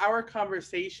where our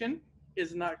conversation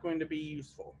is not going to be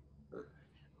useful.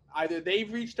 Either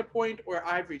they've reached a point or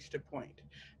I've reached a point.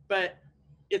 But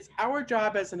it's our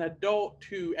job as an adult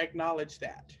to acknowledge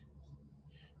that,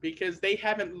 because they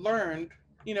haven't learned,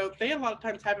 they a lot of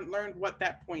times haven't learned what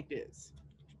that point is.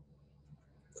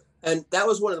 And that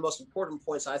was one of the most important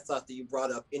points I thought that you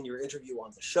brought up in your interview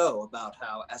on the show, about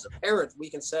how as a parent we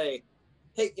can say,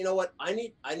 hey, you know what, I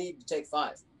need to take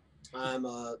 5. I'm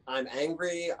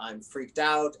angry, I'm freaked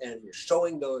out, and you're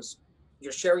sharing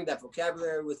that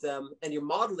vocabulary with them, and you're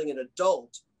modeling an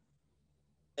adult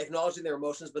acknowledging their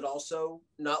emotions, but also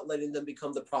not letting them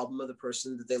become the problem of the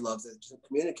person that they love that they're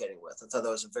communicating with. I thought that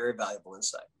was a very valuable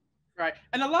insight. Right.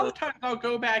 And a lot of times I'll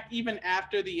go back even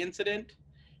after the incident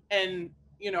and,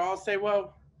 I'll say,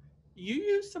 well, you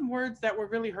used some words that were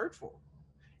really hurtful.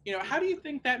 How do you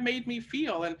think that made me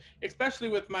feel? And especially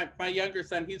with my younger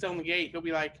son, he's only 8, he'll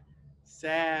be like,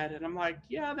 sad. And I'm like,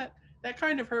 yeah, that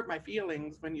kind of hurt my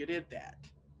feelings when you did that.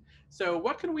 So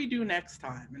what can we do next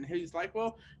time? And he's like,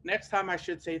 well, next time I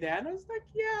should say that. And I was like,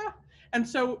 yeah. And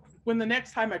so when the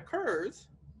next time occurs,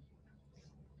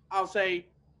 I'll say,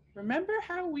 remember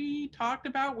how we talked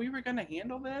about we were going to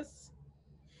handle this?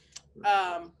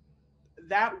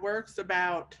 That works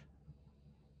about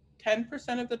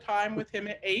 10% of the time with him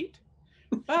at 8.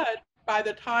 But by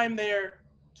the time they're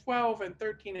 12 and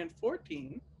 13 and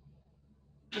 14,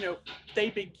 they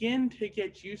begin to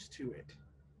get used to it.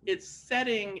 It's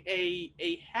setting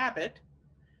a habit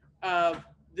of,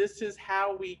 this is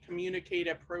how we communicate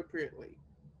appropriately.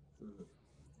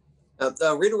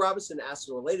 Rita Robison asked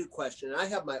a related question, and I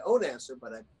have my own answer,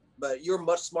 but you're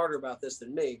much smarter about this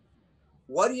than me.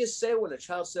 What do you say when a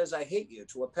child says, I hate you,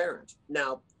 to a parent?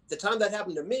 Now, the time that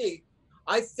happened to me,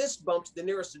 I fist bumped the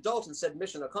nearest adult and said,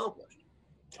 mission accomplished.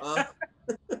 But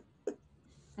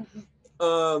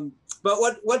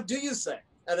what do you say?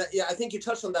 And I think you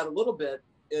touched on that a little bit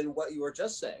in what you were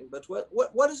just saying, but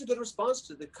what is a good response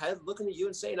to the kind of looking at you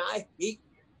and saying, I hate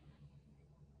you?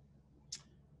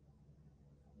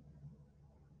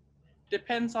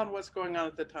 Depends on what's going on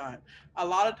at the time. A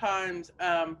lot of times,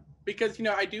 because,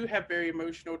 I do have very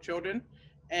emotional children,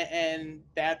 and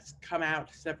that's come out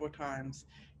several times.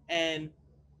 And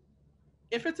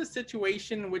if it's a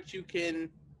situation in which you can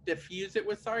diffuse it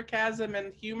with sarcasm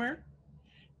and humor,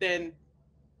 then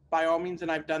by all means,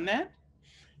 and I've done that.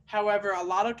 However, a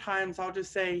lot of times I'll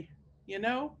just say,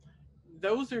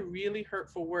 those are really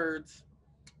hurtful words.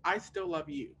 I still love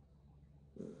you.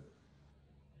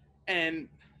 And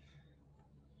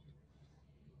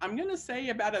I'm going to say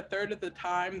about a third of the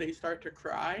time they start to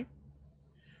cry,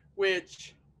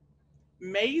 which,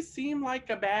 may seem like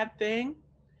a bad thing,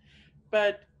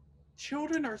 but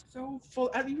children are so full,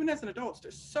 even as an adult,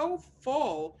 they're so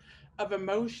full of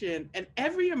emotion, and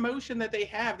every emotion that they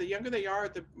have, the younger they are,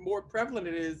 the more prevalent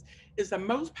it is the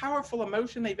most powerful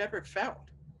emotion they've ever felt,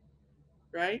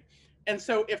 right? And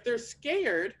so if they're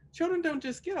scared, children don't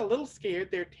just get a little scared,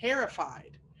 they're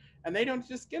terrified. And they don't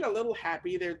just get a little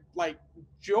happy, they're like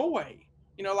joy,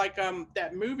 you know, like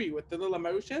that movie with the little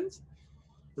emotions.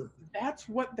 That's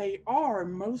what they are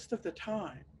most of the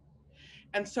time.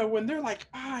 And so when they're like,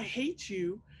 oh, I hate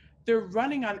you, they're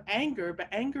running on anger, but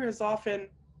anger is often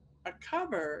a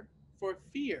cover for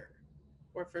fear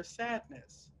or for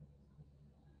sadness.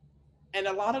 And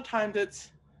a lot of times it's,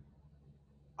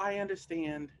 I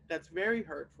understand that's very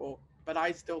hurtful, but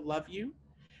I still love you.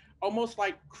 Almost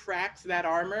like cracks that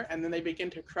armor, and then they begin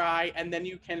to cry, and then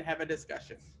you can have a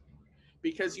discussion.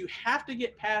 Because you have to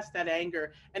get past that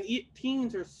anger. And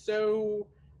teens are so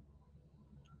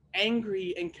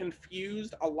angry and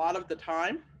confused a lot of the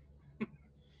time.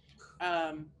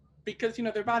 Because, you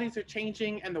know, their bodies are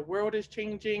changing and the world is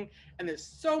changing, and there's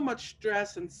so much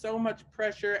stress and so much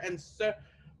pressure, and so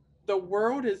the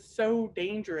world is so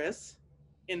dangerous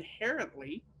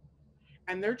inherently,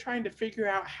 and they're trying to figure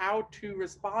out how to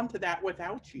respond to that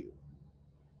without you.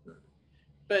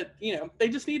 But, you know, they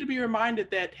just need to be reminded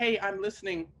that, hey, I'm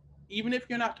listening. Even if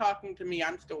you're not talking to me,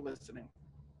 I'm still listening.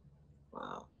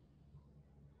 Wow.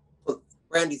 Well,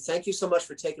 Brandy, thank you so much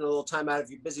for taking a little time out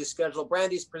of your busy schedule.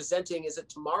 Brandy's presenting, is it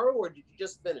tomorrow, or did you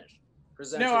just finish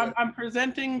presenting? No, I'm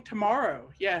presenting tomorrow,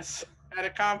 yes, at a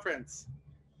conference.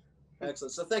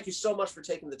 Excellent. So thank you so much for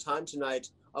taking the time tonight.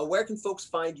 Where can folks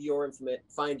find your information?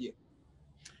 Find you?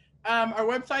 Our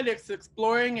website is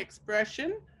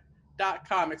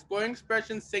exploringexpression.com. Exploring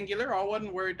Expression singular, all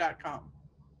one word.com.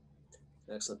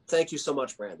 Excellent. Thank you so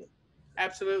much, Brandy.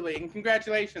 Absolutely, and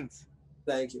congratulations.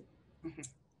 Thank you.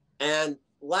 And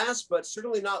last but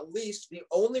certainly not least, the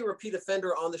only repeat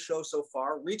offender on the show so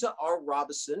far, Rita R.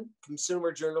 Robison,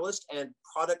 consumer journalist and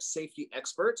product safety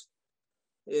expert,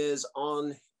 is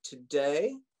on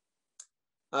today.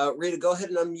 Rita, go ahead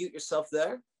and unmute yourself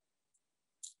there.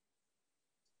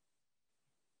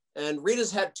 And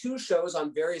Rita's had 2 shows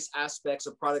on various aspects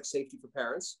of product safety for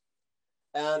parents.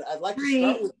 And I'd like to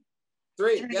start with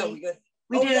 3. Yeah,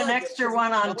 we did an extra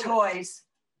one on toys.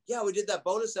 Yeah, we did that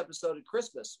bonus episode at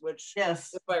Christmas, which,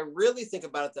 yes, if I really think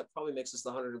about it, that probably makes us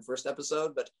the 101st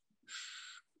episode, but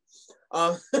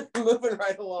moving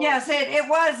right along. Yes, it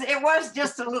was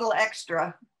just a little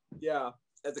extra. Yeah,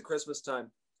 at the Christmas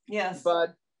time. Yes.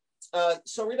 But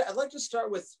so Rita, I'd like to start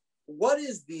with, what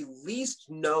is the least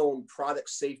known product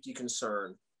safety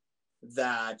concern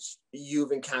that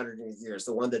you've encountered in your years?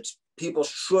 The one that people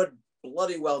should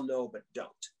bloody well know but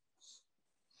don't?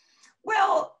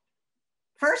 Well,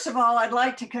 first of all, I'd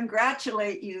like to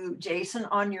congratulate you, Jason,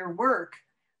 on your work.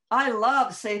 I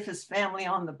love Safest Family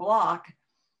on the Block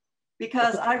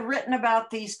because I've written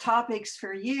about these topics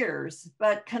for years,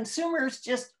 but consumers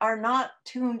just are not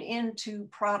tuned into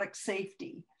product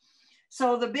safety.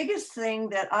 So the biggest thing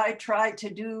that I try to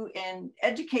do and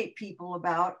educate people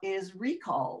about is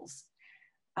recalls.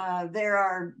 There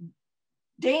are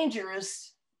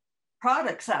dangerous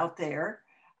products out there.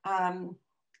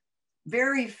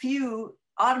 Very few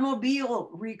automobile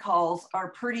recalls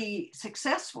are pretty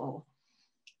successful,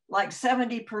 like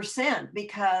 70%,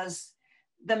 because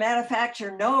the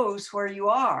manufacturer knows where you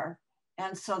are.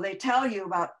 And so they tell you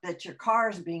about that your car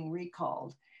is being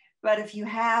recalled. But if you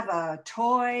have a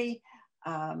toy,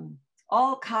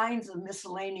 all kinds of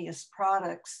miscellaneous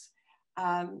products,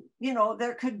 you know,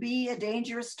 there could be a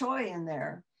dangerous toy in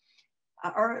there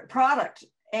or product.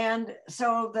 And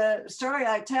so the story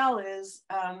I tell is,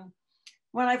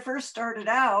 when I first started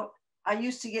out, I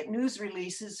used to get news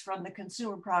releases from the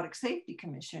Consumer Product Safety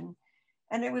Commission,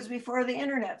 and it was before the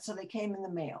internet, so they came in the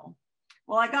mail.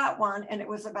 Well, I got one, and it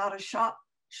was about a shop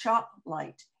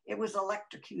light. It was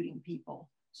electrocuting people.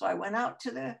 So I went out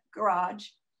to the garage,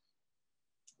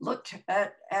 looked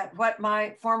at what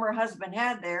my former husband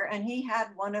had there, and he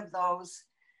had one of those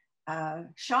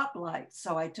shop lights.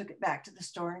 So I took it back to the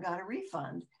store and got a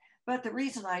refund. But the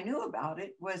reason I knew about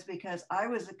it was because I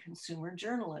was a consumer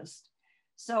journalist.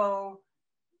 So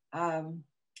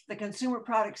the Consumer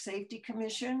Product Safety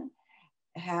Commission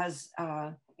has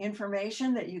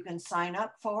information that you can sign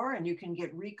up for, and you can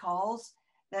get recalls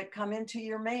that come into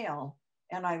your mail.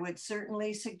 And I would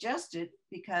certainly suggest it,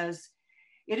 because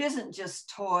it isn't just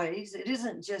toys. It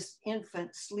isn't just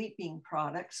infant sleeping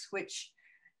products, which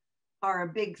are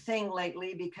a big thing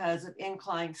lately because of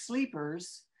inclined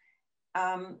sleepers.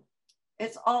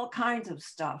 It's all kinds of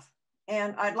stuff.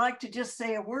 And I'd like to just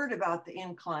say a word about the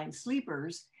inclined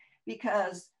sleepers,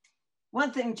 because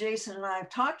one thing Jason and I have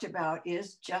talked about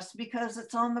is just because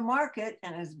it's on the market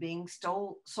and is being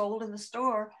sold in the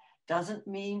store doesn't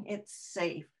mean it's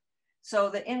safe. So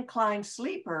the inclined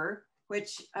sleeper,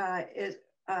 which is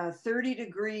a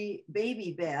 30-degree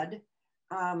baby bed,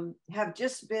 have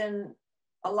just been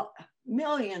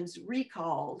millions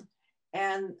recalled,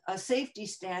 and a safety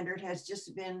standard has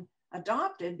just been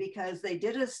adopted because they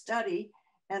did a study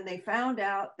and they found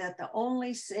out that the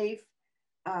only safe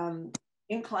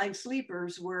inclined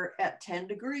sleepers were at 10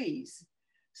 degrees.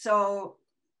 So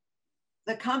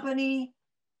the company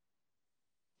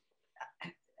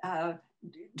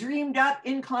dreamed up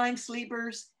inclined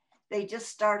sleepers. They just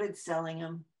started selling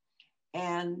them.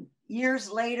 And years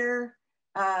later,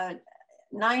 about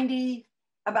 90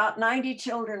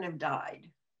 children have died.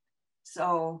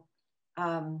 So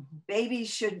babies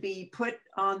should be put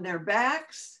on their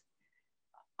backs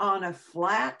on a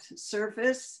flat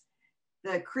surface.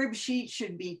 The crib sheet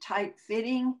should be tight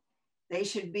fitting. They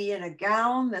should be in a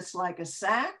gown that's like a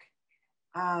sack.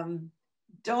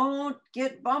 Don't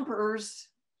get bumpers.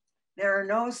 There are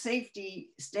no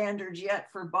safety standards yet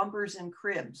for bumpers and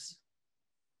cribs.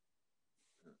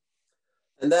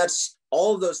 And that's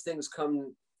all of those things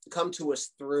come to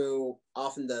us through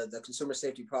often the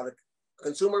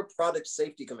Consumer Product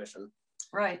Safety Commission.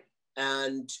 Right.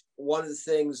 And one of the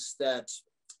things that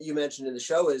you mentioned in the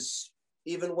show is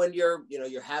even when you're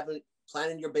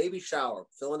planning your baby shower,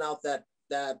 filling out that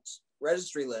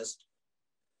registry list,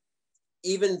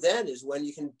 even then is when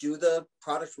you can do the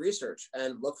product research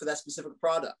and look for that specific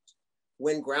product.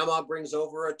 When grandma brings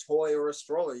over a toy or a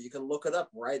stroller, you can look it up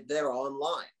right there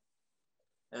online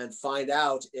and find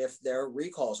out if there are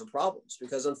recalls or problems.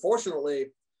 Because unfortunately,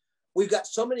 we've got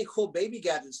so many cool baby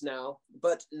gadgets now,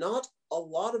 but not a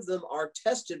lot of them are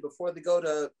tested before they go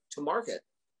to market.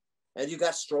 And you've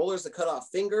got strollers that cut off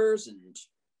fingers and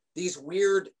these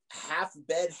weird half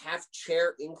bed, half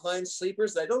chair inclined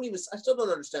sleepers that I still don't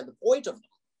understand the point of them,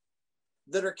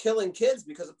 that are killing kids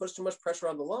because it puts too much pressure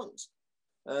on the lungs.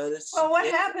 Well, what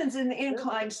happens in the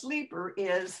inclined sleeper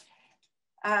is,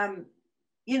 the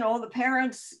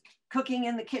parents cooking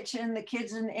in the kitchen, the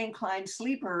kids in the inclined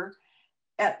sleeper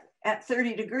at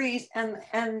 30 degrees, and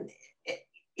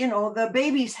the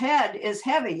baby's head is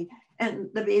heavy and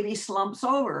the baby slumps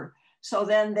over. So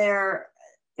then their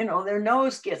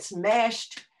nose gets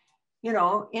mashed,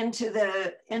 into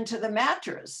the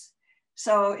mattress.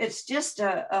 So it's just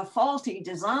a faulty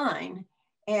design.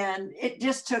 And it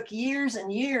just took years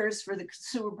and years for the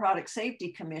Consumer Product Safety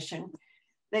Commission.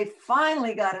 They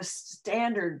finally got a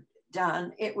standard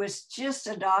done. It was just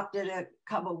adopted a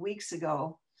couple of weeks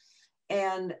ago.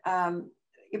 And,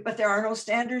 but there are no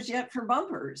standards yet for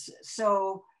bumpers.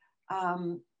 So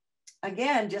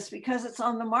again, just because it's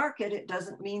on the market, it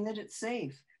doesn't mean that it's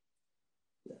safe.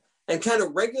 And kind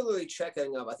of regularly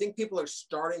checking up. I think people are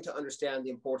starting to understand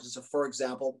the importance of, for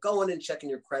example, going and checking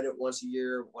your credit once a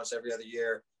year, once every other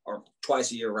year, or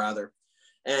twice a year rather.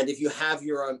 And if you have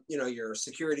your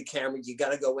security camera, you got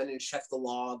to go in and check the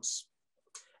logs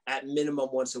at minimum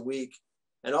once a week.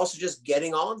 And also just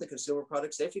getting on the Consumer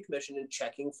Product Safety Commission and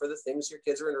checking for the things your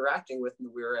kids are interacting with and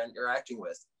we're interacting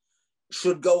with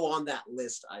should go on that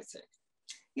list, I think.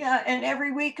 Yeah, and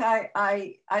every week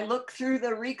I look through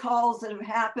the recalls that have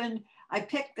happened. I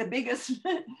pick the biggest,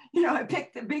 I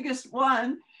pick the biggest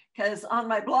one because on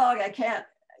my blog I can't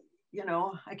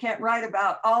write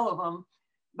about all of them.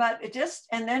 But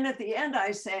and then at the end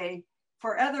I say,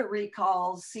 for other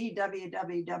recalls, see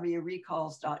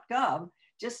www.recalls.gov,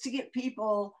 just to get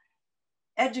people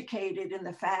educated in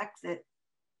the fact that,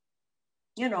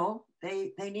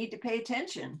 they need to pay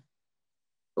attention.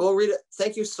 Well, Rita,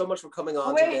 thank you so much for coming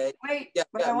on today.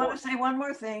 But I want to say one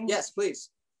more thing. Yes, please.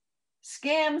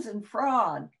 Scams and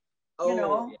fraud,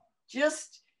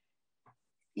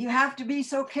 you have to be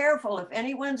so careful. If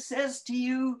anyone says to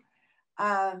you,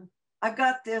 I've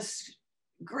got this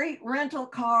great rental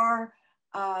car,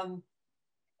 and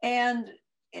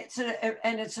it's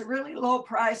a really low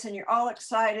price and you're all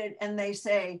excited, and they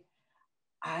say,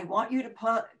 I want you to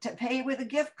pay with a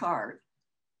gift card.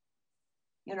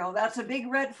 That's a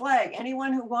big red flag.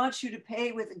 Anyone who wants you to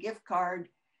pay with a gift card,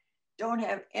 don't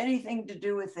have anything to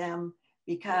do with them,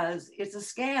 because it's a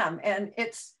scam. And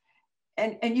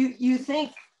you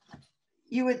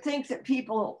would think that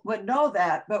people would know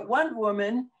that. But one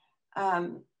woman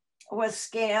was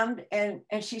scammed,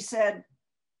 and she said,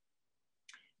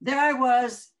 there I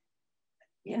was,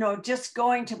 just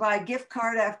going to buy gift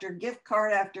card after gift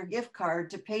card after gift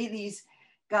card to pay these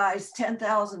guys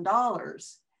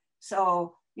 $10,000.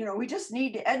 So, we just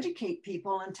need to educate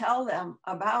people and tell them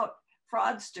about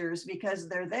fraudsters, because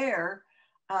they're there.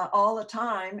 all the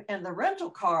time. And the rental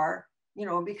car, you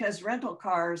know, because rental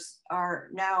cars are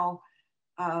now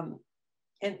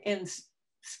in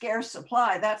scarce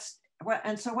supply.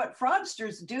 And so what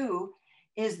fraudsters do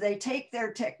is they take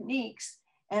their techniques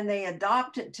and they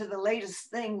adopt it to the latest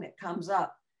thing that comes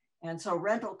up. And so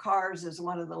rental cars is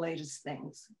one of the latest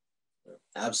things.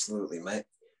 Absolutely, mate.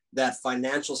 That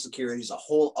financial security is a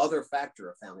whole other factor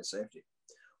of family safety.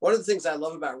 One of the things I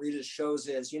love about Rita's shows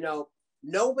is, you know,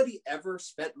 nobody ever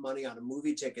spent money on a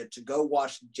movie ticket to go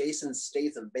watch Jason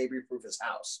Statham baby-proof his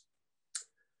house.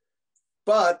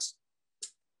 But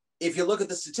if you look at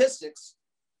the statistics,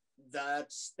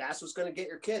 that's what's going to get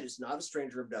your kid. It's not a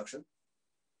stranger abduction.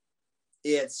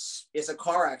 It's a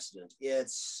car accident.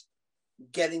 It's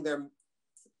getting their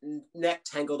neck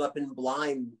tangled up in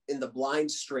the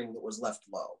blind string that was left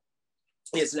low.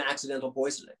 It's an accidental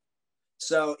poisoning.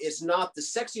 So it's not the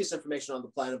sexiest information on the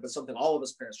planet, but something all of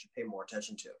us parents should pay more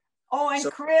attention to. Oh, and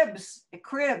cribs.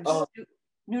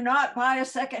 Do not buy a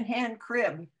secondhand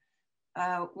crib.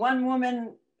 One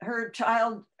woman, her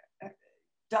child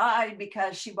died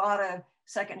because she bought a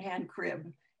secondhand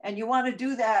crib. And you want to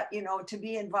do that, you know, to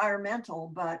be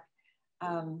environmental, but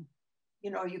you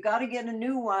know, you got to get a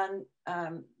new one.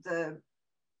 The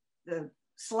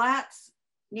slats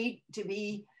need to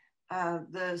be,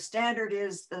 the standard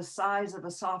is the size of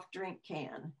a soft drink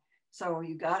can. So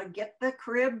you got to get the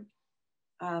crib.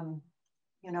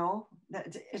 You know,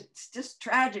 it's just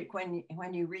tragic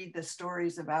when you read the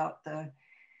stories about the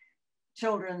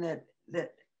children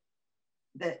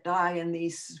that die in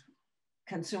these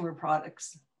consumer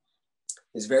products.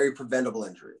 It's very preventable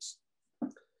injuries.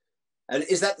 And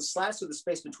is that the slats or the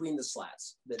space between the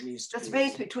slats that needs to be? The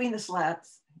space between the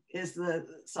slats is the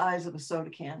size of a soda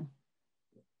can.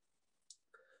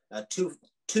 Too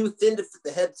thin to fit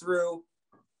the head through,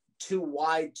 too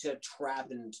wide to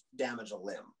trap and damage a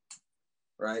limb,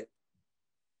 right?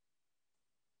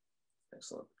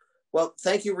 Excellent. Well,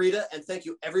 thank you, Rita, and thank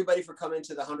you everybody for coming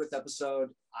to the 100th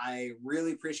episode. I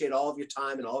really appreciate all of your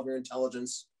time and all of your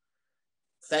intelligence.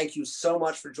 Thank you so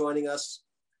much for joining us.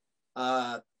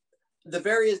 The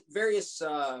various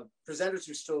presenters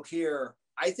who are still here,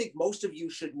 I think most of you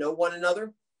should know one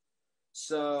another.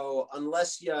 So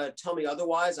unless you tell me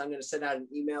otherwise, I'm going to send out an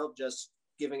email just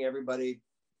giving everybody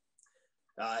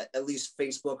at least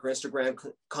Facebook or Instagram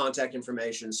contact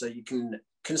information so you can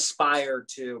conspire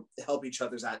to help each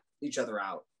other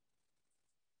out.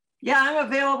 Yeah, I'm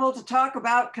available to talk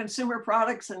about consumer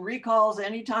products and recalls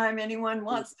anytime anyone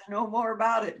wants to know more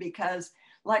about it, because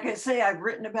like I say, I've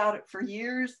written about it for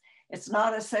years. It's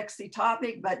not a sexy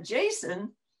topic, but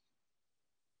Jason,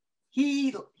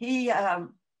 he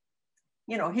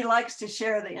you know, he likes to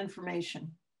share the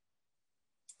information.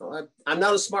 Well, I'm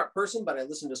not a smart person, but I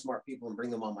listen to smart people and bring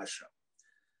them on my show.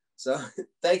 So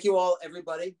thank you all,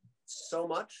 everybody, so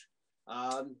much.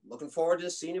 Looking forward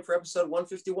to seeing you for episode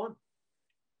 151.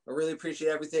 I really appreciate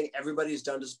everything everybody's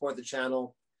done to support the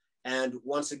channel. And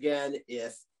once again,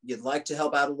 if you'd like to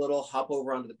help out a little, hop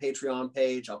over onto the Patreon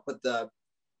page. I'll put the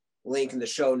link in the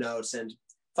show notes and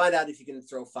find out if you can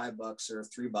throw $5 or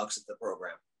 $3 at the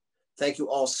program. Thank you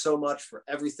all so much for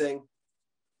everything,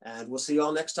 and we'll see you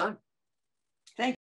all next time.